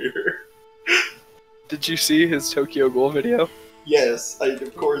queer. Did you see his Tokyo Ghoul video? Yes,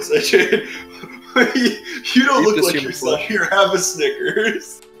 of course I did. You don't Eat look this like human yourself. flesh. Here, have a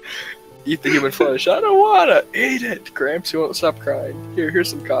Snickers. Eat the human flesh. I don't wanna eat it. Gramps, you won't stop crying. Here's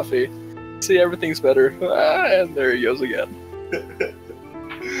some coffee. See, everything's better. Ah, and there he goes again.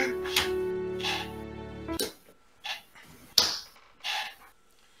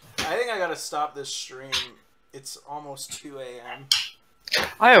 I think I gotta stop this stream. It's almost 2 a.m.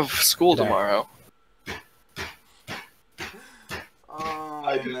 I have school tomorrow. Oh,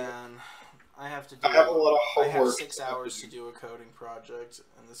 I do. man. I have to do... I have a lot of I have homework. 6 hours to do a coding project,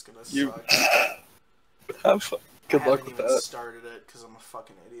 and this is gonna You- suck. Have fun. Good I luck haven't with even that. started it, because I'm a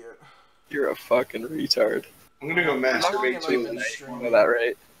fucking idiot. You're a fucking retard. I'm gonna go How long masturbate have I too. been You streaming? know that,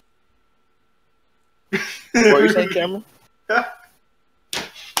 right? What were you saying, Cameron? What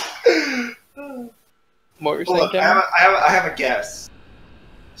were you saying, Hold on, Cameron? I have a guess.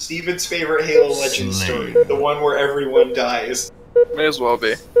 Steven's favorite Halo Legends story, the one where everyone dies. May as well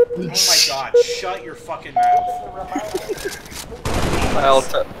be. Oh my god, shut your fucking mouth. I'll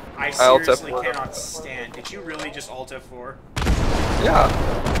tip. I I'll tip seriously one. cannot stand. Did you really just Alt F4? Yeah,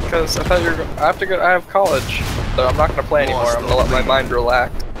 because I thought I have to go. I have college, so I'm not gonna play anymore. I'm gonna let my mind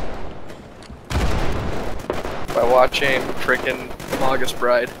relax by watching frickin' August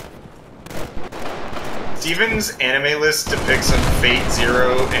Bride. Steven's anime list depicts on Fate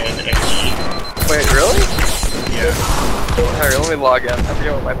Zero and Edgy. Wait, really? Yeah. Alright, let me log in. I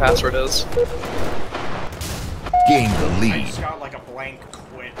forget what my password is. Gain the I lead. just got like a blank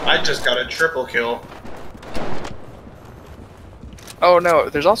quit. I just got a triple kill. Oh no,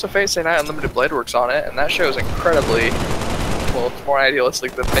 there's also Fate Stay Night Unlimited Blade Works on it, and that show is incredibly, well, it's more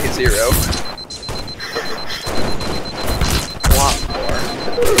idealistic than Fate Zero. A lot more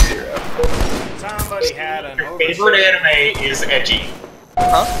than Fate Zero. Somebody had an Your favorite anime is Edgy.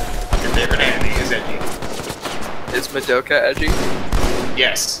 Huh? Your favorite anime is Edgy. Is Madoka edgy?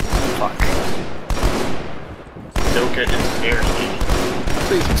 Yes. Fuck. Doka is very edgy.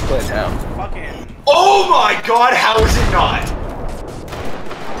 Please explain how. fucking... Oh my god, how is it not?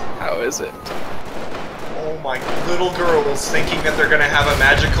 How is it? Oh my, little girls thinking that they're gonna have a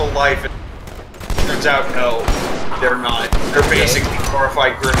magical life, and turns out no, they're not. They're basically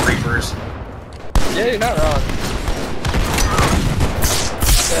glorified Grim Reapers. Yeah, you're not wrong.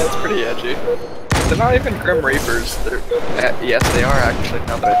 Yeah, it's pretty edgy. They're not even Grim Reapers. They're yes, they are actually.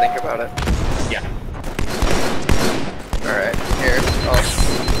 Now that I think about it. Yeah. All right, here.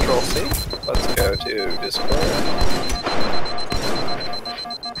 I'll Control C. Let's go to Discord.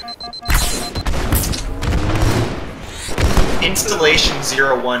 Installation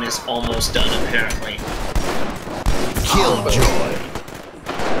 01 is almost done, apparently. Killjoy.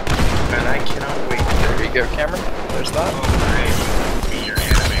 And I cannot wait. There you go, Cameron. There's that. Be your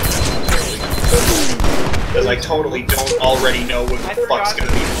anime. Because I totally don't already know what I the fuck's forgot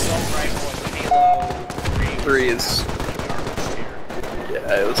gonna that be. the assault rifle in Halo 3 3 is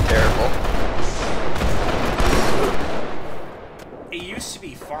yeah, it was terrible. It used to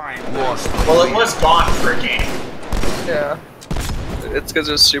be fine. Well, it was gone for a game. Yeah, it's because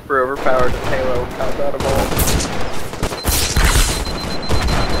it was super overpowered in Halo Combat Evolved.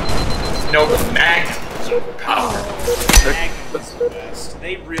 No, the Magnum was overpowered. Magnum was the best.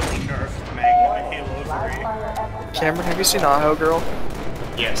 They really nerfed Magnum in Halo 3. Cameron, have you seen Aho Girl?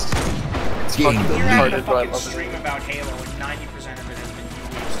 Yes. It's Gain fucking the You're having a retarded, but I fucking love it. stream about Halo, and 90% of it has been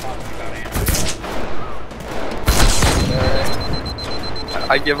you talking about anime.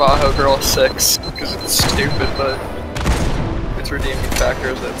 I give Aho Girl a 6 because it's stupid, but its redeeming factor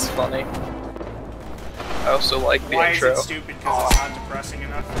is that it's funny. I also like the Why intro. is it stupid? Because it's not depressing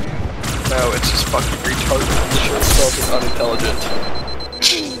enough for you? No, it's just fucking retarded. The show itself is unintelligent.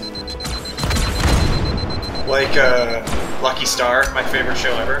 Like, Lucky Star, my favorite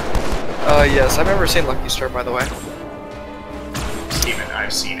show ever. Yes, I've never seen Lucky Star, by the way. Steven,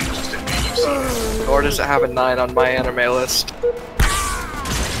 I've seen it, just admit you've seen it. Nor does it have a 9 on my anime list.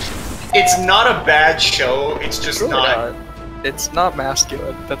 It's not a bad show, it's just Really not... It's not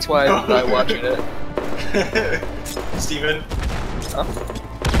masculine. That's why I'm not watching it. Steven, Huh?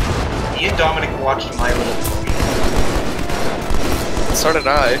 me and Dominic watched My Little Pony. So did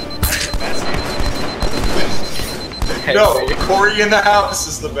I. That's the best anime. Hey, No, Cory in the House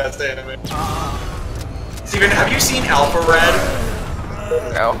is the best anime. Steven, have you seen Alpha Red?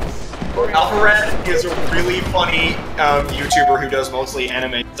 No. Alpha Red is a really funny YouTuber who does mostly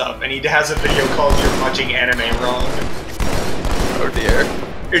anime stuff, and he has a video called "You're Watching Anime Wrong." Oh dear.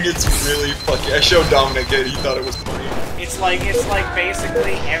 And it's really funny. I showed Dominic it; he thought it was funny. It's like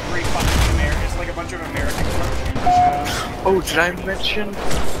basically every fucking American. It's like a bunch of American cartoon shows. Oh, did I mention?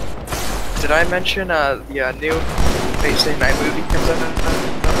 The new Thursday night movie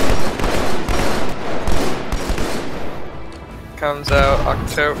comes out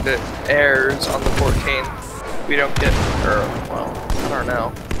October. It airs on the 14th. We don't get, or well, I don't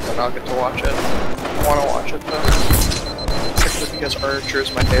know. I'm not get to watch it. I want to watch it though, simply because Archer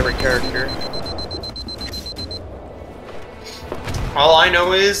is my favorite character. All I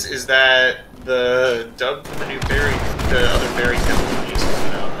know is that the dub for the other fairy tale movie is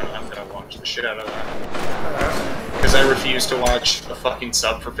coming out, and I'm gonna watch the shit out of that. Because I refuse to watch a fucking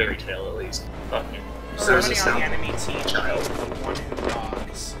sub for fairy tale at least. Fucking. There's a Somebody on sound the enemy team child. is the one who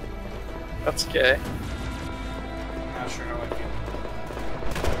dogs. That's gay. Not sure how I feel.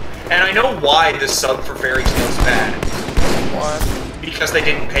 And I know why the sub for fairy tale is bad. What? Because they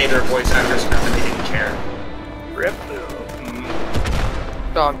didn't pay their voice actors enough and they didn't care. Rip.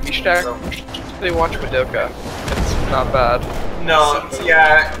 Dom, you should actually watch Madoka. It's not bad. No,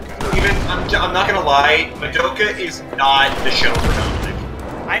 yeah. Even I'm not gonna lie. Madoka is not the show for Dominic.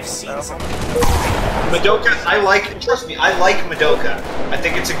 I've seen some. Madoka, trust me, I like Madoka. I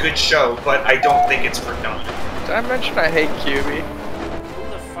think it's a good show, but I don't think it's for Dominic. Did I mention I hate QB? Who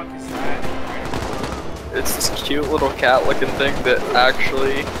the fuck is that? It's this cute little cat-looking thing that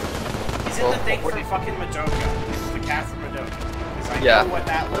actually. Is it the thing from fucking Madoka? It's the cat from Madoka. Because I Yeah, know what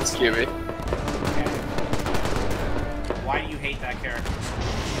that looks that's like. QB. Okay. Why do you hate that character?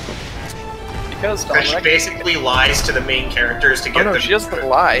 Because Because she Dominic. basically lies to the main characters to get Oh no, them. she doesn't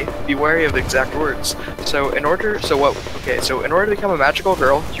lie. Be wary of the exact words. So in order to become a magical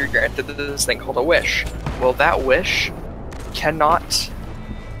girl, you're granted this thing called a wish. Well, that wish cannot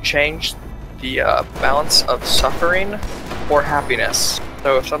change the balance of suffering or happiness.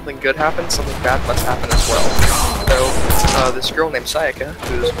 So if something good happens, something bad must happen as well. So this girl named Sayaka,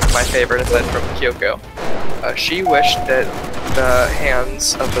 who's my favorite aside from Kyoko, she wished that the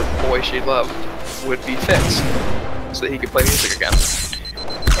hands of the boy she loved would be fixed so that he could play music again.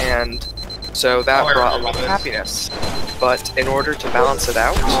 And so that brought a lot of happiness. But in order to balance it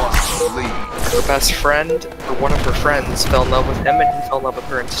out, her best friend, or one of her friends, fell in love with him and he fell in love with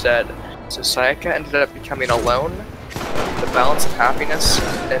her instead. So Sayaka ended up becoming alone. The balance of happiness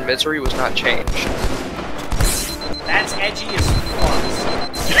and misery was not changed. That's edgy as fuck.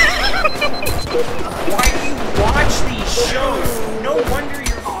 Why do you watch these shows? No wonder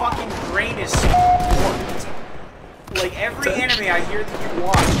your fucking brain is so warped. Like, every anime I hear that you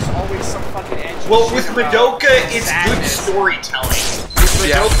watch is always some fucking edgy Well, shit with about Madoka, it's good sadness. storytelling. With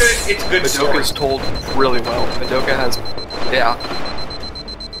Madoka, it's good story. Madoka's told really well. Madoka has, yeah.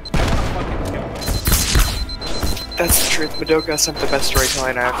 Fucking kill us. That's the truth. Madoka has some of the best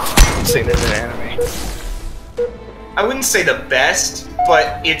storytelling I've seen in an anime. I wouldn't say the best,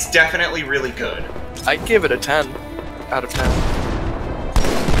 but it's definitely really good. I'd give it a 10 out of 10.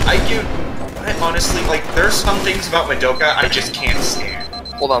 Honestly, like, there's some things about Madoka I just can't stand.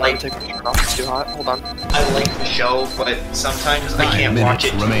 Hold on, let me Like- take my shirt off. It's too hot. Hold on. I like the show, but sometimes I 9 can't watch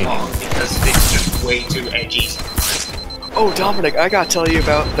it minutes too remaining. long because it's just way too edgy. Oh, Dominic, I gotta tell you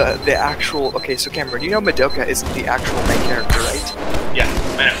about the actual... Okay, so Cameron, you know Madoka isn't the actual main character, right? Yeah,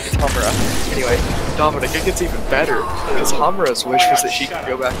 I know. It's Hamura. Anyway, Dominic, it gets even better, because Hamura's wish was that she could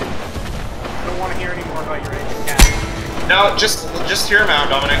go back and... I don't want to hear any more about your edgy cat. No, just hear him out,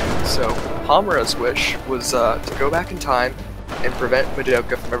 Dominic. So, Hamura's wish was to go back in time and prevent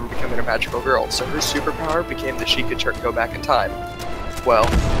Madoka from ever becoming a magical girl. So her superpower became that she could go back in time. Well,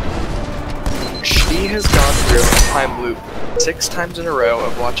 she has gone through a time loop 6 times in a row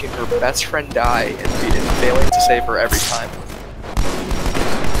of watching her best friend die and failing to save her every time.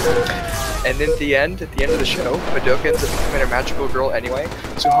 And at the end of the show, Madoka ends up becoming a magical girl anyway,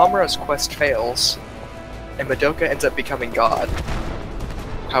 so Hamura's quest fails, and Madoka ends up becoming God.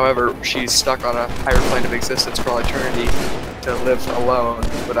 However, she's stuck on a higher plane of existence for all eternity to live alone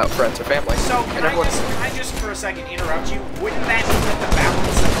without friends or family. So, can I just for a second interrupt you? Wouldn't that mean that the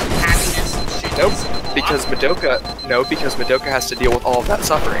balance of happiness and shit Nope, is because Madoka has to deal with all of that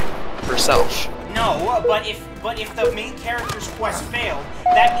suffering herself. No, but if the main character's quest failed,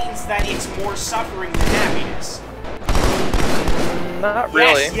 that means that it's more suffering than happiness. Not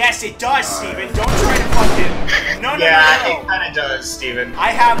really. Yes, it does, Steven. Don't try to fucking... No. Yeah, it kind of does, Steven. I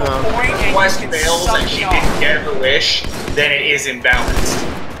have a point, and you Quest can fails suck and me she off. didn't get her wish, then it is imbalanced.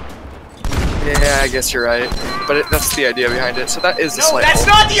 Yeah, I guess you're right. But that's the idea behind it, so that is a No, slight that's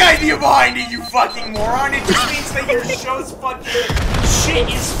hole. not the idea behind it, you fucking moron! It just means that your show's fucking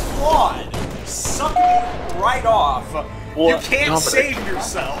shit is flawed. Suck me right off. You can't Dominic, save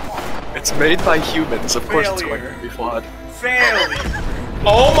yourself. it's made by humans, of course it's Failure. going to be flawed. Failure.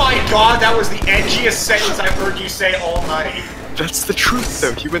 Oh my god, that was the edgiest sentence I've heard you say all night. That's the truth,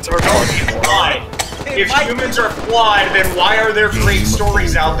 though. Humans are Flawed. flawed. If humans are flawed, then why are there great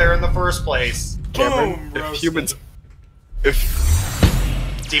stories out there in the first place? Cameron, Boom, if humans... If...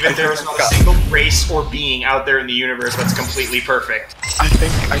 Steven, there is not a single race or being out there in the universe that's completely perfect. I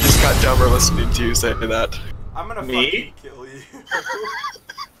think I just got dumber listening to you say that. I'm gonna Me? fucking kill you.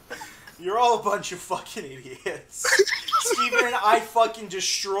 You're all a bunch of fucking idiots. Steven, I fucking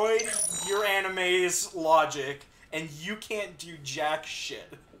destroyed your anime's logic, and you can't do jack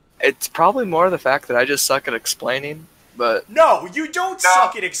shit. It's probably more the fact that I just suck at explaining, but... No, you don't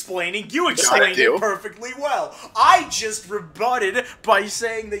suck at explaining. You explained do. it perfectly well. I just rebutted by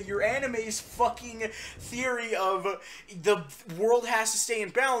saying that your anime's fucking theory of the world has to stay in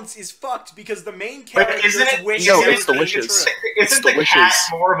balance is fucked because the main character's isn't it- wish No, is it's the being wishes. true. Isn't the the cat wishes.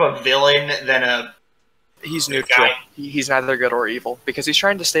 more of a villain than a... He's neutral. guy. He's neither good or evil, because he's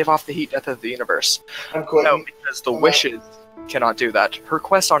trying to stave off the heat death of the universe. I'm quitting. No, because the wishes cannot do that. Her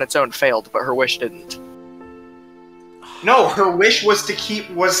quest on its own failed, but her wish didn't. No, her wish was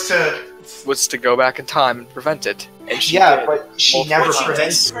to go back in time and prevent it, and she yeah, did. but she Well, never But she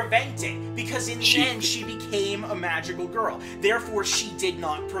prevents. didn't prevent it, because in the end she became a magical girl. Therefore, she did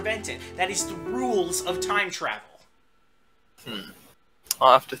not prevent it. That is the rules of time travel.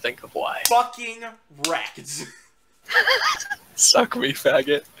 I'll have to think of why. Fucking wrecked. Suck me,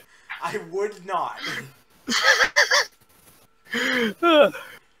 faggot. I would not.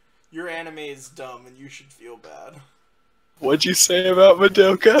 Your anime is dumb and you should feel bad. What'd you say about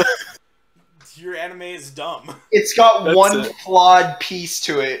Madoka? Your anime is dumb. It's got That's one it. flawed piece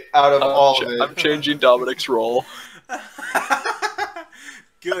to it out of all of it. I'm changing Dominic's role.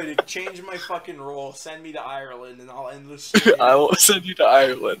 Good, change my fucking role. Send me to Ireland and I'll end this story. I will send you to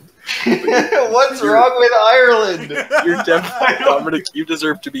Ireland. What's wrong with Ireland? You're definitely Dominic. You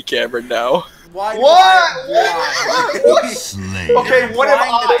deserve to be Cameron now. Why? do What? I- What? Slay. Okay, what am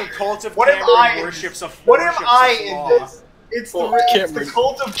Implying that I? the cult of What am Cameron I in worships a What am worships I a in flaw. this? It's Well, it's the Cameron.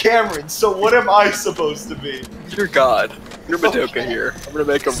 cult of Cameron. So what am I supposed to be? You're God. You're Madoka here. I'm gonna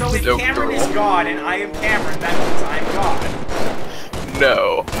make a So if Madoka Cameron is role. God and I am Cameron, that means I'm God.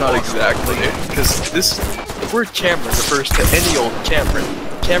 No, not exactly. Because the word Cameron refers to any old Cameron.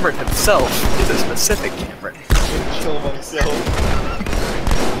 Cameron himself is a specific Cameron. Kill myself.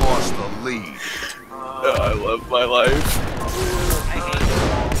 Lost the lead. I love my life. I hate you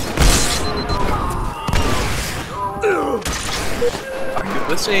all. Are you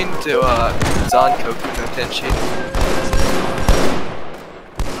listening to Zankoku no Tenshin?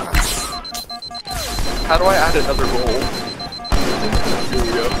 How do I add another role? Here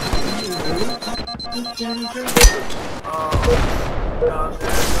we go.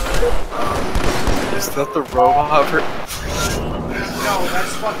 Is that the robot? No,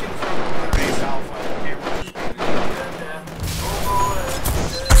 that's fucking from Base Alpha.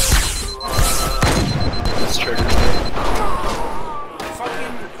 This triggers me.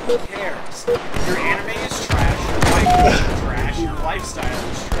 Fucking who cares? Your anime is trash, your life is trash, your lifestyle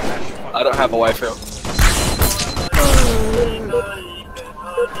is trash. Fuck I don't have a waifu.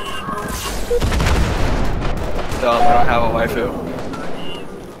 Dumb, I don't have a waifu.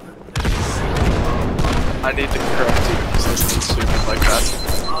 I need to correct you because this is stupid like that.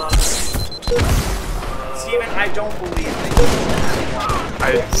 Steven, I don't believe that you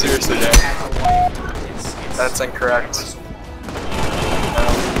I seriously don't. have a wife. It's That's incorrect.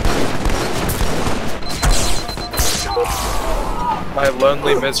 My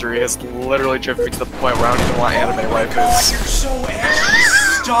lonely misery has literally driven me to the point where I don't even want anime God, waifus. you're so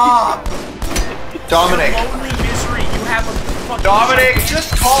edgy. Stop! Dominic. Lonely misery, you have a fucking... Dominic,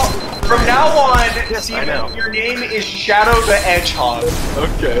 just call. From now on, Yes, I know. Steven, your name is Shadow the Hedgehog.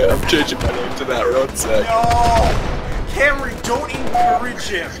 Okay, I'm changing my name to that road sec. No! Cameron, don't encourage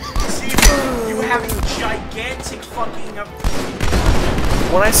him. Steven, you have a gigantic fucking...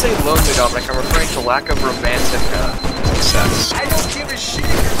 When I say lonely, Dominic, I'm referring to lack of romantic sex. I don't give a shit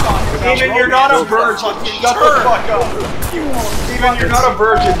if you're talking about Steven, you're not a romance. virgin. Fucking Shut the turd. fuck up. Steven, you're not a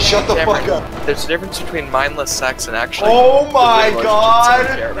virgin. Shut the fuck up. There's a difference between mindless sex and actually. Oh my the relationships God.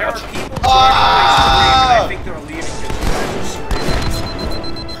 I care There are about. people Ah! I think they're leaving because you guys are screaming.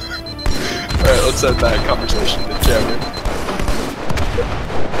 let's end that conversation with Cameron.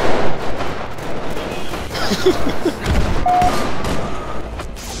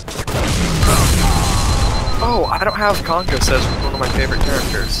 Oh, I don't have Congo says one of my favorite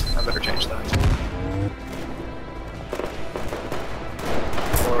characters. I better change that.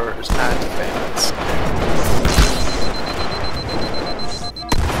 Or is add to favorites.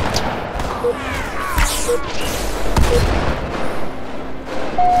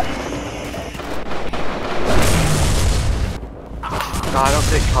 No, I don't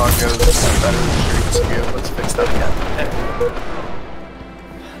think Congo is better than Kiryu. Let's fix that again.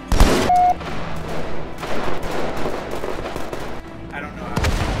 I don't know how.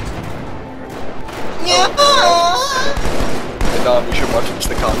 Hey Dom, you should watch It's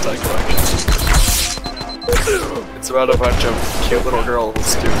the Contact Collection. It's about a bunch of cute little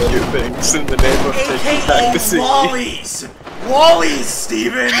girls doing cute things in the name of taking back the sea. Wallies! Wallies,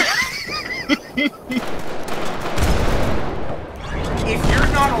 Steven! If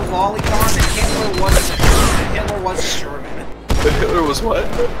you're not a lolicon, then Hitler wasn't German. Hitler wasn't German. But Hitler was what?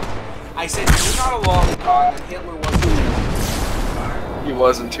 I said, if you're not a lolicon, then Hitler wasn't German. He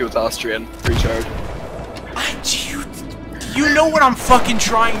wasn't, he was Austrian. Retard. Do you know what I'm fucking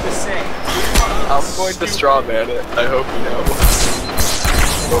trying to say? I'm going to straw man it. I hope you know.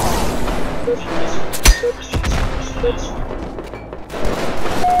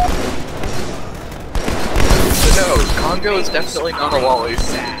 No, Congo is definitely not a lolly.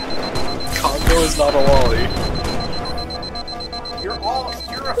 Congo is not a lolly. You're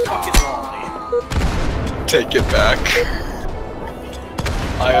a fucking lolly. Take it back.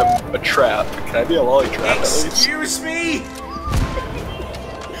 I am a trap. Can I be a lolly trap at least? Excuse me?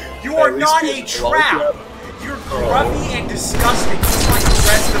 You are not a trap! You're grubby and disgusting, just like the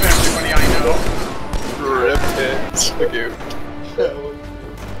rest of everybody I know. Rip it, Spagoot.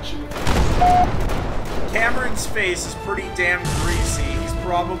 Cameron's face is pretty damn greasy. He's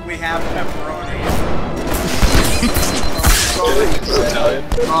probably half pepperoni. Italian.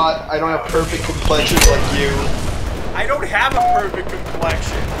 I don't have perfect complexions like you. I don't have a perfect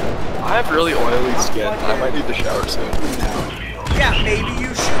complexion. I have really oily skin. I might need to shower soon. Yeah, maybe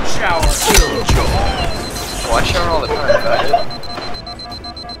you should shower. Well, I shower all the time,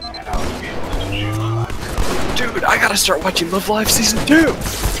 dude, I gotta start watching Love Live Season 2! Okay,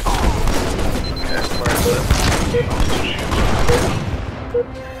 where is it?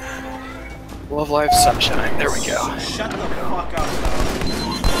 Love Live Sunshine, there we go. Shut the fuck up,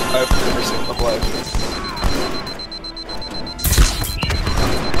 though. I've never seen Love Live.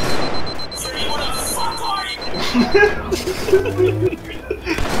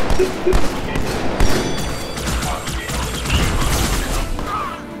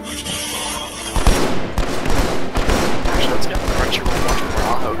 Actually, let's get the Crunchyroll and watch more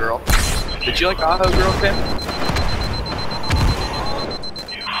Aho Girl. Did you like Aho Girl, Tim?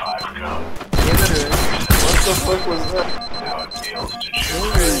 What the fuck was that?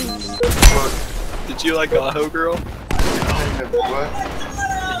 Did you like Aho Girl? What?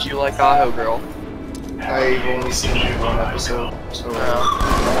 Did you like Aho Girl? I've only seen one episode, so... I'm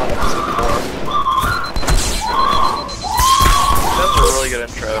on episode 4. That's a really good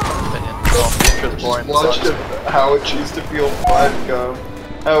intro, in my opinion. Well, the intro's boring. Watched how it chews to feel 5 gum.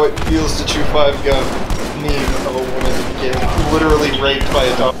 How it feels to chew 5 gum. Meme of a woman getting literally raped by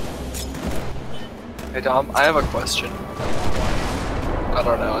a dog. Hey Dom, I have a question. I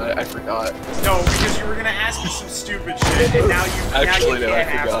don't know, I forgot. No, because you were gonna ask me some stupid shit, and now you can't ask me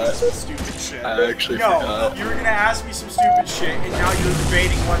some stupid shit. I actually forgot. You were gonna ask me some stupid shit, and now you're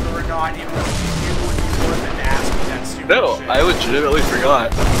debating whether or not it was you would be worth it to ask me that stupid shit. No, I legitimately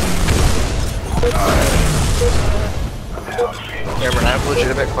forgot. Cameron, I have a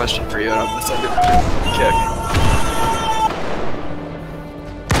legitimate question for you, and I'm gonna send it to Kick.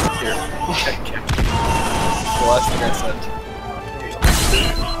 Here. Kick. The last thing I sent.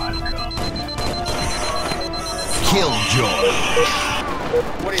 Killjoy.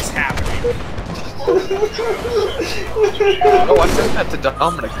 What is happening? Oh, I sent that to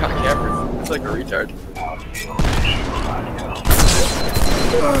Dominic, not Cameron. It's like a retard.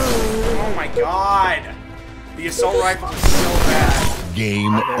 Oh my god! The assault rifle is so bad.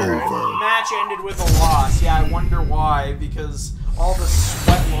 Game over. The match ended with a loss. Yeah, I wonder why, because all the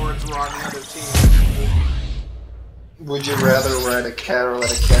sweat lords were on the other team. Would you rather ride a cat or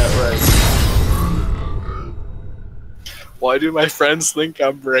let a cat ride? Why do my friends think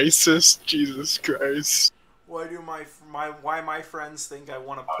I'm racist? Jesus Christ. Why do why my friends think I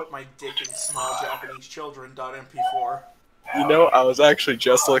want to put my dick in small Japanese children.mp4? You know, I was actually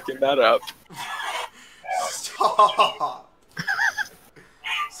just looking that up. Stop.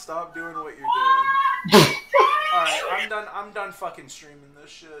 Stop doing what you're doing. Alright, I'm done fucking streaming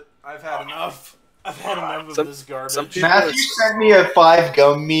this shit. I've had enough. I've had enough of this garbage. Matthew sent me a 5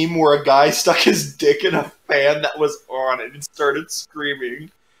 gum meme where a guy stuck his dick in a fan that was on it and started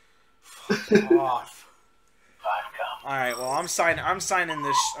screaming. Fuck off. Alright, well I'm signing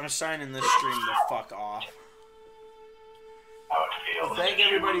this stream the fuck off. Well, thank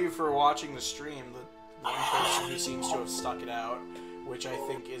everybody for watching the stream. The one person who seems to have stuck it out, which I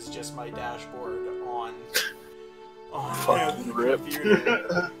think is just my dashboard on the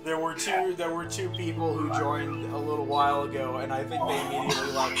computer. There were two people who joined a little while ago, and I think they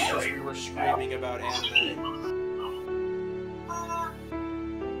immediately left because we were screaming about anime.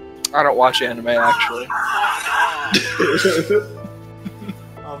 I don't watch anime, actually.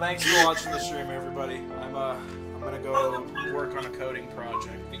 Well, thanks for watching the stream, everybody. I'm gonna go work on a coding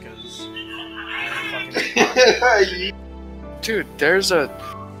project because I'm fucking. Dude, there's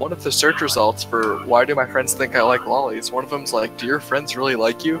one of the search results for why do my friends think I like lollies. One of them's like, do your friends really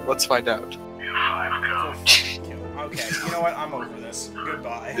like you? Let's find out. Okay, you know what? I'm over this.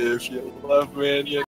 Goodbye. If you love me and you